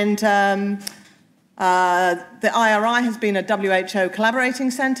time. And the IRI has been a WHO collaborating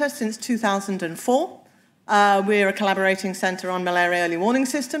centre since 2004. We're a collaborating centre on malaria early warning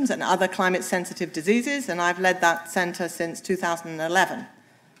systems and other climate-sensitive diseases, and I've led that centre since 2011.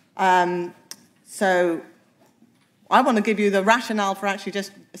 So I want to give you the rationale for actually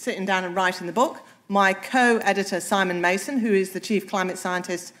just sitting down and writing the book. My co-editor, Simon Mason, who is the chief climate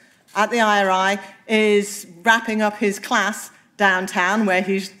scientist at the IRI, is wrapping up his class downtown where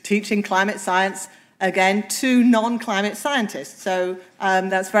he's teaching climate science, again, to non-climate scientists. So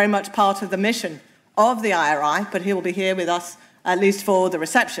that's very much part of the mission of the IRI, but he will be here with us at least for the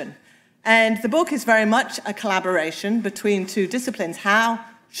reception. And the book is very much a collaboration between 2 disciplines. How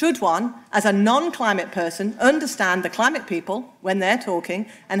should one, as a non-climate person, understand the climate people when they're talking,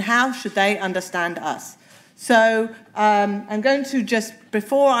 and how should they understand us? So I'm going to just,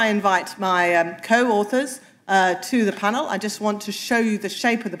 before I invite my co-authors to the panel, I just want to show you the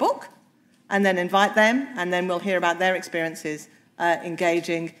shape of the book, and then invite them, and then we'll hear about their experiences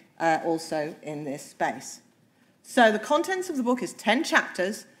engaging also in this space. So the contents of the book is 10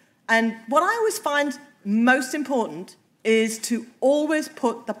 chapters, and what I always find most important is to always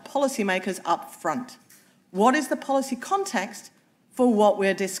put the policymakers up front. What is the policy context for what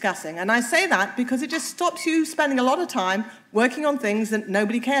we're discussing? And I say that because it just stops you spending a lot of time working on things that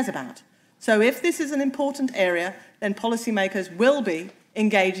nobody cares about. So if this is an important area, then policymakers will be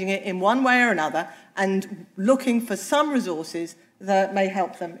engaging it in one way or another and looking for some resources that may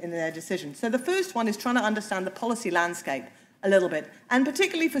help them in their decision. So the first one is trying to understand the policy landscape a little bit, and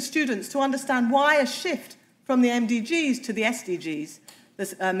particularly for students to understand why a shift from the MDGs to the SDGs,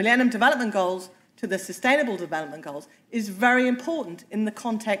 the Millennium Development Goals to the Sustainable Development Goals, is very important in the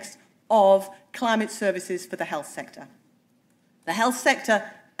context of climate services for the health sector. The health sector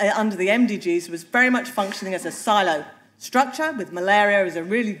under the MDGs was very much functioning as a silo structure, with malaria as a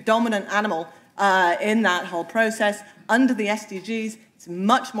really dominant animal in that whole process. Under the SDGs, it's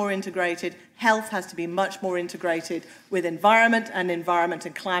much more integrated. Health has to be much more integrated with environment, and environment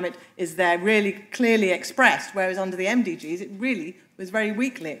and climate is there really clearly expressed, whereas under the MDGs, it really was very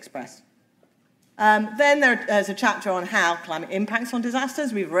weakly expressed. Then there's a chapter on how climate impacts on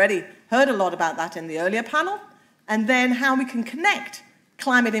disasters. We've already heard a lot about that in the earlier panel. And then how we can connect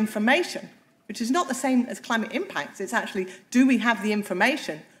climate information, which is not the same as climate impacts. It's actually, do we have the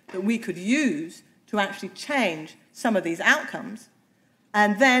information that we could use to actually change some of these outcomes?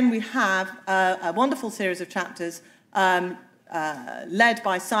 And then we have a wonderful series of chapters led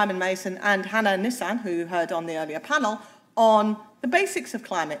by Simon Mason and Hannah Nissan, who you heard on the earlier panel, on the basics of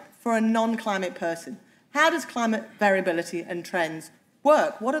climate for a non-climate person. How does climate variability and trends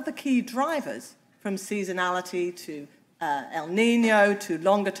work? What are the key drivers from seasonality to El Nino to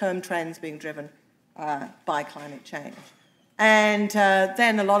longer-term trends being driven by climate change? And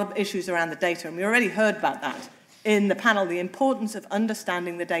then a lot of issues around the data, and we already heard about that in the panel, the importance of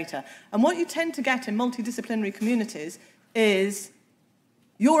understanding the data. And what you tend to get in multidisciplinary communities is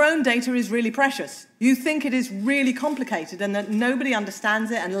your own data is really precious. You think it is really complicated and that nobody understands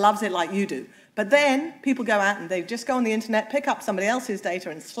it and loves it like you do. But then people go out and they just go on the internet, pick up somebody else's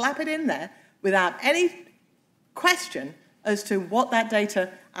data and slap it in there without any question as to what that data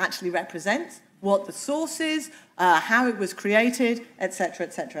actually represents, what the source is, how it was created, etc.,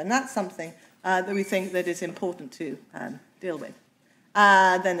 etc. And that's something that we think that is important to deal with.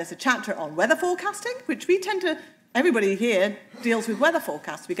 Then there's a chapter on weather forecasting, which we tend to, everybody here deals with weather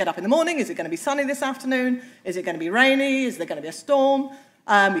forecasts. We get up in the morning, is it going to be sunny this afternoon? Is it going to be rainy? Is there going to be a storm?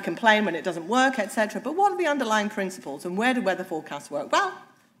 We complain when it doesn't work, etc. But what are the underlying principles, and where do weather forecasts work? Well,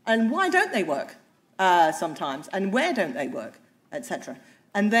 and why don't they work sometimes? And where don't they work, etc.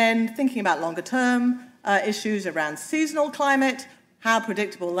 And then thinking about longer term issues around seasonal climate, how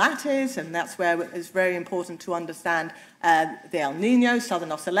predictable that is, and that's where it's very important to understand the El Nino,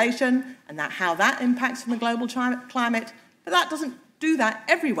 Southern Oscillation, and how that impacts on the global climate. But that doesn't do that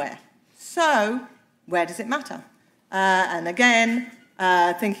everywhere. So where does it matter? And again,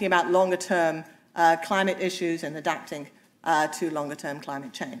 thinking about longer-term climate issues and adapting to longer-term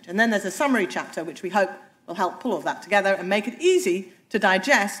climate change. And then there's a summary chapter, which we hope will help pull all of that together and make it easy to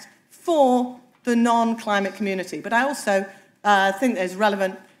digest for the non-climate community. But I also think there's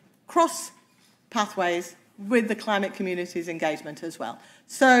relevant cross-pathways with the climate community's engagement as well.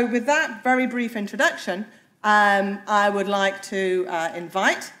 So with that very brief introduction, I would like to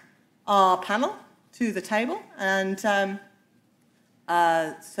invite our panel to the table. And so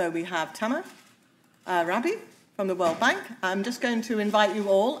we have Tamer Rabi from the World Bank. I'm just going to invite you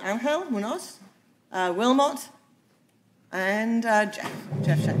all, Angel Munoz, Wilmot, and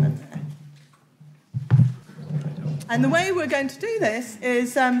Jeff Shetland. And the way we're going to do this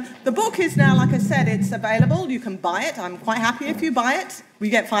is, the book is now, like I said, it's available. You can buy it. I'm quite happy if you buy it. We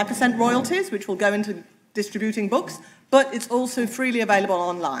get 5% royalties, which will go into distributing books, but it's also freely available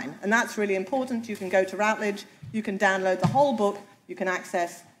online. And that's really important. You can go to Routledge, you can download the whole book, you can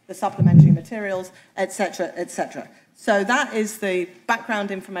access the supplementary materials, etc., etc. So that is the background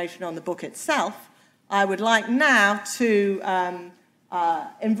information on the book itself. I would like now to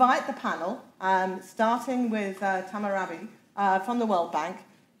invite the panel, starting with Tamer Rabi from the World Bank,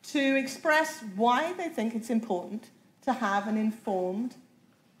 to express why they think it's important to have an informed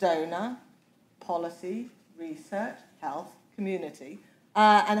donor, policy, research, health community,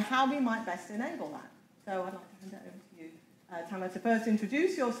 and how we might best enable that. So I'd like to hand it over to you, Tamer, to first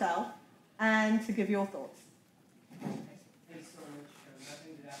introduce yourself and to give your thoughts. Thanks so much,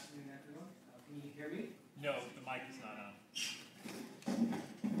 Bethany. Good afternoon, everyone. Can you hear me? No, the mic is not on.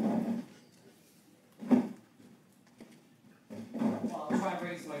 Well, I'll try and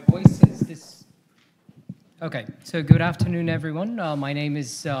raise my voice. Is this... Okay, so good afternoon, everyone. My name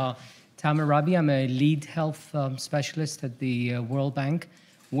is Tamer Rabi. I'm a lead health specialist at the World Bank,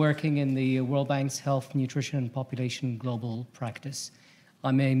 working in the World Bank's Health, Nutrition, and Population Global Practice.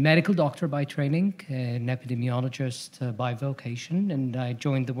 I'm a medical doctor by training, an epidemiologist by vocation, and I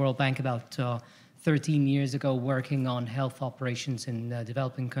joined the World Bank about 13 years ago, working on health operations in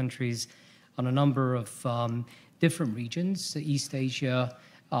developing countries on a number of different regions, East Asia,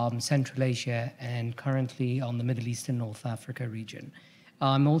 Central Asia, and currently on the Middle East and North Africa region.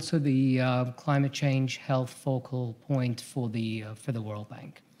 I'm also the climate change health focal point for the World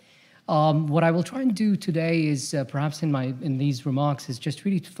Bank. What I will try and do today is perhaps in these remarks is just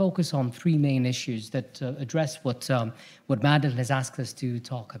really to focus on three main issues that address what Madeline has asked us to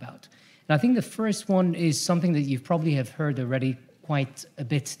talk about. And I think the first one is something that you probably have heard already quite a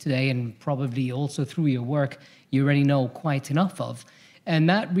bit today, and probably also through your work you already know quite enough of. And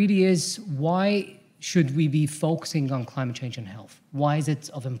that really is, why should we be focusing on climate change and health? Why is it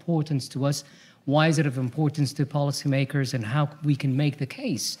of importance to us? Why is it of importance to policymakers, and how we can make the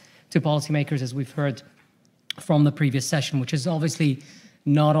case to policymakers, as we've heard from the previous session, which is obviously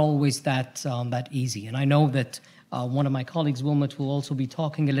not always that easy. And I know that one of my colleagues, Wilmot, will also be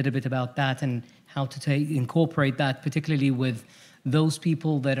talking a little bit about that and how to incorporate that, particularly with those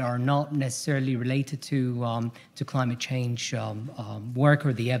people that are not necessarily related to climate change work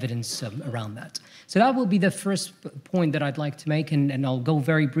or the evidence around that. So that will be the first point that I'd like to make, and I'll go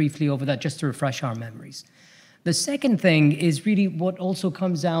very briefly over that just to refresh our memories. The second thing is really what also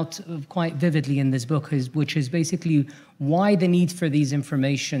comes out quite vividly in this book, which is basically why the need for these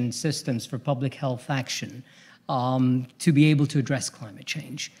information systems for public health action to be able to address climate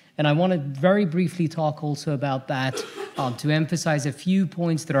change. And I want to very briefly talk also about that, to emphasize a few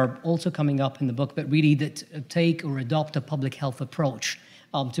points that are also coming up in the book, but really that take or adopt a public health approach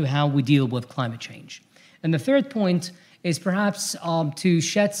to how we deal with climate change. And the third point is perhaps to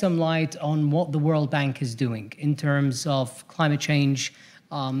shed some light on what the World Bank is doing in terms of climate change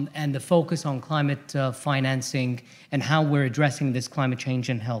and the focus on climate financing and how we're addressing this climate change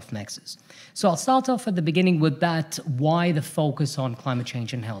and health nexus. So I'll start off at the beginning with that, why the focus on climate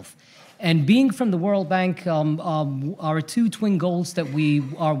change and health. And being from the World Bank, our two twin goals that we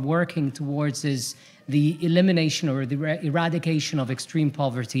are working towards is the elimination or the eradication of extreme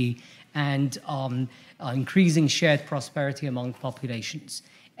poverty and increasing shared prosperity among populations.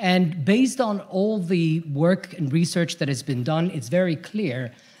 And based on all the work and research that has been done, it's very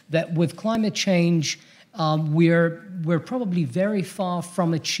clear that with climate change, we're probably very far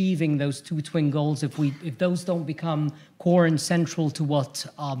from achieving those two twin goals if those don't become core and central to what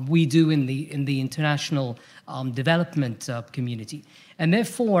we do in the international development community. And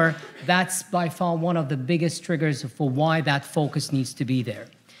therefore, that's by far one of the biggest triggers for why that focus needs to be there.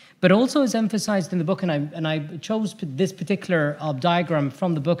 But also, as emphasized in the book, and I chose this particular diagram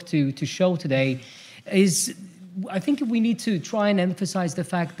from the book to show today, is I think we need to try and emphasize the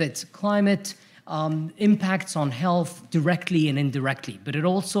fact that climate impacts on health directly and indirectly, but it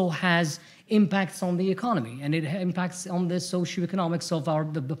also has impacts on the economy, and it impacts on the socioeconomics of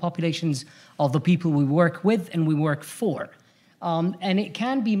the populations of the people we work with and we work for. And it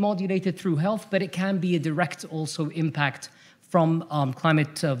can be modulated through health, but it can be a direct also impact from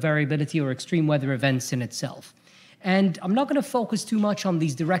climate variability or extreme weather events in itself. And I'm not going to focus too much on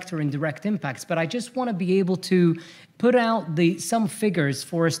these direct or indirect impacts, but I just want to be able to put out some figures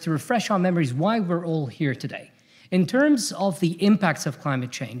for us to refresh our memories why we're all here today. In terms of the impacts of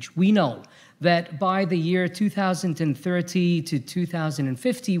climate change, we know that by the year 2030 to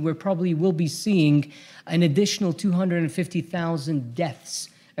 2050, we probably will be seeing an additional 250,000 deaths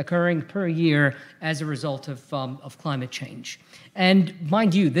occurring per year as a result of climate change. And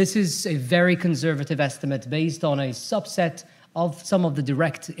mind you, this is a very conservative estimate based on a subset of some of the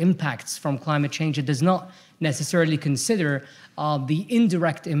direct impacts from climate change. It does not necessarily consider the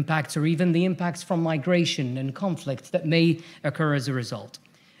indirect impacts or even the impacts from migration and conflict that may occur as a result.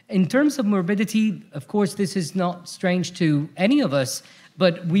 In terms of morbidity, of course, this is not strange to any of us,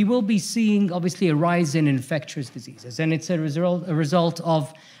 but we will be seeing, obviously, a rise in infectious diseases. And it's a result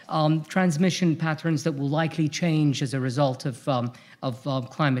of transmission patterns that will likely change as a result of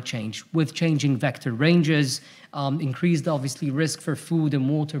climate change, with changing vector ranges, increased, obviously, risk for food and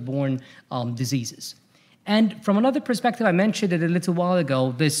waterborne diseases. And from another perspective, I mentioned it a little while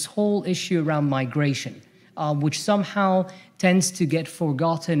ago, this whole issue around migration, which somehow tends to get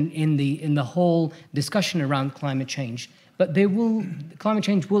forgotten in the whole discussion around climate change. But climate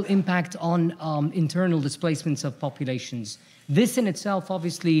change will impact on internal displacements of populations. This in itself,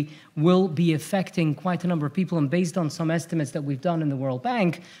 obviously, will be affecting quite a number of people. And based on some estimates that we've done in the World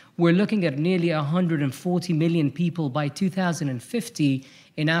Bank, we're looking at nearly 140 million people by 2050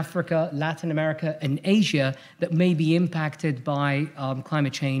 in Africa, Latin America, and Asia that may be impacted by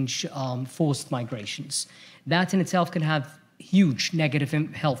climate change forced migrations. That in itself can have huge negative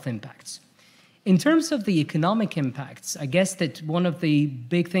health impacts. In terms of the economic impacts, I guess that one of the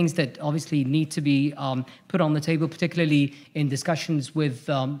big things that obviously need to be put on the table, particularly in discussions with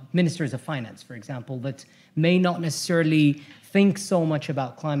ministers of finance, for example, that may not necessarily think so much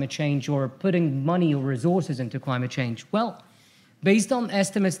about climate change or putting money or resources into climate change. Well, based on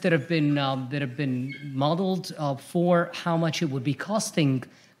estimates that have been modeled for how much it would be costing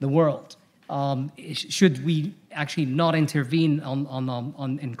the world, should we actually not intervene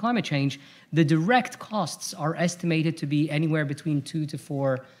in climate change, the direct costs are estimated to be anywhere between 2 to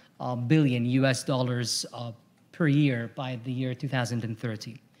 4 billion US dollars per year by the year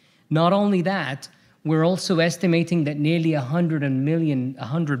 2030. Not only that, we're also estimating that nearly 100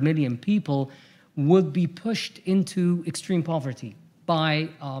 million people would be pushed into extreme poverty by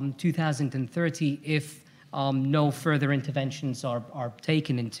 2030 if no further interventions are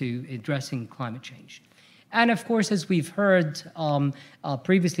taken into addressing climate change. And of course, as we've heard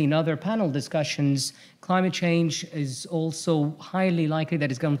previously in other panel discussions, climate change is also highly likely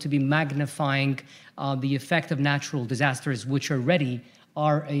that it's going to be magnifying the effect of natural disasters, which already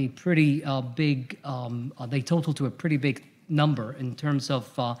are a pretty big, they total to a pretty big number in terms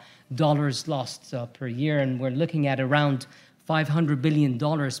of dollars lost per year. And we're looking at around $500 billion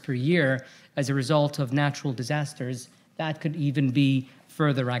per year as a result of natural disasters. That could even be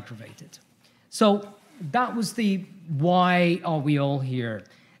further aggravated. So that was the why are we all here.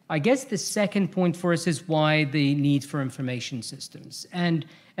 I guess the second point for us is why the need for information systems. And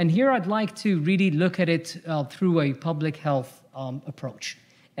here I'd like to really look at it through a public health approach.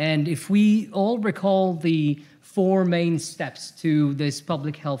 And if we all recall the 4 main steps to this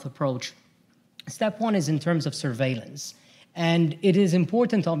public health approach, step 1 is in terms of surveillance. And it is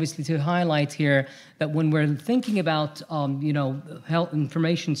important, obviously, to highlight here that when we're thinking about, health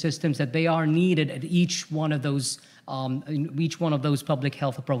information systems, that they are needed at each one of those public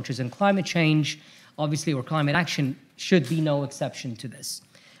health approaches. And climate change, obviously, or climate action should be no exception to this.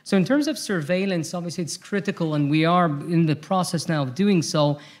 So in terms of surveillance, obviously, it's critical, and we are in the process now of doing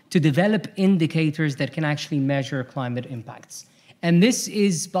so, to develop indicators that can actually measure climate impacts. And this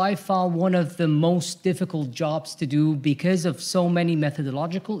is by far one of the most difficult jobs to do because of so many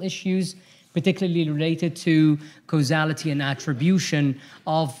methodological issues, particularly related to causality and attribution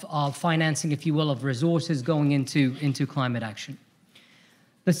of financing, if you will, of resources going into climate action.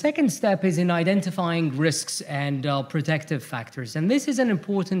 The second step is in identifying risks and protective factors. And this is an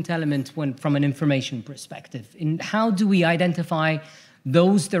important element from an information perspective. In how do we identify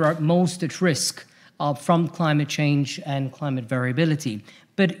those that are most at risk from climate change and climate variability?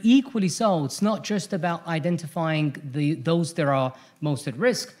 But equally so, it's not just about identifying those that are most at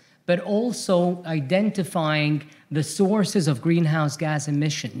risk, but also identifying the sources of greenhouse gas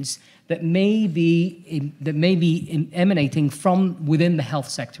emissions that may be emanating from within the health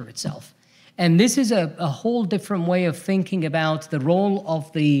sector itself. And this is a whole different way of thinking about the role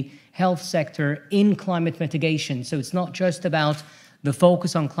of the health sector in climate mitigation. So it's not just about the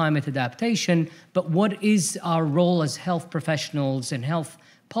focus on climate adaptation, but what is our role as health professionals and health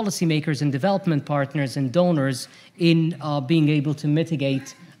policymakers and development partners and donors in being able to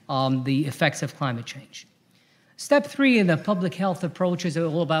mitigate the effects of climate change. Step 3 in the public health approach is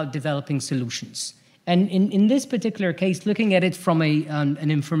all about developing solutions. And in this particular case, looking at it from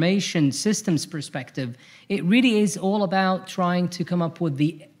an information systems perspective, it really is all about trying to come up with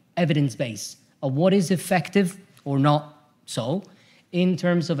the evidence base of what is effective or not so in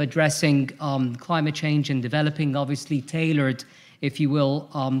terms of addressing climate change and developing, obviously, tailored, if you will,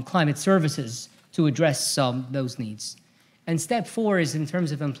 climate services to address those needs. And step 4 is in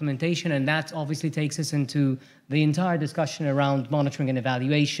terms of implementation, and that obviously takes us into the entire discussion around monitoring and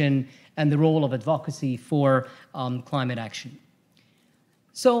evaluation and the role of advocacy for climate action.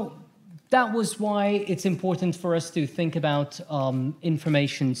 So that was why it's important for us to think about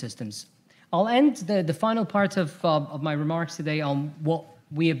information systems. I'll end the final part of my remarks today on what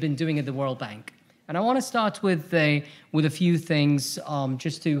we have been doing at the World Bank. And I want to start with a few things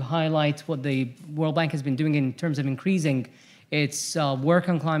just to highlight what the World Bank has been doing in terms of increasing its work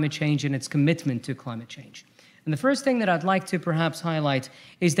on climate change and its commitment to climate change. And the first thing that I'd like to perhaps highlight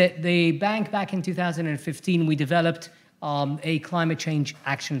is that the bank back in 2015, we developed a climate change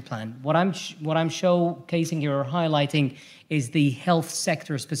action plan. What I'm showcasing here or highlighting is the health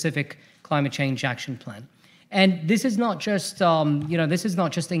sector specific climate change action plan. And this is not just, this is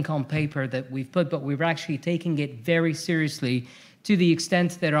not just ink on paper that we've put, but we're actually taking it very seriously to the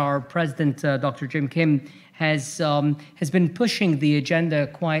extent that our president, Dr. Jim Kim, has been pushing the agenda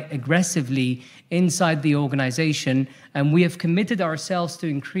quite aggressively inside the organization. And we have committed ourselves to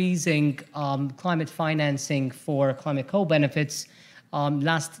increasing climate financing for climate co-benefits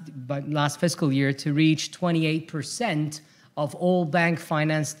last fiscal year to reach 28% of all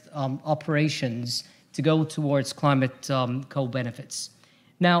bank-financed operations to go towards climate co-benefits.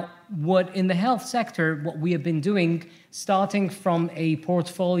 Now, in the health sector, what we have been doing, starting from a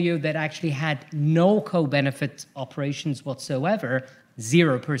portfolio that actually had no co-benefit operations whatsoever,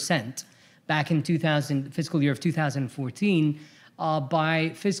 0%, back in fiscal year of 2014,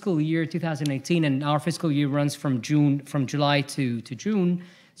 by fiscal year 2018, and our fiscal year runs from July to June,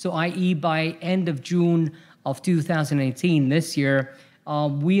 so i.e. by end of June of 2018, this year,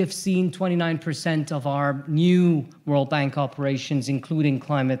 we have seen 29% of our new World Bank operations, including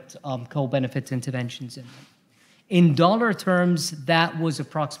climate co-benefit interventions in them. In dollar terms, that was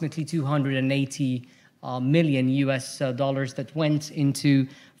approximately $280 million US dollars that went into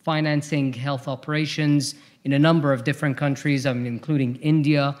financing health operations in a number of different countries, including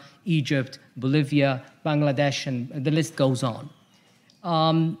India, Egypt, Bolivia, Bangladesh, and the list goes on.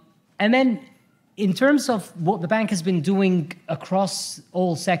 And then in terms of what the bank has been doing across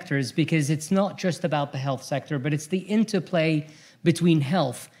all sectors, because it's not just about the health sector, but it's the interplay between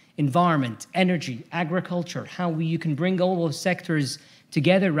health, environment, energy, agriculture, how you can bring all those sectors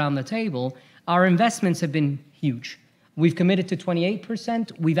together around the table, our investments have been huge. We've committed to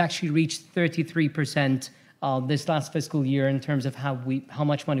 28%. We've actually reached 33% this last fiscal year in terms of how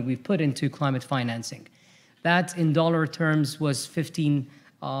much money we've put into climate financing. That, in dollar terms, was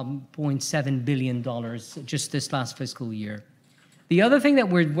 $15.7 billion just this last fiscal year. The other thing that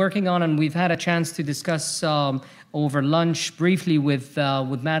we're working on, and we've had a chance to discuss over lunch briefly with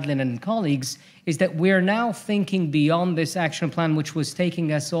Madeline and colleagues, is that we're now thinking beyond this action plan, which was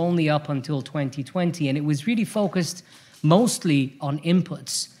taking us only up until 2020, and it was really focused mostly on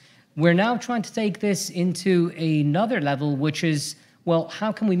inputs. We're now trying to take this into another level, which is, well,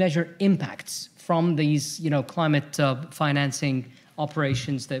 how can we measure impacts from these, climate financing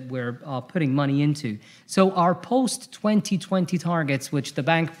operations that we're putting money into? So our post-2020 targets, which the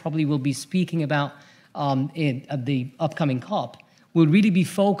bank probably will be speaking about at the upcoming COP, will really be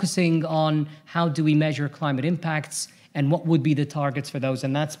focusing on how do we measure climate impacts and what would be the targets for those.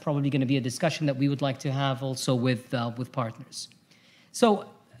 And that's probably going to be a discussion that we would like to have also with partners. So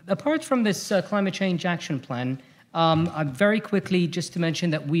apart from this climate change action plan, very quickly, just to mention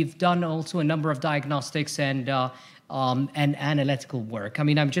that we've done also a number of diagnostics and analytical work. I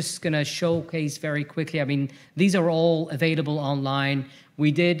mean, I'm just going to showcase very quickly. I mean, these are all available online.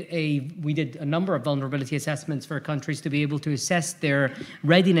 We did a number of vulnerability assessments for countries to be able to assess their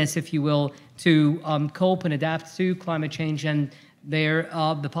readiness, if you will, to cope and adapt to climate change and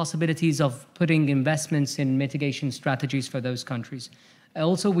the possibilities of putting investments in mitigation strategies for those countries.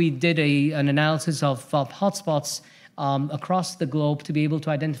 Also, we did an analysis of hotspots across the globe to be able to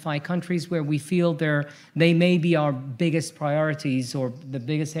identify countries where we feel they may be our biggest priorities or the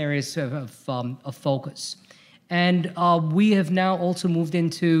biggest areas of focus. And we have now also moved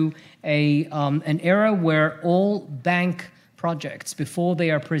into an era where all bank projects, before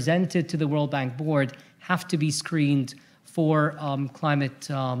they are presented to the World Bank Board, have to be screened for climate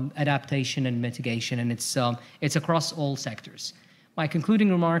adaptation and mitigation, and it's across all sectors. My concluding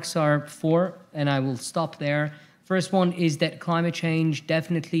remarks are four, and I will stop there. First one is that climate change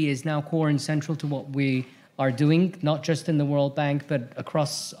definitely is now core and central to what we are doing, not just in the World Bank, but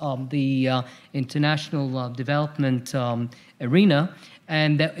across the international development arena.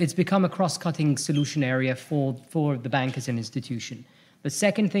 And that it's become a cross-cutting solution area for the bank as an institution. The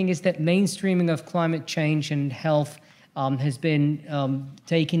second thing is that mainstreaming of climate change and health has been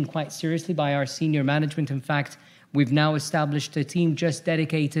taken quite seriously by our senior management. In fact, we've now established a team just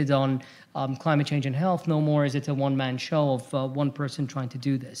dedicated on climate change and health. No more is it a one-man show of one person trying to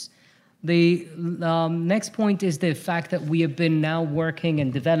do this. The next point is the fact that we have been now working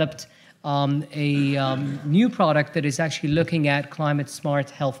and developed a new product that is actually looking at climate-smart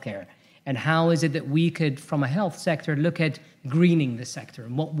healthcare. And how is it that we could, from a health sector, look at greening the sector?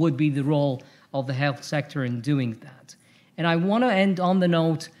 And what would be the role of the health sector in doing that? And I want to end on the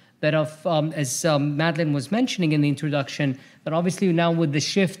note that as Madeleine was mentioning in the introduction, that obviously now with the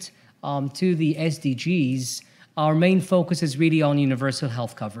shift to the SDGs, our main focus is really on universal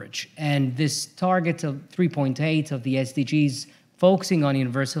health coverage. And this target of 3.8 of the SDGs focusing on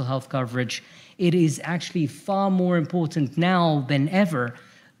universal health coverage, it is actually far more important now than ever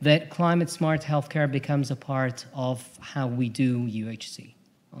that climate-smart healthcare becomes a part of how we do UHC.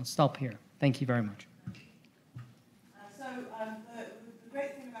 I'll stop here. Thank you very much. The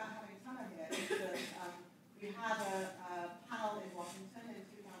great thing about having Tana here is that we had a panel in Washington in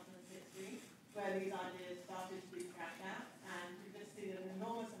 2016 where these ideas started to be cracked out, and we've just seen an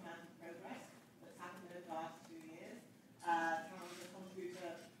enormous amount of progress that's happened over the last 2 years. Tana was a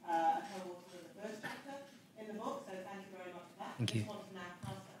contributor, a co-author of the first chapter in the book, so thank you very much for that. Thank you. I just want to now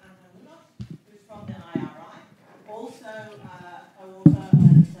pass to Angel Munoz, who's from the IRI, also a co-author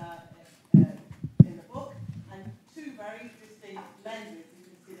in the book, and two very distinct lenses you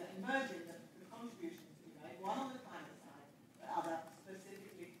can see that emerge in the contributions we made, one on the climate side, the other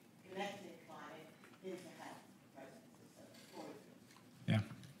specifically connecting climate into health processes. Yeah,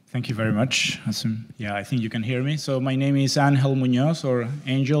 thank you very much. Yeah, I think you can hear me. So my name is Angel Munoz, or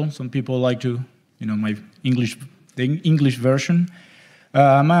Angel. Some people like to, my the English version.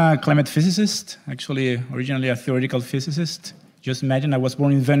 I'm a climate physicist, actually originally a theoretical physicist. Just imagine I was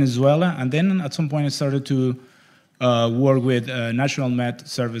born in Venezuela, and then at some point I started to work with National Med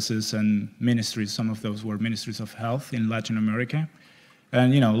Services and ministries. Some of those were ministries of health in Latin America.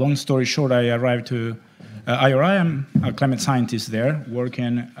 And, long story short, I arrived to IRI. I'm a climate scientist there,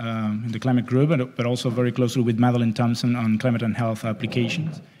 working in the climate group, but also very closely with Madeleine Thompson on climate and health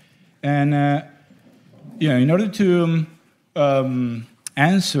applications. And, in order to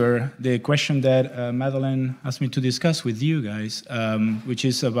answer the question that Madeleine asked me to discuss with you guys, which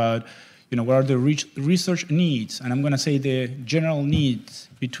is about, what are the research needs? And I'm going to say the general needs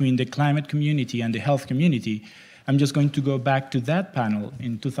between the climate community and the health community. I'm just going to go back to that panel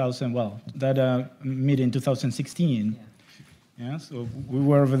in that meeting in 2016. Yeah, so we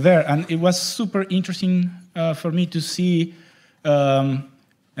were over there, and it was super interesting for me to see.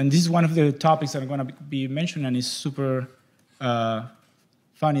 And this is one of the topics that I'm going to be mentioning, and it's super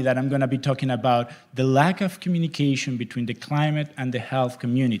funny that I'm going to be talking about the lack of communication between the climate and the health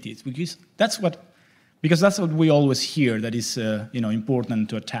communities, because that's what we always hear that is important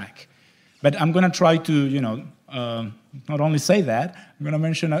to attack. But I'm going to try to not only say that, I'm going to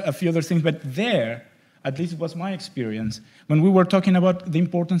mention a few other things. But there, at least it was my experience, when we were talking about the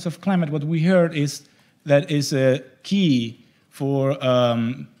importance of climate, what we heard is that is a key for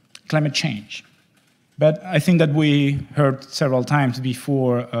climate change. But I think that we heard several times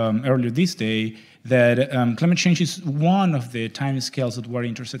before, earlier this day, that climate change is one of the timescales that we're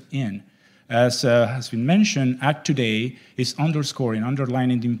interested in. as has been mentioned, Act Today is underscoring,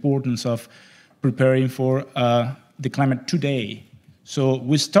 underlining the importance of preparing for the climate today. So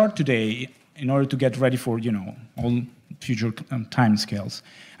we start today in order to get ready for, all future time scales.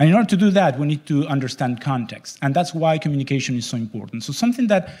 And in order to do that, we need to understand context. And that's why communication is so important. So something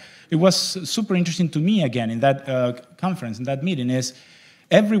that it was super interesting to me, again, in that conference, in that meeting, is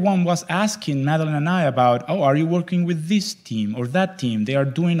everyone was asking Madeline and I about, oh, are you working with this team or that team? They are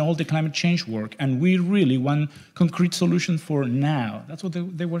doing all the climate change work, and we really want concrete solutions for now. That's what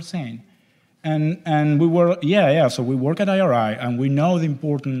they were saying. And we were, so we work at IRI, and we know the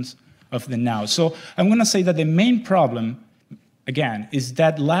importance of the now. So I'm going to say that the main problem, again, is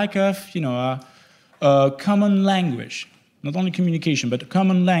that lack of, a common language, not only communication, but a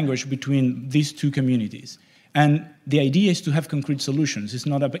common language between these two communities. And the idea is to have concrete solutions. It's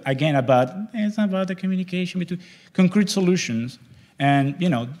not, it's not about the communication between concrete solutions. And,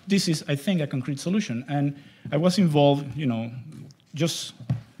 this is, I think, a concrete solution. And I was involved, just,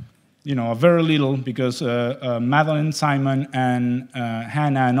 a very little, because Madeline, Simon, and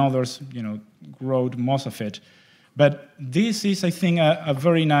Hannah and others, wrote most of it. But this is, I think, a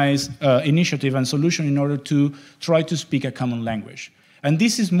very nice initiative and solution in order to try to speak a common language. And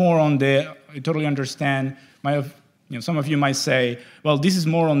this is more on the, I totally understand, some of you might say, well, this is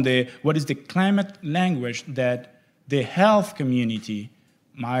more on the, what is the climate language that the health community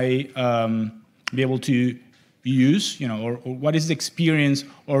might be able to use, or what is the experience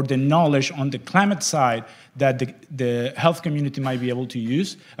or the knowledge on the climate side that the health community might be able to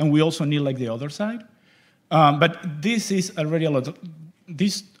use. And we also need like the other side. But this is already a lot.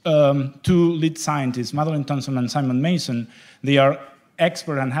 These two lead scientists, Madeline Thompson and Simon Mason, they are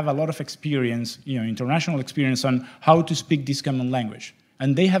expert and have a lot of experience, international experience on how to speak this common language.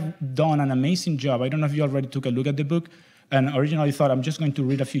 And they have done an amazing job. I don't know if you already took a look at the book. And originally thought I'm just going to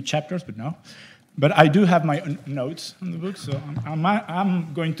read a few chapters, but no. But I do have my notes on the book, so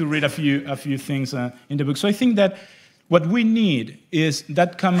I'm going to read a few things in the book. So I think that what we need is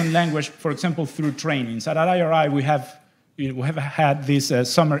that common language, for example, through trainings. At IRI, we have had these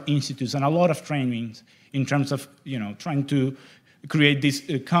summer institutes and a lot of trainings in terms of trying to create this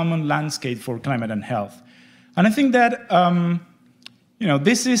common landscape for climate and health. And I think that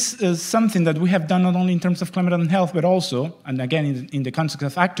this is something that we have done not only in terms of climate and health, but also, and again, in the context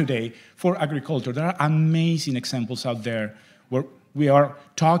of Act Today, for agriculture. There are amazing examples out there where we are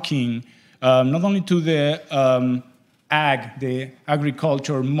talking not only to the the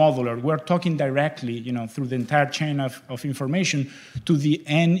agriculture modeler, we're talking directly, through the entire chain of information to the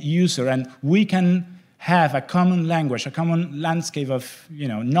end user, and we can have a common language, a common landscape of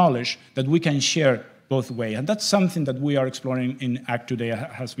knowledge that we can share both ways. And that's something that we are exploring in Act Today,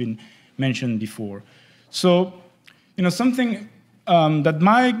 has been mentioned before. So, something that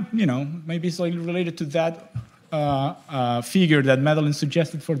might, maybe slightly related to that figure that Madeline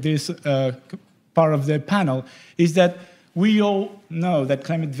suggested for this part of the panel, is that we all know that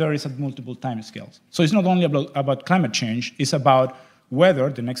climate varies at multiple time scales. So it's not only about climate change, it's about weather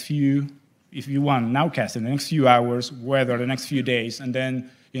the next few, if you want, nowcast in the next few hours, weather the next few days, and then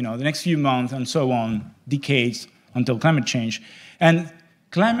the next few months, and so on, decades until climate change. And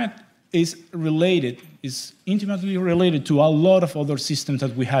climate is intimately related to a lot of other systems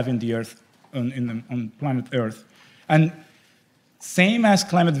that we have in the Earth, on planet Earth. And same as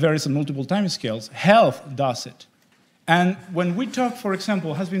climate varies on multiple time scales, health does it. And when we talk, for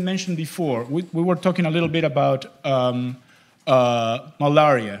example, has been mentioned before, we were talking a little bit about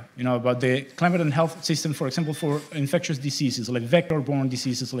malaria, about the climate and health system, for example, for infectious diseases, like vector-borne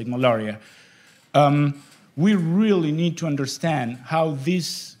diseases like malaria. We really need to understand how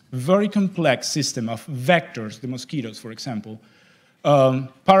this very complex system of vectors, the mosquitoes, for example,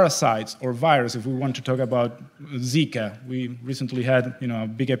 parasites or virus, if we want to talk about Zika. We recently had a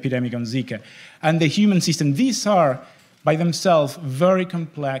big epidemic on Zika. And the human system, these are, by themselves, very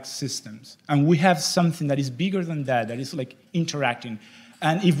complex systems. And we have something that is bigger than that is like interacting.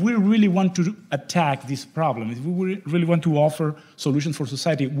 And if we really want to attack this problem, if we really want to offer solutions for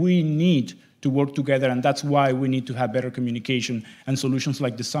society, we need to work together. And that's why we need to have better communication and solutions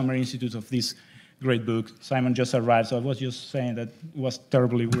like the Summer Institute of this great book. Simon just arrived, so I was just saying that it was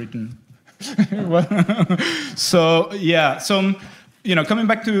terribly written. So, yeah, so, coming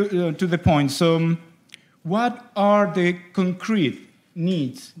back to the point, so what are the concrete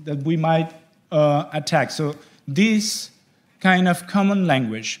needs that we might attack? So this kind of common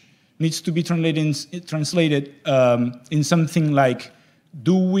language needs to be translated in something like,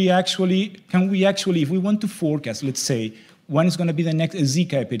 can we actually, if we want to forecast, let's say, when is going to be the next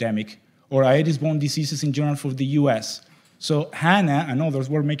Zika epidemic, or Aedes-borne diseases in general for the US. So Hannah and others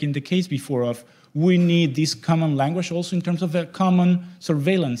were making the case before of we need this common language also in terms of a common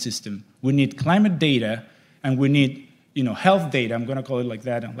surveillance system. We need climate data and we need health data, I'm going to call it like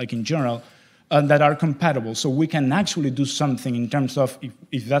that, like in general, that are compatible. So we can actually do something in terms of,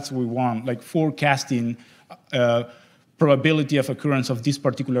 if that's what we want, like forecasting probability of occurrence of this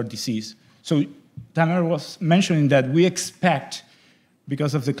particular disease. So Tamara was mentioning that we expect,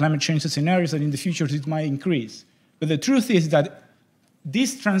 because of the climate change scenarios, that in the future it might increase. But the truth is that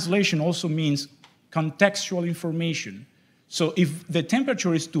this translation also means contextual information. So if the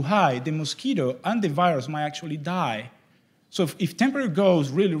temperature is too high, the mosquito and the virus might actually die. So if temperature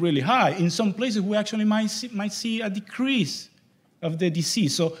goes really, really high, in some places we actually might see a decrease of the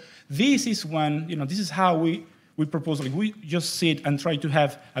disease. So this is when, this is how we propose, like we just sit and try to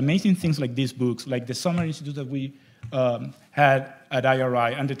have amazing things like these books, like the Summer Institute that we had at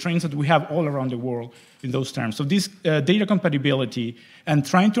IRI, and the trainings that we have all around the world in those terms. So this data compatibility and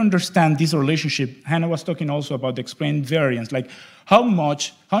trying to understand this relationship, Hannah was talking also about the explained variance, like how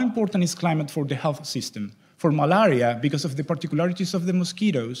important is climate for the health system? For malaria, because of the particularities of the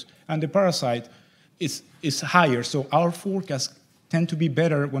mosquitoes and the parasite, is higher. So our forecasts tend to be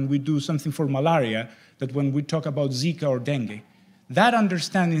better when we do something for malaria than when we talk about Zika or dengue. That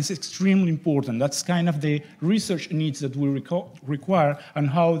understanding is extremely important. That's kind of the research needs that we require and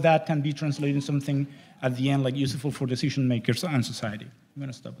how that can be translated into something at the end like useful for decision makers and society. I'm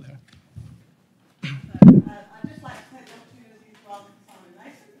going to stop there. I'd just like to take the opportunity to welcome Simon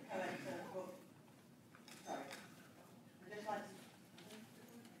Mason, the co-editor of the book.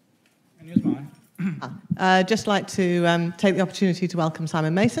 Sorry. I'd just like to take the opportunity to welcome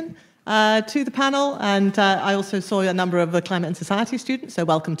Simon Mason to the panel, and I also saw a number of the Climate and Society students, so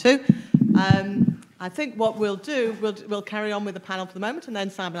welcome too. I think what we'll do, we'll carry on with the panel for the moment, and then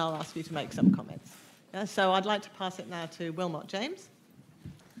Simon, I'll ask you to make some comments. Yeah, so I'd like to pass it now to Wilmot James.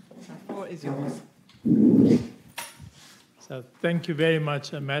 The floor is yours. So thank you very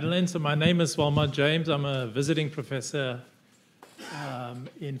much, Madeleine. So my name is Wilmot James. I'm a visiting professor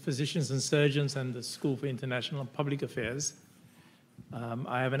in Physicians and Surgeons and the School for International and Public Affairs.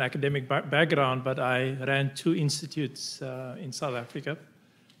 I have an academic background, but I ran 2 institutes in South Africa,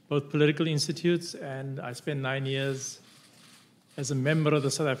 both political institutes, and I spent 9 years as a member of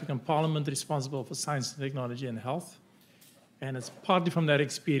the South African Parliament responsible for science, technology, and health. And it's partly from that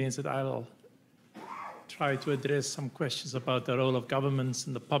experience that I'll try to address some questions about the role of governments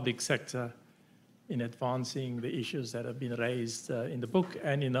and the public sector in advancing the issues that have been raised in the book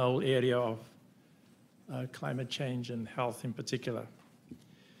and in the whole area of climate change and health in particular.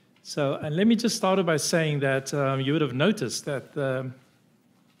 So, and let me just start by saying that you would have noticed that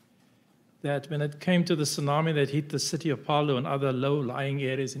that when it came to the tsunami that hit the city of Palu and other low-lying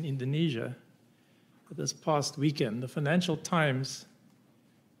areas in Indonesia this past weekend, the Financial Times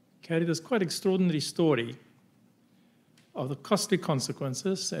carried this quite extraordinary story of the costly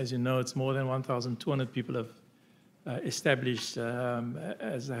consequences. As you know, it's more than 1,200 people have established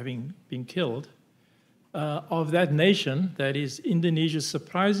as having been killed, of that nation, that is Indonesia's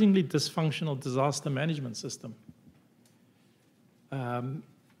surprisingly dysfunctional disaster management system.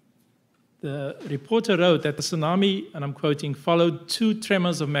 The reporter wrote that the tsunami, and I'm quoting, followed 2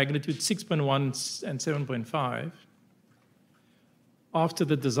 tremors of magnitude 6.1 and 7.5 after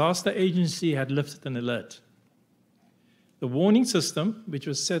the disaster agency had lifted an alert. The warning system, which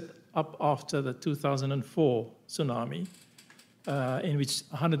was set up after the 2004 tsunami, in which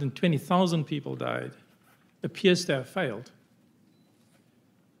 120,000 people died, appears to have failed.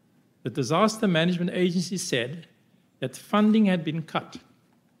 The disaster management agency said that funding had been cut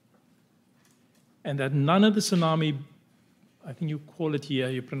and that none of the tsunami, I think you call it here,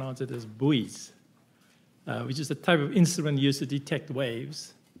 you pronounce it as buoys, which is the type of instrument used to detect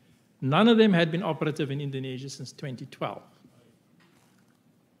waves, none of them had been operative in Indonesia since 2012.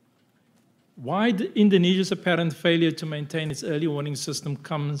 Why Indonesia's apparent failure to maintain its early warning system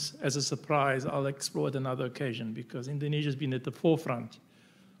comes as a surprise, I'll explore at another occasion, because Indonesia's been at the forefront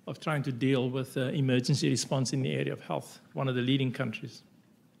of trying to deal with emergency response in the area of health, one of the leading countries.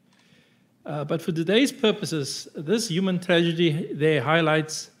 But for today's purposes, this human tragedy there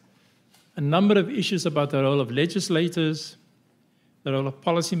highlights a number of issues about the role of legislators, the role of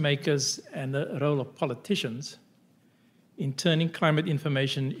policymakers, and the role of politicians in turning climate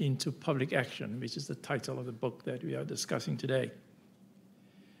information into public action, which is the title of the book that we are discussing today.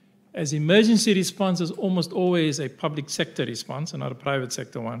 As emergency response is almost always a public sector response and not a private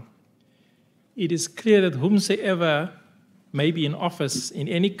sector one, it is clear that whomsoever may be in office in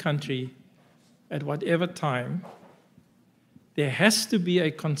any country at whatever time, there has to be a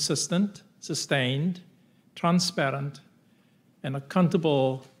consistent, sustained, transparent, and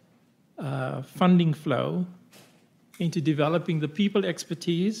accountable funding flow into developing the people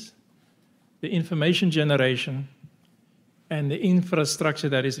expertise, the information generation, and the infrastructure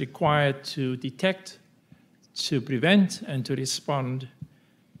that is required to detect, to prevent, and to respond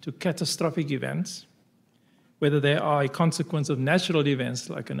to catastrophic events, whether they are a consequence of natural events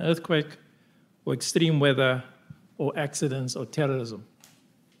like an earthquake or extreme weather or accidents or terrorism.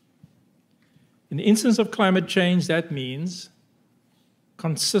 In the instance of climate change, that means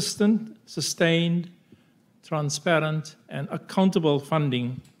consistent, sustained, transparent, and accountable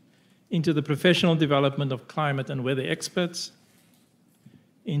funding into the professional development of climate and weather experts,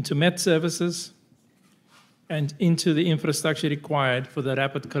 into Met services, and into the infrastructure required for the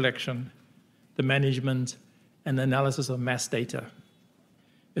rapid collection, the management, and the analysis of mass data.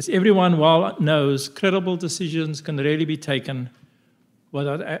 As everyone well knows, credible decisions can rarely be taken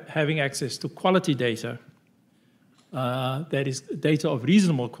without having access to quality data, that is, data of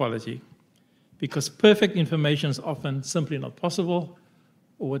reasonable quality, because perfect information is often simply not possible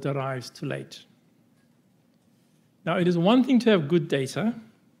or it arrives too late. Now, it is one thing to have good data.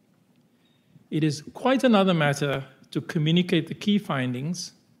 It is quite another matter to communicate the key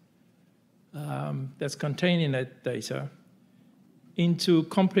findings that's contained in that data into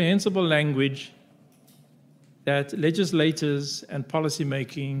comprehensible language that legislators and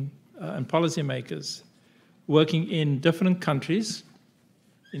policymakers working in different countries,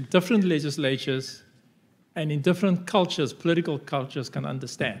 in different legislatures, and in different cultures, political cultures, can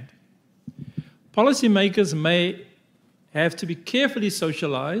understand. Policymakers may have to be carefully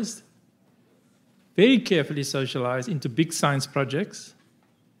socialized, very carefully socialized into big science projects,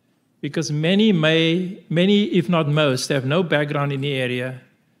 because many, if not most, have no background in the area,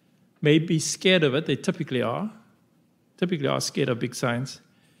 may be scared of it. They typically are scared of big science,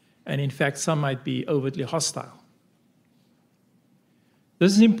 and in fact, some might be overtly hostile.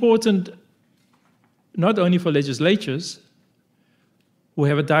 This is important not only for legislatures, who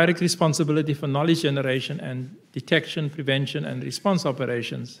have a direct responsibility for knowledge generation and detection, prevention, and response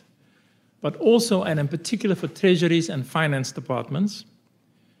operations, but also, and in particular, for treasuries and finance departments,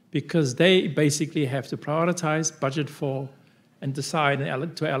 because they basically have to prioritize, budget for, and decide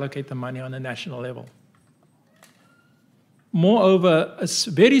to allocate the money on a national level. Moreover, a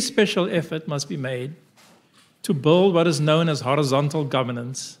very special effort must be made to build what is known as horizontal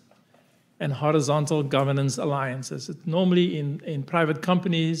governance and horizontal governance alliances. Normally in private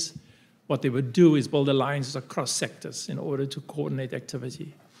companies, what they would do is build alliances across sectors in order to coordinate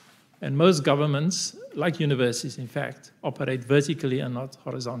activity. And most governments, like universities in fact, operate vertically and not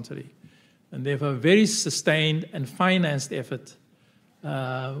horizontally. And therefore, a very sustained and financed effort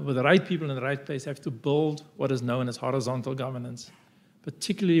with the right people in the right place have to build what is known as horizontal governance,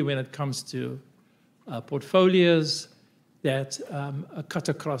 particularly when it comes to portfolios that cut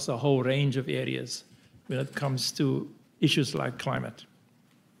across a whole range of areas when it comes to issues like climate.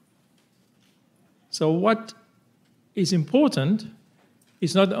 So what is important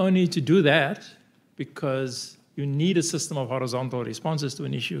is not only to do that, because you need a system of horizontal responses to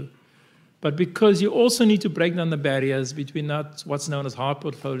an issue, but because you also need to break down the barriers between what's known as hard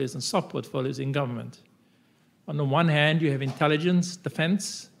portfolios and soft portfolios in government. On the one hand, you have intelligence,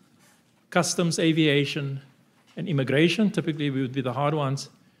 defense, customs, aviation, and immigration. Typically, would be the hard ones.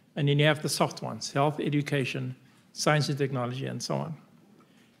 And then you have the soft ones, health, education, science and technology, and so on.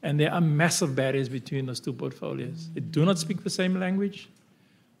 And there are massive barriers between those two portfolios. They do not speak the same language.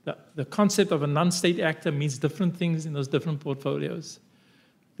 The concept of a non-state actor means different things in those different portfolios.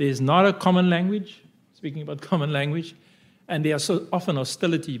 There's not a common language, speaking about common language, and there are so often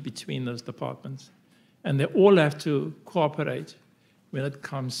hostility between those departments. And they all have to cooperate when it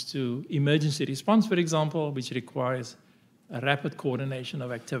comes to emergency response, for example, which requires a rapid coordination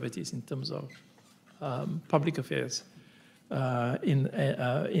of activities in terms of public affairs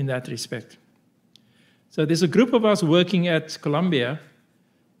in that respect. So there's a group of us working at Columbia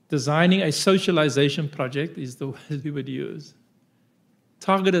designing a socialization project, is the word we would use,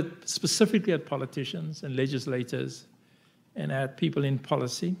 targeted specifically at politicians and legislators and at people in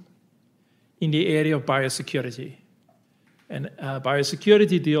policy in the area of biosecurity. And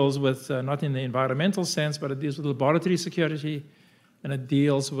biosecurity deals with, not in the environmental sense, but it deals with laboratory security, and it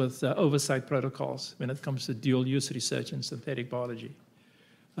deals with oversight protocols when it comes to dual-use research in synthetic biology.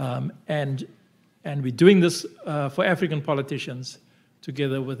 And we're doing this for African politicians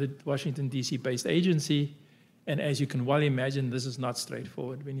together with a Washington, D.C.-based agency. And as you can well imagine, this is not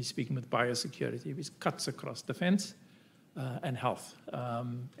straightforward when you're speaking with biosecurity, which cuts across defense and health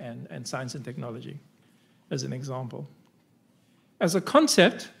and science and technology, as an example. As a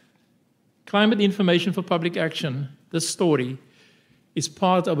concept, climate information for public action, this story, is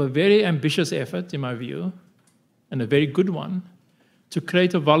part of a very ambitious effort, in my view, and a very good one, to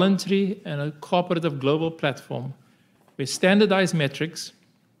create a voluntary and a cooperative global platform where standardized metrics,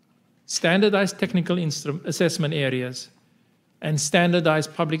 standardized technical assessment areas, and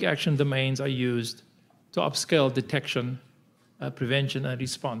standardized public action domains are used to upscale detection, prevention, and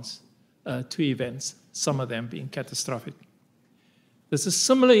response to events, some of them being catastrophic. This is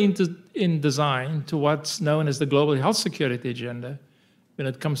similar in design to what's known as the Global Health Security Agenda when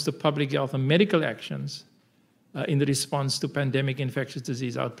it comes to public health and medical actions in the response to pandemic infectious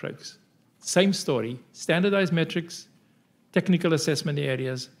disease outbreaks. Same story, standardized metrics, technical assessment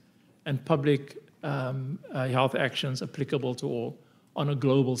areas, and public health actions applicable to all on a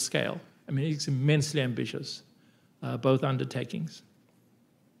global scale. I mean, it's immensely ambitious, both undertakings.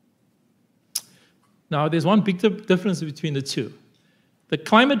 Now, there's one big difference between the two. The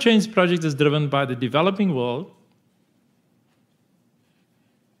climate change project is driven by the developing world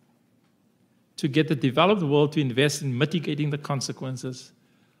to get the developed world to invest in mitigating the consequences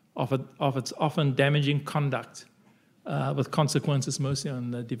of its often damaging conduct, with consequences mostly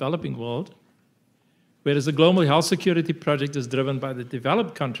on the developing world, whereas the Global Health Security Project is driven by the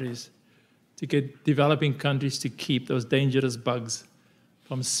developed countries to get developing countries to keep those dangerous bugs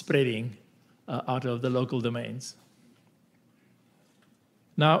from spreading out of the local domains.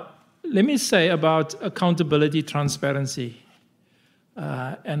 Now, let me say about accountability, transparency,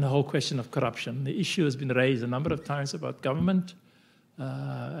 and the whole question of corruption. The issue has been raised a number of times about government.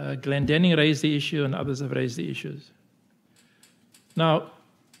 Glenn Denning raised the issue, and others have raised the issues. Now,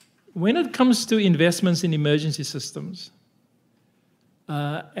 when it comes to investments in emergency systems,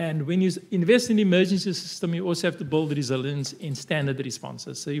 and when you invest in the emergency system, you also have to build resilience in standard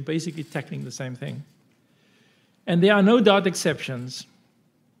responses. So you're basically tackling the same thing. And there are no doubt exceptions.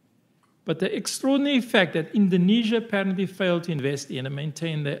 But the extraordinary fact that Indonesia apparently failed to invest in and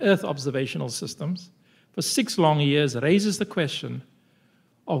maintain their Earth observational systems for 6 long years raises the question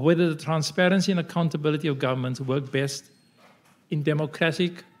of whether the transparency and accountability of governments work best in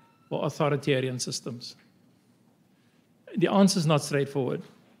democratic or authoritarian systems. The answer is not straightforward.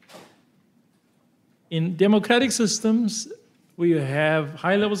 In democratic systems, where you have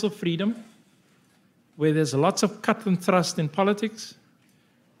high levels of freedom, where there's lots of cut and thrust in politics,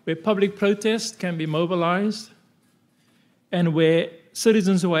 where public protest can be mobilized, and where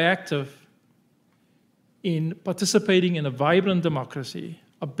citizens who are active in participating in a vibrant democracy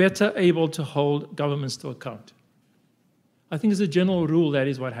are better able to hold governments to account. I think as a general rule, that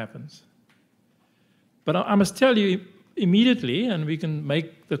is what happens. But I must tell you immediately, and we can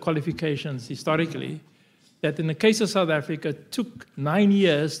make the qualifications historically, that in the case of South Africa, it took 9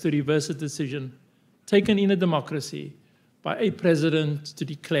 years to reverse a decision taken in a democracy by a president to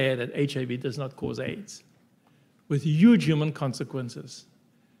declare that HIV does not cause AIDS, with huge human consequences.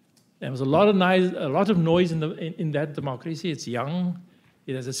 There was a lot of noise in that democracy. It's young.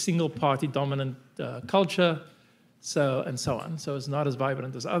 It has a single-party dominant culture, and so on. So it's not as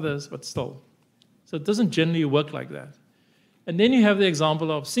vibrant as others, but still. So it doesn't generally work like that. And then you have the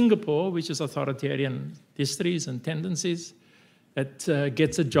example of Singapore, which is authoritarian histories and tendencies, that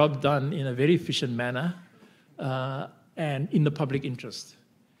gets a job done in a very efficient manner, and in the public interest.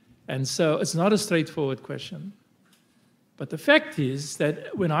 And so it's not a straightforward question. But the fact is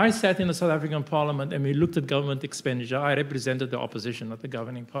that when I sat in the South African Parliament and we looked at government expenditure, I represented the opposition, not the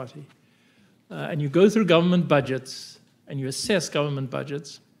governing party. And you go through government budgets and you assess government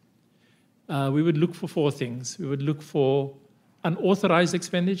budgets, we would look for 4 things. We would look for unauthorized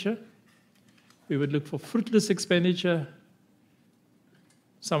expenditure. We would look for fruitless expenditure.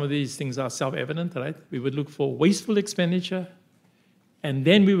 Some of these things are self-evident, right? We would look for wasteful expenditure, and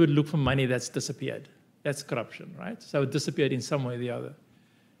then we would look for money that's disappeared. That's corruption, right? So it disappeared in some way or the other.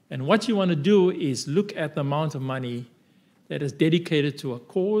 And what you want to do is look at the amount of money that is dedicated to a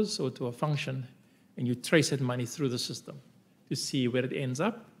cause or to a function, and you trace that money through the system to see where it ends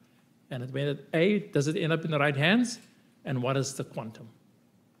up, and does it end up in the right hands, and what is the quantum?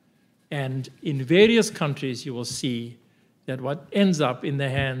 And in various countries, you will see that what ends up in the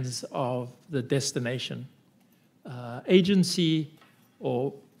hands of the destination agency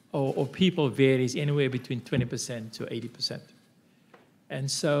or people varies anywhere between 20% to 80%. And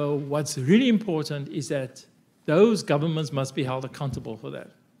so what's really important is that those governments must be held accountable for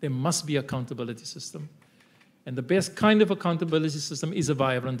that. There must be an accountability system. And the best kind of accountability system is a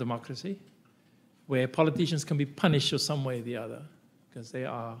vibrant democracy, where politicians can be punished in some way or the other, because they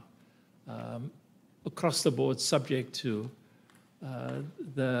are across the board subject to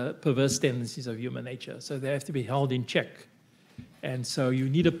the perverse tendencies of human nature. So they have to be held in check. And so you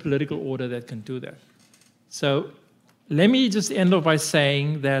need a political order that can do that. So let me just end off by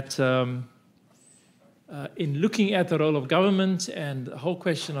saying that in looking at the role of government and the whole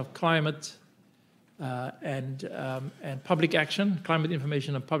question of climate and public action, climate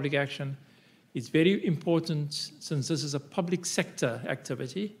information and public action, it's very important, since this is a public sector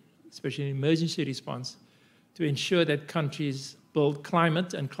activity, especially in emergency response, to ensure that countries build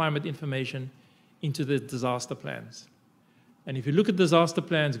climate and climate information into the disaster plans. And if you look at disaster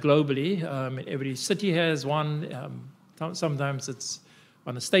plans globally, every city has one. Sometimes it's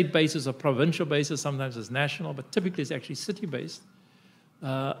on a state basis or provincial basis, sometimes it's national, but typically it's actually city-based.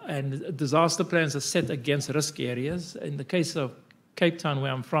 And disaster plans are set against risk areas. In the case of Cape Town,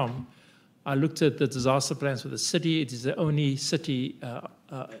 where I'm from, I looked at the disaster plans for the city. It is the only city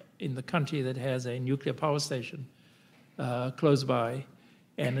in the country that has a nuclear power station close by,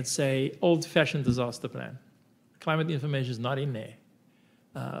 and it's a old-fashioned disaster plan. Climate information is not in there.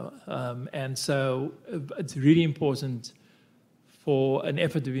 And so it's really important for an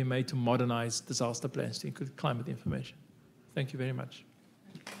effort to be made to modernize disaster plans to include climate information. Thank you very much.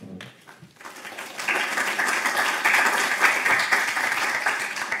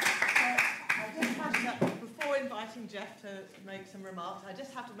 Before inviting Jeff to make some remarks, I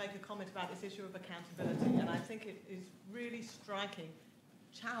just have to make a comment about this issue of accountability, and I think it is really striking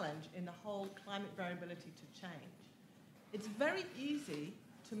challenge in the whole climate variability to change. It's very easy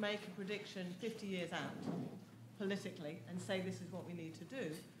to make a prediction 50 years out politically and say this is what we need to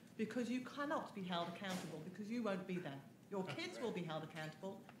do, because you cannot be held accountable, because you won't be there. Your kids will be held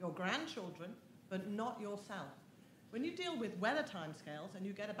accountable, your grandchildren, but not yourself. When you deal with weather timescales and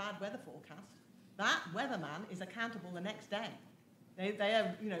you get a bad weather forecast, that weatherman is accountable the next day. They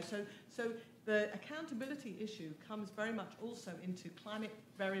are, you know, so the accountability issue comes very much also into climate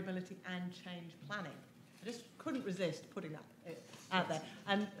variability and change planning. I just couldn't resist putting that out there.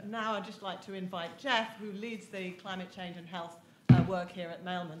 And now I'd just like to invite Jeff, who leads the climate change and health work here at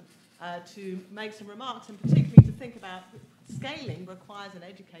Mailman, to make some remarks, and particularly to think about scaling requires an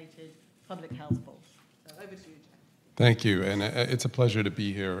educated public health force. So over to you, Jeff. Thank you, and it's a pleasure to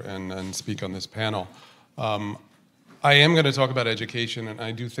be here and speak on this panel. I am going to talk about education, and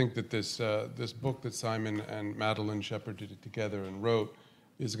I do think that this book that Simon and Madeline shepherded together and wrote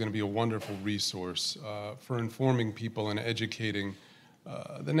is going to be a wonderful resource for informing people and educating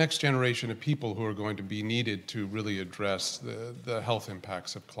the next generation of people who are going to be needed to really address the health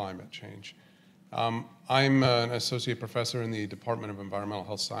impacts of climate change. I'm an associate professor in the Department of Environmental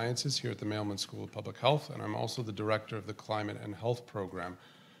Health Sciences here at the Mailman School of Public Health, and I'm also the director of the Climate and Health Program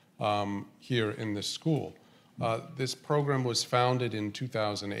here in this school. This program was founded in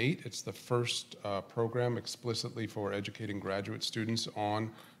 2008. It's the first program explicitly for educating graduate students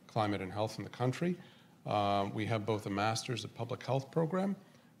on climate and health in the country. We have both a Master's of Public Health program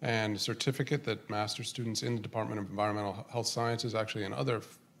and a certificate that master's students in the Department of Environmental Health Sciences, actually in other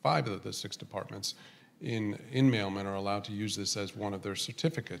 5 of the 6 departments in Mailman, are allowed to use this as one of their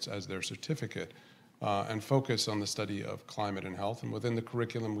certificates, and focus on the study of climate and health. And within the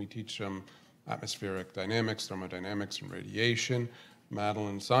curriculum, we teach them atmospheric dynamics, thermodynamics, and radiation. Madeline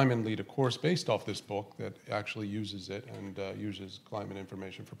and Simon lead a course based off this book that actually uses it and uses climate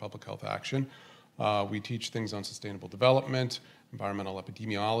information for public health action. We teach things on sustainable development, environmental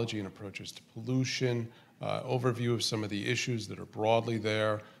epidemiology and approaches to pollution, overview of some of the issues that are broadly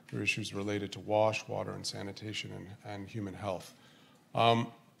there. There are issues related to wash, water, and sanitation and human health.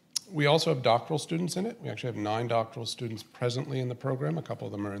 We also have doctoral students in it. We actually have 9 doctoral students presently in the program. A couple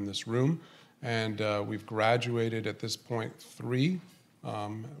of them are in this room. And we've graduated at this point 3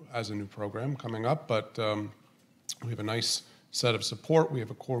 as a new program coming up. But we have a nice set of support. We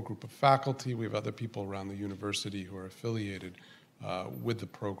have a core group of faculty. We have other people around the university who are affiliated with the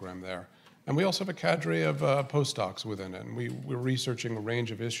program there. And we also have a cadre of postdocs within it. And we're researching a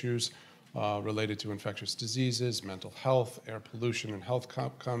range of issues related to infectious diseases, mental health, air pollution and health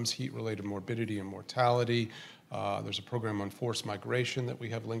outcomes, heat-related morbidity and mortality. There's a program on forced migration that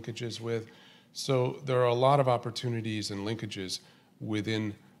we have linkages with. So there are a lot of opportunities and linkages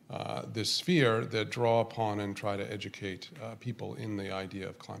within this sphere that draw upon and try to educate people in the idea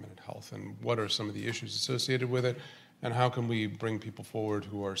of climate and health, and what are some of the issues associated with it, and how can we bring people forward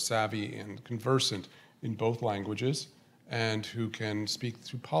who are savvy and conversant in both languages and who can speak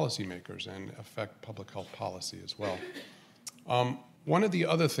to policymakers and affect public health policy as well. One of the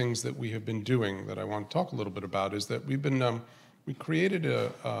other things that we have been doing that I want to talk a little bit about is that we've been, we created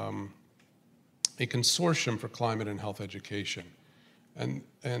a consortium for climate and health education.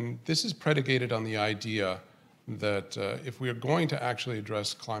 And this is predicated on the idea that if we are going to actually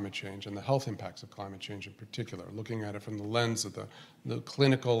address climate change and the health impacts of climate change in particular, looking at it from the lens of the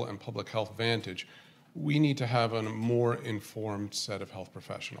clinical and public health vantage, we need to have a more informed set of health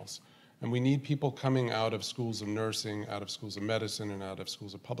professionals. And we need people coming out of schools of nursing, out of schools of medicine, and out of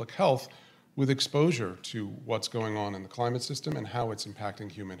schools of public health with exposure to what's going on in the climate system and how it's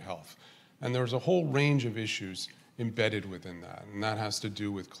impacting human health. And there's a whole range of issues embedded within that. And that has to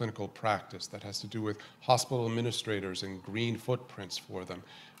do with clinical practice. That has to do with hospital administrators and green footprints for them.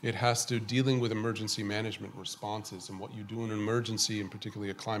 It has to dealing with emergency management responses and what you do in an emergency, and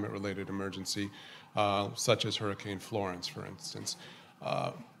particularly a climate-related emergency, such as Hurricane Florence, for instance.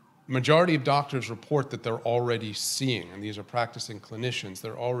 Majority of doctors report that they're already seeing, and these are practicing clinicians,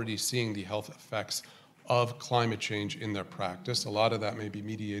 they're already seeing the health effects of climate change in their practice. A lot of that may be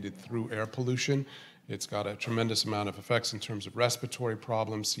mediated through air pollution. It's got a tremendous amount of effects in terms of respiratory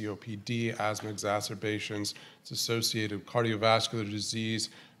problems, COPD, asthma exacerbations. It's associated with cardiovascular disease,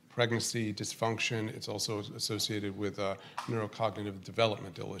 pregnancy dysfunction. It's also associated with neurocognitive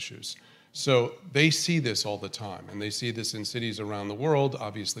developmental issues. So they see this all the time, and they see this in cities around the world.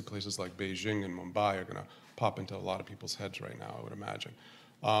 Obviously, places like Beijing and Mumbai are going to pop into a lot of people's heads right now, I would imagine.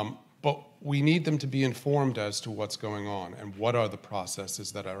 But we need them to be informed as to what's going on and what are the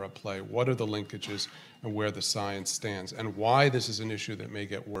processes that are at play, what are the linkages and where the science stands, and why this is an issue that may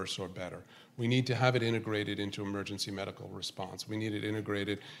get worse or better. We need to have it integrated into emergency medical response. We need it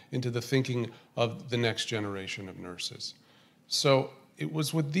integrated into the thinking of the next generation of nurses. So it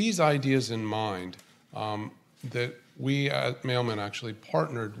was with these ideas in mind that we at Mailman actually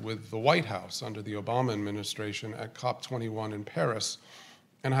partnered with the White House under the Obama administration at COP21 in Paris,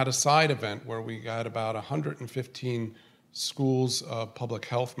 and had a side event where we had about 115 schools of public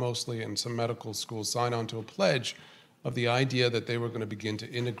health mostly and some medical schools sign on to a pledge of the idea that they were going to begin to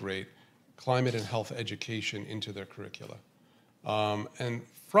integrate climate and health education into their curricula. And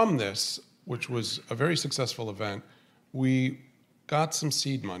from this, which was a very successful event, we got some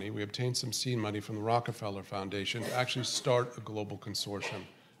seed money. We obtained some seed money from the Rockefeller Foundation to actually start a global consortium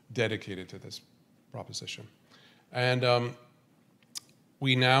dedicated to this proposition. And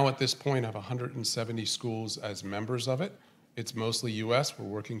we now, at this point, have 170 schools as members of it. It's mostly US. We're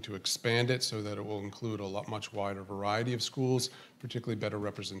working to expand it so that it will include a much wider variety of schools, particularly better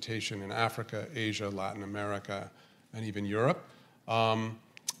representation in Africa, Asia, Latin America, and even Europe. What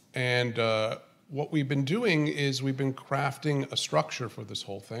we've been doing is we've been crafting a structure for this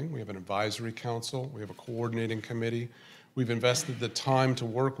whole thing. We have an advisory council. We have a coordinating committee. We've invested the time to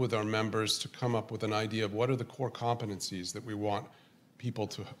work with our members to come up with an idea of what are the core competencies that we want people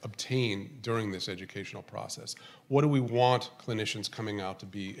to obtain during this educational process. What do we want clinicians coming out to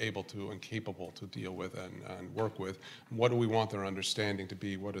be able to and capable to deal with and work with? What do we want their understanding to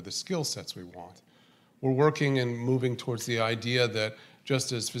be? What are the skill sets we want? We're working and moving towards the idea that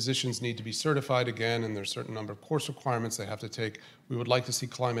just as physicians need to be certified again, and there's a certain number of course requirements they have to take, we would like to see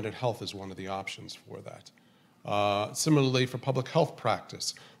climate and health as one of the options for that. Similarly, for public health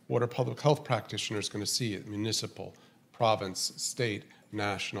practice, what are public health practitioners going to see at municipal, province, state,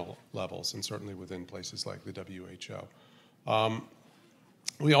 national levels, and certainly within places like the WHO.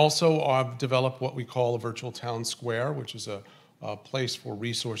 We also have developed what we call a virtual town square, which is a place for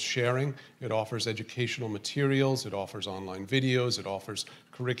resource sharing. It offers educational materials, it offers online videos, it offers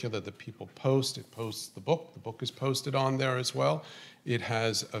curricula that people post. It posts the book is posted on there as well. It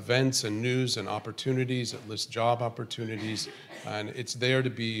has events and news and opportunities, it lists job opportunities, and it's there to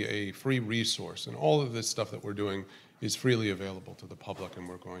be a free resource. And all of this stuff that we're doing is freely available to the public, and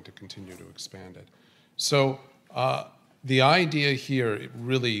we're going to continue to expand it. So the idea here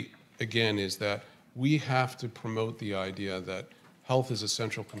really, again, is that we have to promote the idea that health is a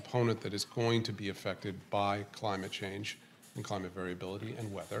central component that is going to be affected by climate change and climate variability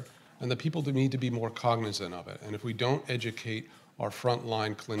and weather, and that people need to be more cognizant of it. And if we don't educate our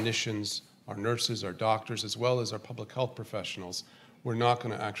frontline clinicians, our nurses, our doctors, as well as our public health professionals, we're not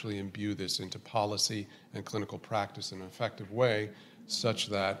going to actually imbue this into policy and clinical practice in an effective way such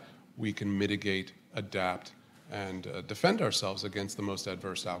that we can mitigate, adapt, and defend ourselves against the most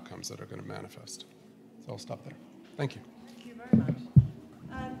adverse outcomes that are going to manifest. So I'll stop there. Thank you. Thank you very much.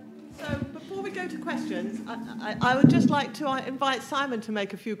 So before we go to questions, I would just like to invite Simon to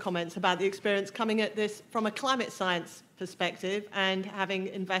make a few comments about the experience coming at this from a climate science perspective and having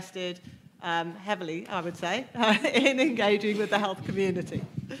invested heavily, I would say, in engaging with the health community.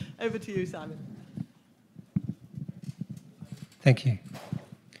 Over to you, Simon. Thank you.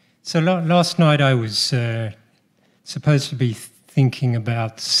 So last night I was supposed to be thinking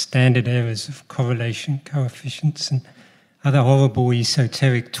about standard errors of correlation coefficients and other horrible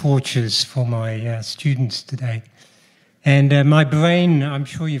esoteric tortures for my students today. And my brain, I'm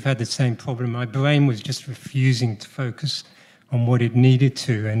sure you've had the same problem, my brain was just refusing to focus on what it needed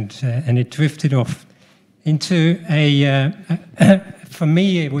to, and it drifted off into for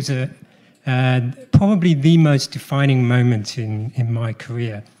me, it was probably the most defining moment in my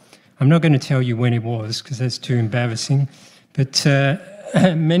career. I'm not going to tell you when it was because that's too embarrassing, but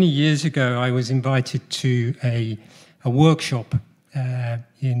many years ago I was invited to a workshop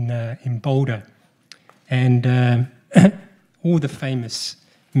in Boulder, and all the famous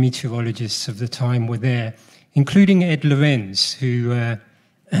meteorologists of the time were there, including Ed Lorenz, who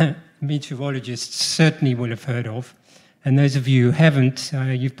meteorologists certainly will have heard of. And those of you who haven't,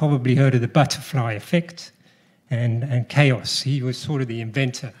 you've probably heard of the butterfly effect and chaos. He was sort of the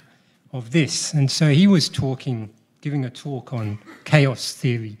inventor of this. And so he was giving a talk on chaos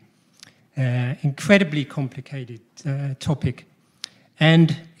theory, incredibly complicated topic.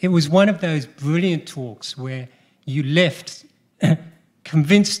 And it was one of those brilliant talks where you left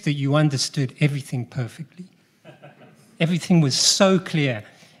convinced that you understood everything perfectly. Everything was so clear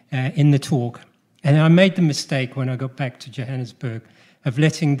in the talk. And I made the mistake when I got back to Johannesburg of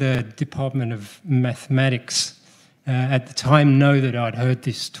letting the Department of Mathematics at the time know that I'd heard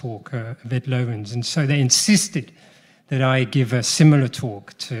this talk of Ed Lorenz. And so they insisted that I give a similar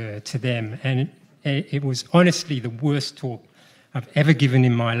talk to them. And it was honestly the worst talk I've ever given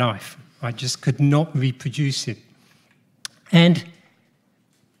in my life. I just could not reproduce it. And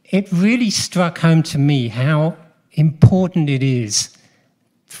it really struck home to me how important it is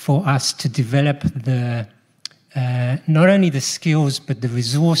for us to develop not only the skills but the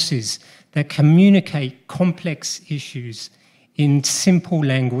resources that communicate complex issues in simple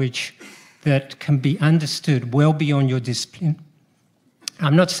language that can be understood well beyond your discipline.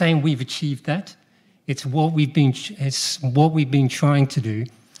 I'm not saying we've achieved that. It's what we've been trying to do.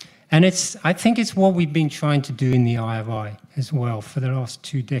 And I think it's what we've been trying to do in the IRI as well for the last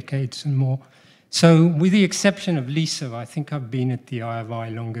 2 decades and more. So with the exception of Lisa, I think I've been at the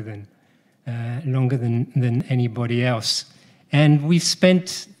IRI longer than anybody else. And we've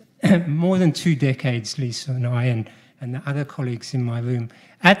spent more than 2 decades, Lisa and I and the other colleagues in my room,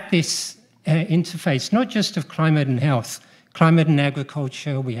 at this interface, not just of climate and health, climate and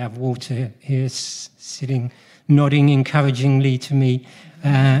agriculture. We have Walter here sitting, nodding encouragingly to me.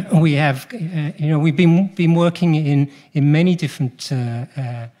 We have, we've been working in many different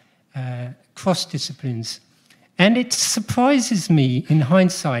cross disciplines, and it surprises me in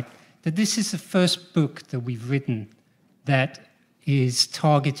hindsight that this is the first book that we've written that is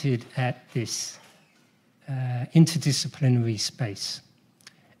targeted at this interdisciplinary space.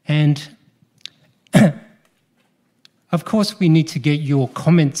 And of course, we need to get your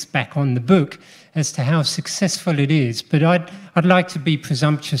comments back on the book as to how successful it is. But I'd like to be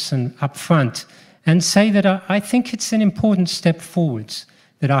presumptuous and upfront and say that I think it's an important step forwards,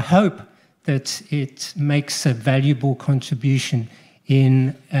 that I hope that it makes a valuable contribution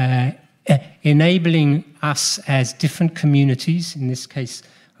in enabling us as different communities, in this case,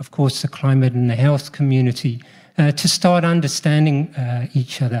 of course, the climate and the health community, to start understanding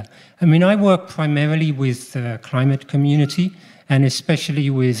each other. I mean, I work primarily with the climate community and especially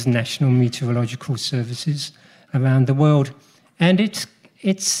with national meteorological services around the world. And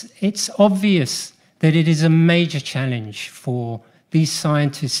it's obvious that it is a major challenge for these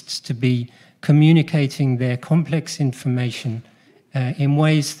scientists to be communicating their complex information in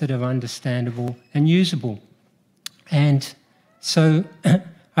ways that are understandable and usable. And so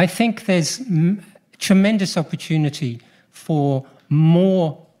I think there's tremendous opportunity for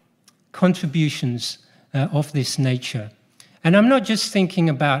more contributions of this nature. And I'm not just thinking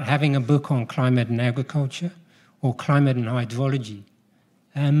about having a book on climate and agriculture or climate and hydrology.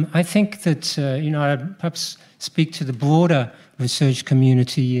 I think that, I'd perhaps speak to the broader research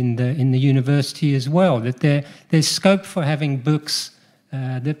community in the university as well, that there's scope for having books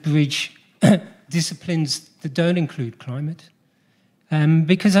that bridge disciplines that don't include climate.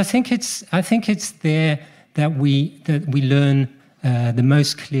 Because I think it's there that we learn the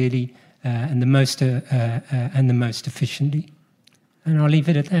most clearly and the most efficiently. And I'll leave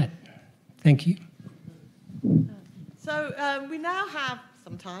it at that. Thank you. So we now have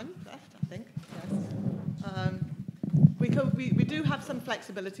some time left, I think. Yes. We do have some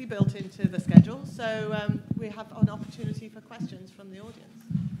flexibility built into the schedule, so we have an opportunity for questions from the audience.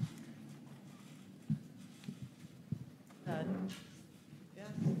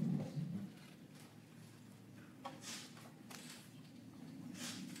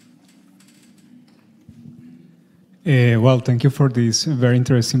 Yes. Well, thank you for this very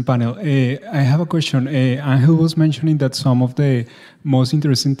interesting panel. I have a question. Angel was mentioning that some of the most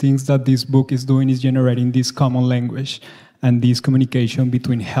interesting things that this book is doing is generating this common language. and this communication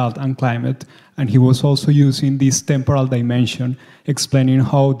between health and climate. And he was also using this temporal dimension, explaining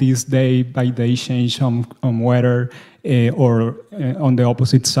how this day-by-day change on weather or on the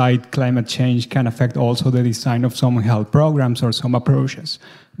opposite side, climate change can affect also the design of some health programs or some approaches.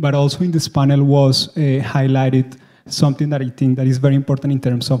 But also in this panel was highlighted something that I think that is very important in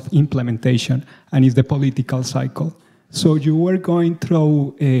terms of implementation, and is the political cycle. So you were going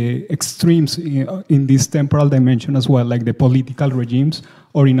through extremes in this temporal dimension as well, like the political regimes,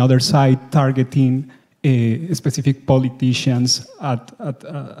 or in other side targeting specific politicians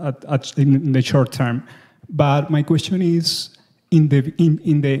in the short term. But my question is, in the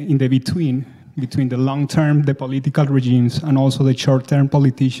between the long term, the political regimes, and also the short term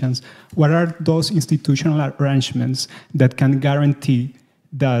politicians, what are those institutional arrangements that can guarantee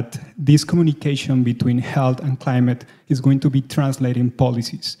that this communication between health and climate is going to be translated in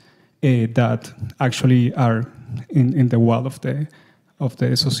policies that actually are in the well of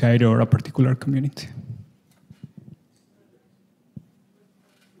the society or a particular community?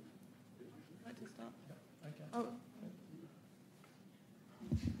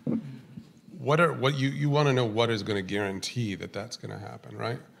 What you want to know what is going to guarantee that that's going to happen,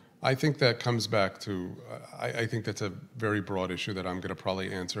 right? I think that comes back to, I think that's a very broad issue that I'm going to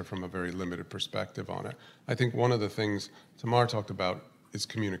probably answer from a very limited perspective on it. I think one of the things Tamar talked about is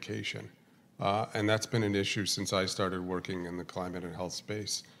communication. And that's been an issue since I started working in the climate and health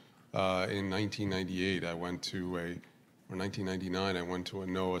space. In 1998, or 1999, I went to a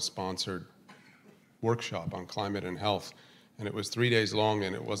NOAA-sponsored workshop on climate and health. And it was 3 days long,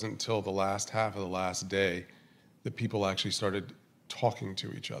 and it wasn't until the last half of the last day that people actually started talking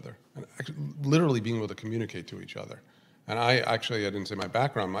to each other and actually literally being able to communicate to each other. And I didn't say my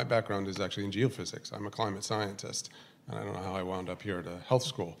background. My background is actually in geophysics. I'm a climate scientist, and I don't know how I wound up here at a health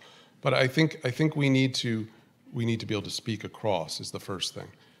school. But I think we need to be able to speak across is the first thing.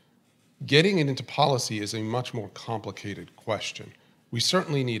 Getting it into policy is a much more complicated question. We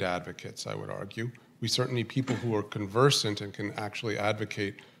certainly need advocates, I would argue. We certainly need people who are conversant and can actually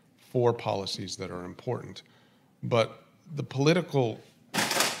advocate for policies that are important. But the political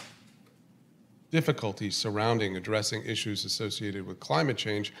difficulties surrounding addressing issues associated with climate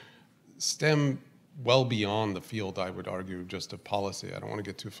change stem well beyond the field, I would argue, just of policy. I don't want to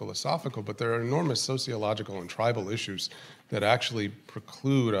get too philosophical, but there are enormous sociological and tribal issues that actually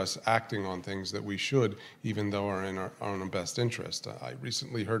preclude us acting on things that we should, even though are in our own best interest. I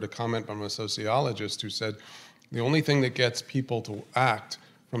recently heard a comment from a sociologist who said, the only thing that gets people to act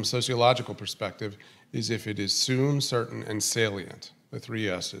from a sociological perspective is if it is soon, certain, and salient, the 3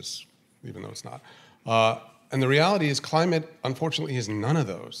 S's, even though it's not. And the reality is climate, unfortunately, is none of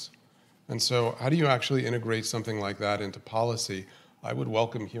those. And so how do you actually integrate something like that into policy? I would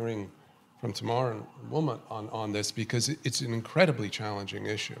welcome hearing from Tamar and Wilma on this, because it's an incredibly challenging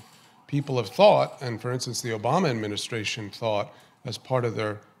issue. People have thought, and for instance, the Obama administration thought, as part of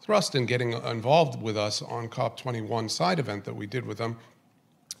their thrust in getting involved with us on COP21 side event that we did with them,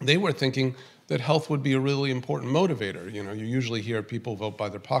 they were thinking that health would be a really important motivator. You know, you usually hear people vote by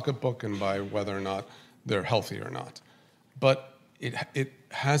their pocketbook and by whether or not they're healthy or not. But it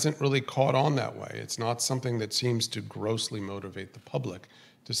hasn't really caught on that way. It's not something that seems to grossly motivate the public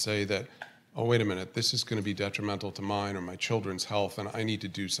to say that, oh, wait a minute, this is going to be detrimental to mine or my children's health, and I need to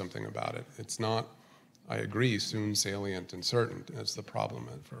do something about it. It's not, I agree, soon, salient, and certain. That's the problem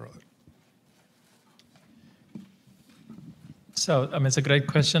for it. So, I mean, it's a great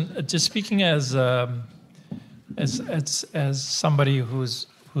question. Just speaking as somebody who's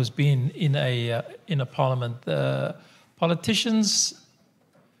been in a parliament, politicians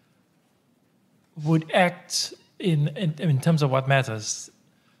would act in terms of what matters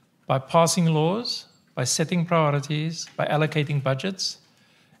by passing laws, by setting priorities, by allocating budgets,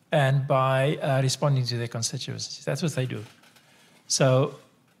 and by responding to their constituencies. That's what they do. So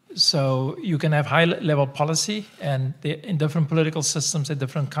you can have high-level policy, and in different political systems, there are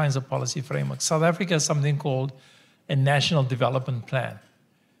different kinds of policy frameworks. South Africa has something called a National Development Plan,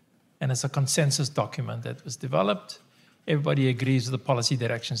 and it's a consensus document that was developed. Everybody agrees with the policy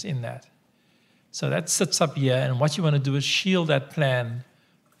directions in that. So that sits up here, and what you want to do is shield that plan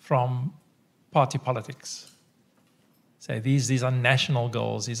from party politics. Say these are national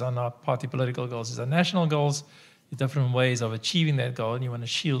goals, these are not party political goals, these are national goals. Different ways of achieving that goal, and you want to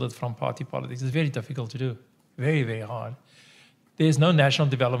shield it from party politics. It's very difficult to do, very, very hard. There's no national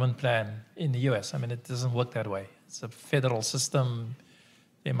development plan in the US. I mean, it doesn't work that way. It's a federal system.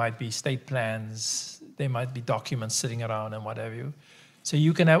 There might be state plans. There might be documents sitting around and what have you. So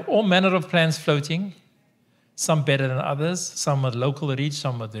you can have all manner of plans floating, some better than others, some with local reach,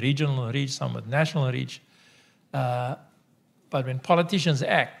 some with regional reach, some with national reach. But when politicians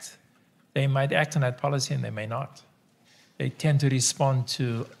act, they might act on that policy and they may not. They tend to respond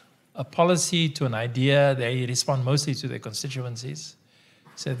to a policy, to an idea. They respond mostly to their constituencies.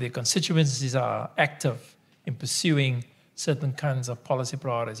 So their constituencies are active in pursuing certain kinds of policy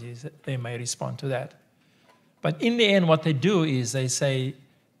priorities. They may respond to that. But in the end, what they do is they say,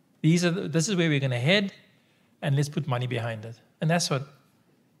 this is where we're going to head, and let's put money behind it. And that's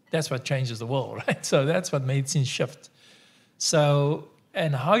what changes the world, right? So that's what made things shift. So,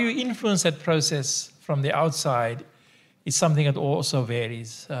 and how you influence that process from the outside is something that also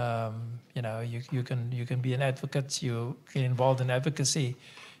varies. You know, you can be an advocate, you get involved in advocacy,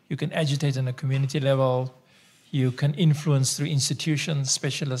 you can agitate on a community level, you can influence through institutions,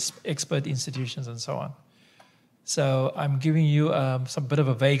 specialist, expert institutions, and so on. So I'm giving you some bit of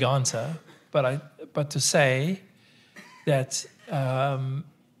a vague answer, but to say that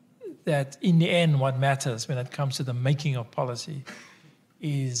that in the end, what matters when it comes to the making of policy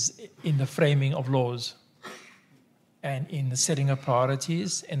is in the framing of laws and in the setting of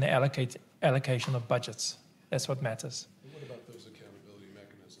priorities and the allocation of budgets. That's what matters. And what about those accountability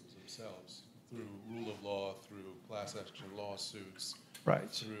mechanisms themselves, through rule of law, through class action lawsuits, right,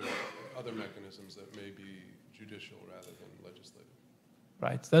 through other mechanisms that may be judicial rather than legislative?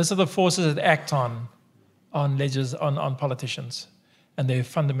 Right. Those are the forces that act on politicians, and they're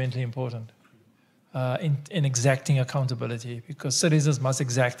fundamentally important in exacting accountability, because citizens must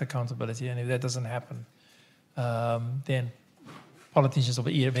exact accountability, and if that doesn't happen, then politicians will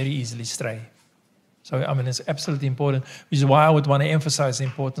very easily stray. So, I mean, it's absolutely important, which is why I would want to emphasize the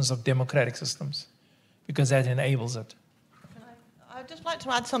importance of democratic systems, because that enables it. I'd just like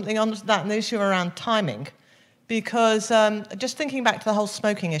to add something on that, the issue around timing. Because just thinking back to the whole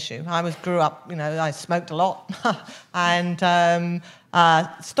smoking issue, grew up, you know, I smoked a lot and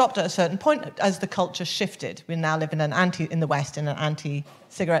stopped at a certain point as the culture shifted. We now live in in the West in an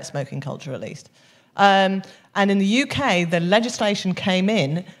anti-cigarette smoking culture, at least. And in the UK, the legislation came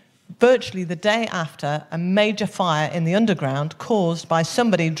in virtually the day after a major fire in the underground caused by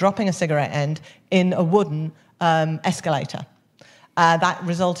somebody dropping a cigarette end in a wooden escalator. That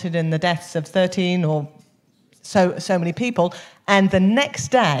resulted in the deaths of 13 or so many people, and the next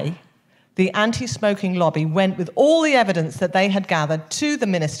day, the anti-smoking lobby went with all the evidence that they had gathered to the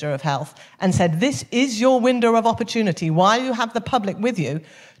Minister of Health and said, this is your window of opportunity, while you have the public with you,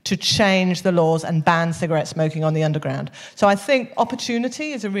 to change the laws and ban cigarette smoking on the underground. So I think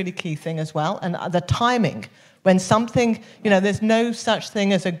opportunity is a really key thing as well, and the timing, when something, you know, there's no such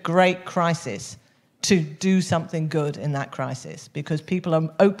thing as a great crisis to do something good in that crisis, because people are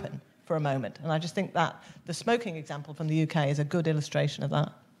open for a moment. And I just think that the smoking example from the UK is a good illustration of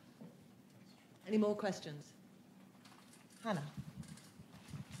that. Any more questions? Hannah.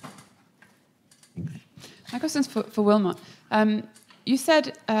 My question's for Wilmot. You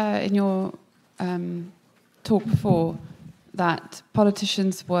said in your talk before that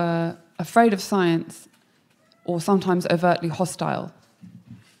politicians were afraid of science or sometimes overtly hostile.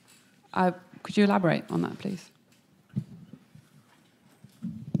 Could you elaborate on that, please?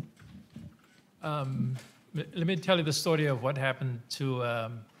 Let me tell you the story of what happened to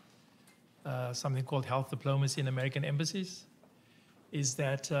something called health diplomacy in American embassies. Is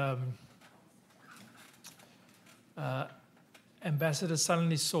that ambassadors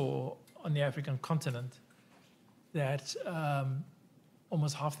suddenly saw on the African continent that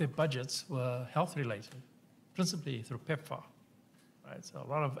almost half their budgets were health-related, principally through PEPFAR. Right? So a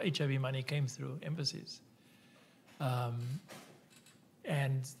lot of HIV money came through embassies.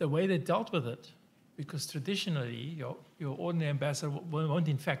 And the way they dealt with it, because traditionally your ordinary ambassador won't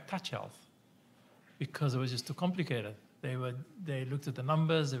in fact touch health because it was just too complicated. They looked at the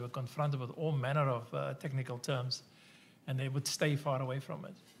numbers, they were confronted with all manner of technical terms, and they would stay far away from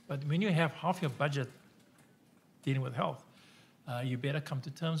it. But when you have half your budget dealing with health, you better come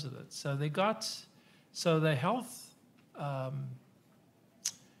to terms with it. So the health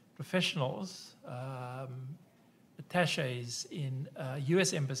professionals, attaches in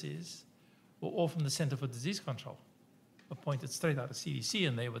US embassies were all from the Center for Disease Control, appointed straight out of CDC,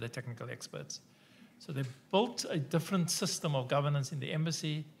 and they were the technical experts. So they built a different system of governance in the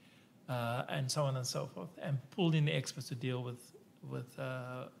embassy, and so on and so forth, and pulled in the experts to deal with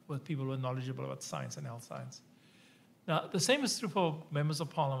people who are knowledgeable about science and health science. Now, the same is true for members of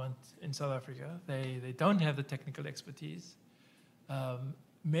parliament in South Africa. They don't have the technical expertise.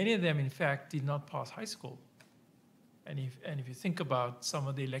 Many of them, in fact, did not pass high school. And if you think about some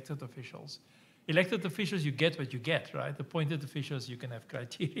of the elected officials, you get what you get, right? Appointed officials, you can have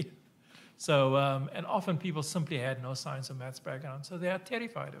criteria. So, and often people simply had no science or maths background, so they are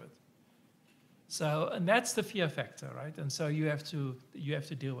terrified of it. So, and that's the fear factor, right? And so you have to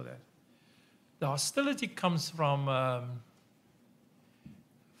deal with that. The hostility comes from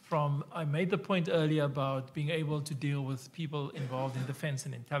I made the point earlier about being able to deal with people involved in defense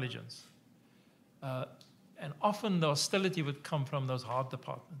and intelligence. And often the hostility would come from those hard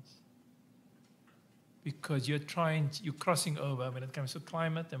departments, because you're crossing over when it comes to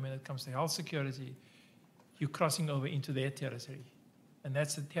climate and when it comes to health security, you're crossing over into their territory. And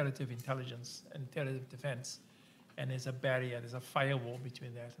that's the territory of intelligence and territory of defense. And there's a barrier, there's a firewall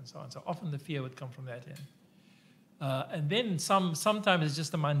between that and so on. So often the fear would come from that end. And then sometimes it's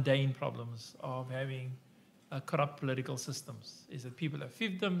just the mundane problems of having corrupt political systems, is that people have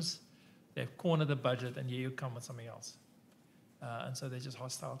fiefdoms, they've cornered the budget, and here you come with something else. And so they're just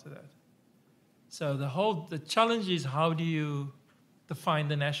hostile to that. So the challenge is, how do you define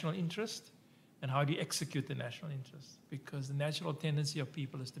the national interest and how do you execute the national interest? Because the natural tendency of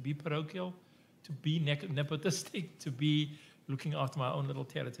people is to be parochial, to be nepotistic, to be looking after my own little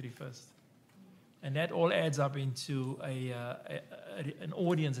territory first. And that all adds up into an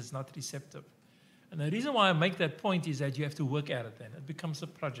audience that's not receptive. And the reason why I make that point is that you have to work at it then. It becomes a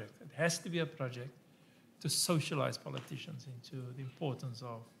project. It has to be a project to socialize politicians into the importance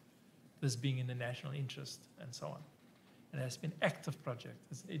of this being in the national interest and so on. And it has to be an active project.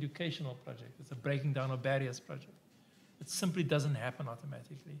 It's an educational project. It's a breaking down of barriers project. It simply doesn't happen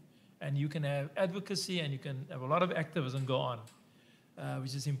automatically. And you can have advocacy and you can have a lot of activism go on,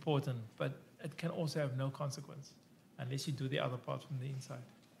 which is important, but it can also have no consequence unless you do the other part from the inside.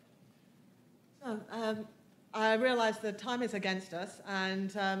 So, I realise the time is against us, and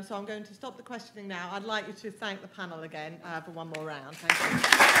so I'm going to stop the questioning now. I'd like you to thank the panel again for one more round. Thank you.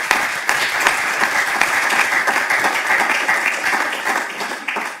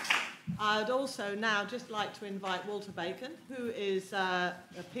 I'd also now just like to invite Walter Bacon, who is the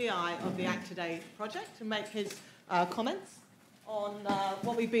PI of the Act Today project, to make his comments on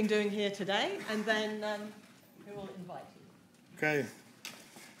what we've been doing here today, and then we will invite you. Okay.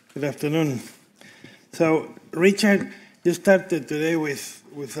 Good afternoon. So, Richard, you started today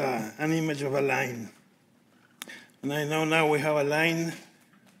with an image of a line. And I know now we have a line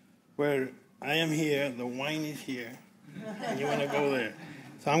where I am here, the wine is here, and you want to go there.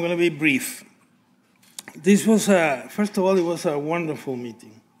 So I'm going to be brief. This was, first of all, it was a wonderful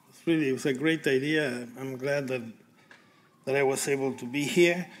meeting. It was a great idea. I'm glad that I was able to be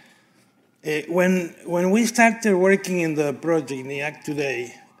here. When we started working in the project, in the Act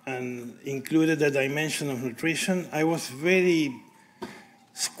Today, and included the dimension of nutrition, I was very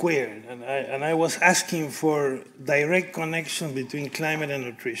squared, and I was asking for direct connection between climate and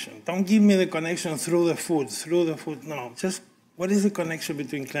nutrition. Don't give me the connection through the food, no. Just what is the connection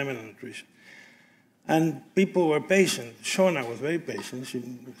between climate and nutrition? And people were patient. Shona was very patient.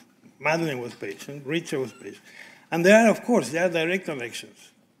 Madeleine was patient. Richard was patient. And there are direct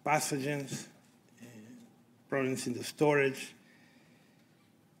connections. Pathogens, problems in the storage,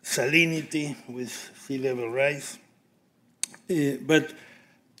 salinity with sea level rise. But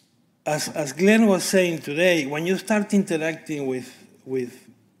as Glenn was saying today, when you start interacting with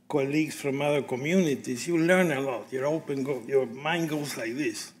colleagues from other communities, you learn a lot. Your mind goes like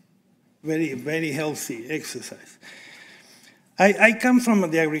this. Very, very healthy exercise. I come from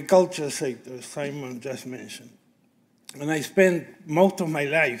the agriculture sector, as Simon just mentioned. And I spent most of my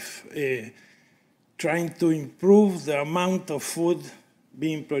life trying to improve the amount of food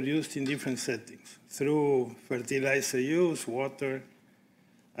being produced in different settings through fertilizer use, water,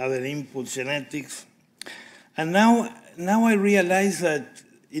 other inputs, genetics. And now I realize that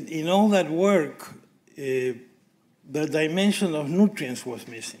in all that work, the dimension of nutrients was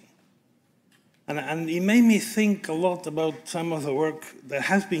missing. And it made me think a lot about some of the work that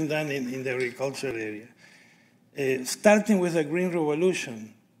has been done in the agricultural area. Starting with the Green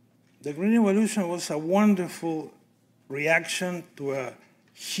Revolution. The Green Revolution was a wonderful reaction to a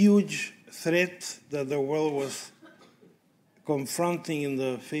huge threat that the world was confronting in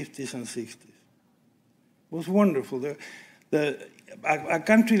the 50s and 60s. It was wonderful. A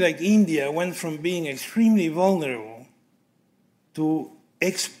country like India went from being extremely vulnerable to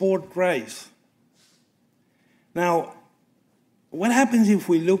export rice. Now, what happens if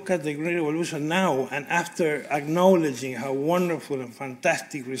we look at the Green Revolution now and after acknowledging how wonderful and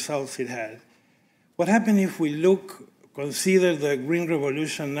fantastic results it had? What happens if we consider the Green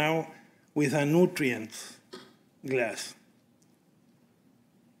Revolution now with a nutrients glass?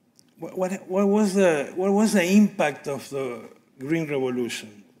 What was the impact of the Green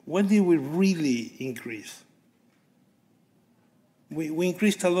Revolution? What did we really increase? We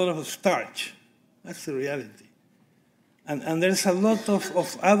increased a lot of starch. That's the reality. And there's a lot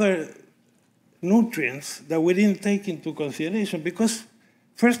of other nutrients that we didn't take into consideration because,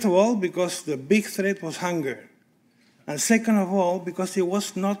 first of all, because the big threat was hunger. And second of all, because it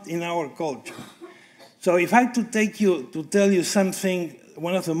was not in our culture. So if I had to tell you something,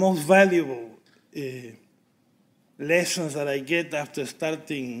 one of the most valuable lessons that I get after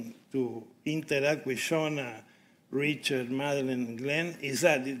starting to interact with Shawna, Richard, Madeline, and Glenn is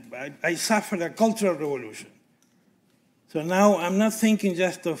that I suffered a cultural revolution. So now I'm not thinking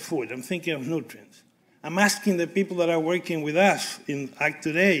just of food, I'm thinking of nutrients. I'm asking the people that are working with us in Act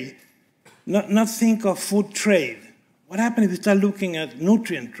Today, not think of food trade. What happens if we start looking at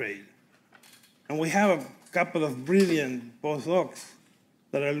nutrient trade? And we have a couple of brilliant postdocs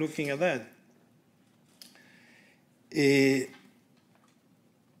that are looking at that.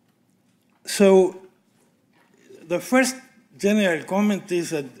 So the first general comment is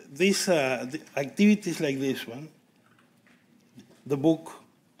that these activities like this one, the book,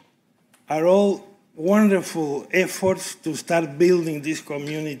 are all wonderful efforts to start building this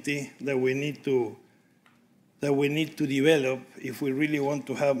community that we need to develop if we really want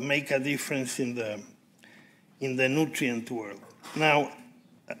to make a difference in the nutrient world. Now,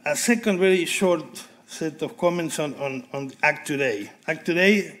 a second very short set of comments on Act Today. Act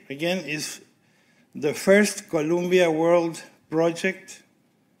Today, again, is the first Columbia World project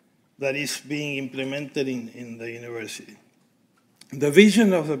that is being implemented in the university. The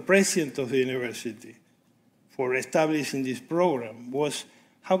vision of the president of the university for establishing this program was,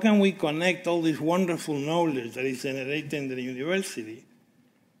 how can we connect all this wonderful knowledge that is generated in the university?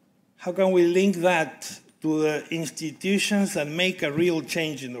 How can we link that to the institutions that make a real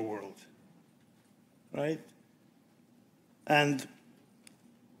change in the world, right? And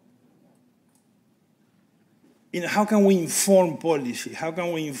how can we inform policy? How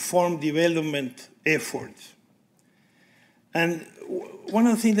can we inform development efforts? And one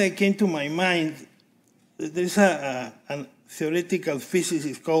of the things that came to my mind, there's a theoretical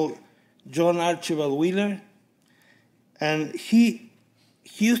physicist called John Archibald Wheeler, and he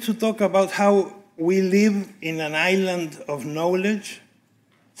used to talk about how we live in an island of knowledge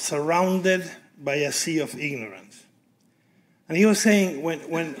surrounded by a sea of ignorance. And he was saying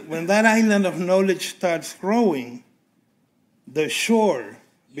when that island of knowledge starts growing, the shore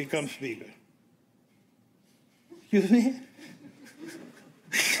becomes bigger. Excuse me?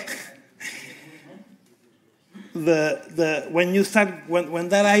 When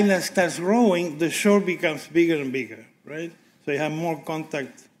that island starts growing, the shore becomes bigger and bigger, right? So you have more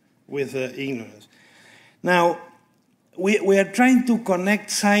contact with ignorance. Now, we are trying to connect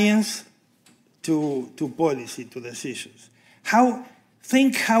science to policy, to decisions.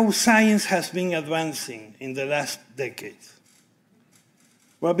 Think how science has been advancing in the last decades.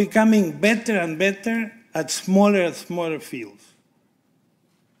 We're becoming better and better at smaller and smaller fields.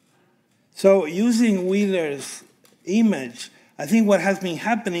 So using Wheeler's image, I think what has been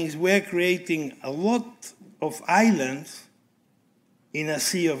happening is we're creating a lot of islands in a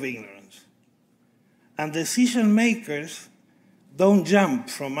sea of ignorance. And decision makers don't jump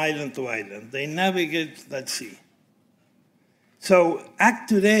from island to island. They navigate that sea. So Act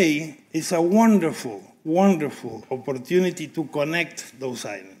Today is a wonderful, wonderful opportunity to connect those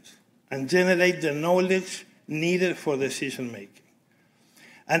islands and generate the knowledge needed for decision making.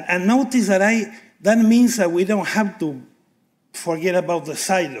 And notice that means that we don't have to forget about the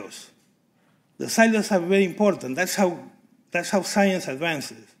silos. The silos are very important. That's how science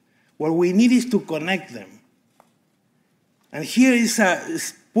advances. What we need is to connect them. And here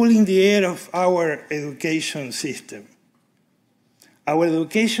is pulling the air of our education system. Our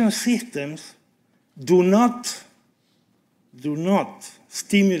education systems do not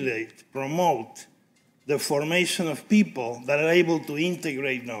stimulate, promote the formation of people that are able to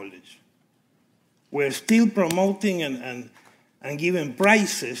integrate knowledge. We're still promoting and giving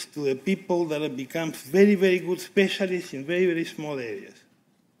prizes to the people that have become very, very good specialists in very, very small areas.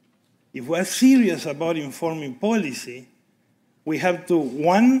 If we're serious about informing policy, we have to,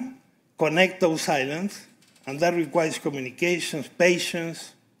 one, connect those islands, and that requires communications,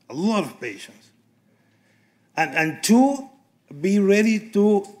 patience, a lot of patience. And two, be ready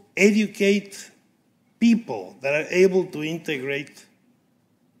to educate people that are able to integrate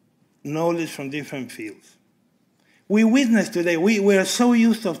knowledge from different fields. We witness today, we are so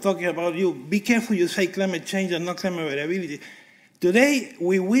used to talking about be careful you say climate change and not climate variability. Today,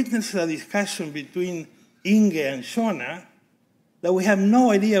 we witness a discussion between Inge and Shawna that we have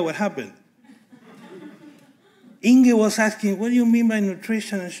no idea what happened. Inge was asking, what do you mean by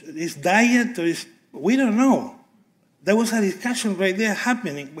nutrition? Is diet or is... We don't know. There was a discussion right there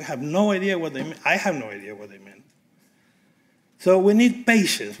happening. We have no idea what they meant. I have no idea what they meant. So we need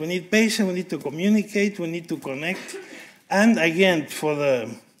patience. We need patience. We need to communicate. We need to connect. And again, for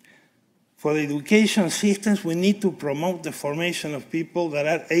the education systems, we need to promote the formation of people that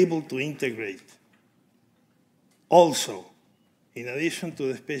are able to integrate. Also, in addition to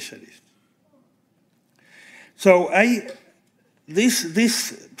the specialists. So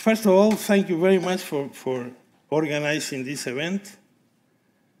first of all, thank you very much for organizing this event.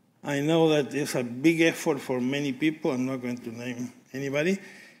 I know that it's a big effort for many people. I'm not going to name anybody.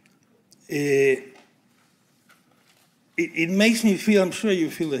 It makes me feel, I'm sure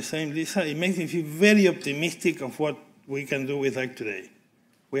you feel the same, Lisa, it makes me feel very optimistic of what we can do with ACT today.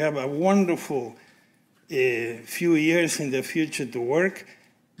 We have a wonderful few years in the future to work,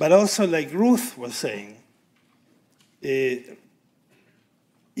 but also like Ruth was saying, we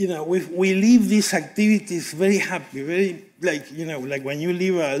leave these activities very happy, very like when you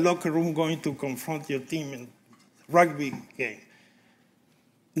leave a locker room going to confront your team in rugby game.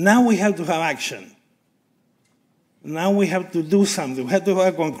 Now we have to have action. Now we have to do something. We have to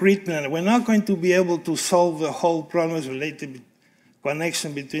have a concrete plan. We're not going to be able to solve the whole problems related to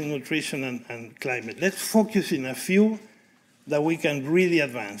connection between nutrition and climate. Let's focus in a few that we can really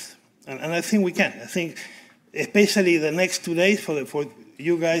advance. And I think we can. I think especially the next 2 days for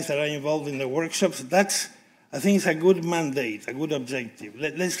you guys that are involved in the workshops, I think it's a good mandate, a good objective.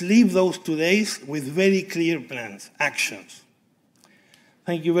 Let's leave those 2 days with very clear plans, actions.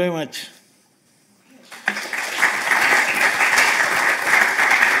 Thank you very much.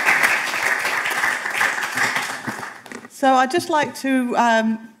 So I'd just like to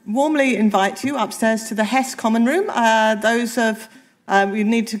warmly invite you upstairs to the Hess Common Room. You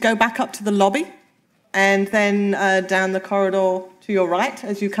need to go back up to the lobby and then down the corridor to your right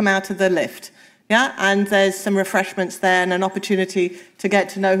as you come out of the lift. Yeah, and there's some refreshments there and an opportunity to get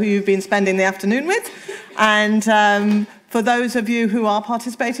to know who you've been spending the afternoon with. And for those of you who are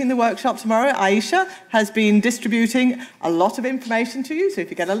participating in the workshop tomorrow, Aisha has been distributing a lot of information to you. So if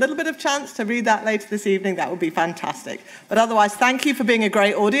you get a little bit of chance to read that later this evening, that would be fantastic. But otherwise, thank you for being a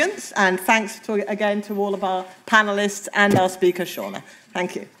great audience. And thanks again to all of our panelists and our speaker, Shauna.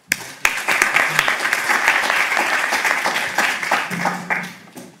 Thank you.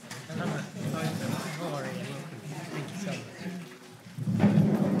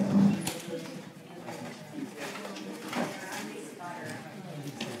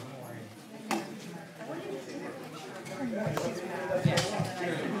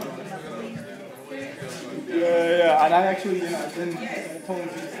 Yeah, and I actually, then told him,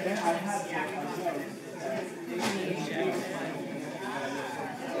 I had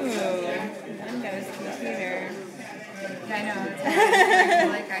Windows computer. Yeah, I know. I feel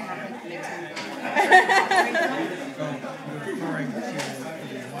like I haven't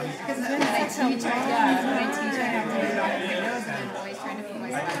because when I teach, I have to read all Windows and I'm always trying to put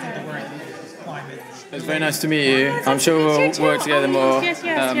myself. It's very nice to meet you. I'm sure we'll work together more.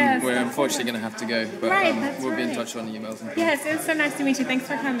 Yes. We're unfortunately going to have to go, but we'll be in touch on emails. Yes, it's so nice to meet you. Thanks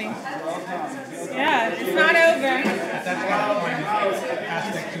for coming. Yeah, it's not over.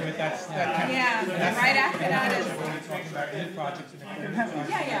 Yeah, right after that is...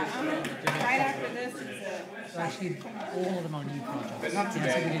 Right after this is... Actually, all of them are new projects. But not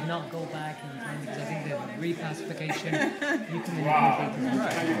today. So we did not go back in time because I think the reclassification, you can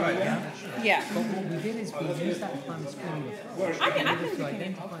manipulate as Yeah. But what we did is we used that time screen to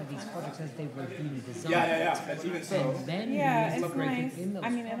identify these projects as they were being designed. That's even so. Then Yeah, we it's integrated nice. in those I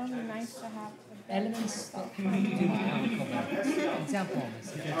mean, it'll be nice to have elements that people do example on this.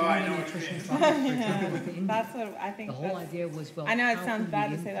 If you're doing a nutrition project, for example, with the Indian, That's what I think. the whole idea was, well, I know it how sounds can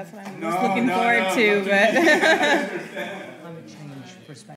bad we to say that's what I'm No, most looking forward to, but climate change perspective.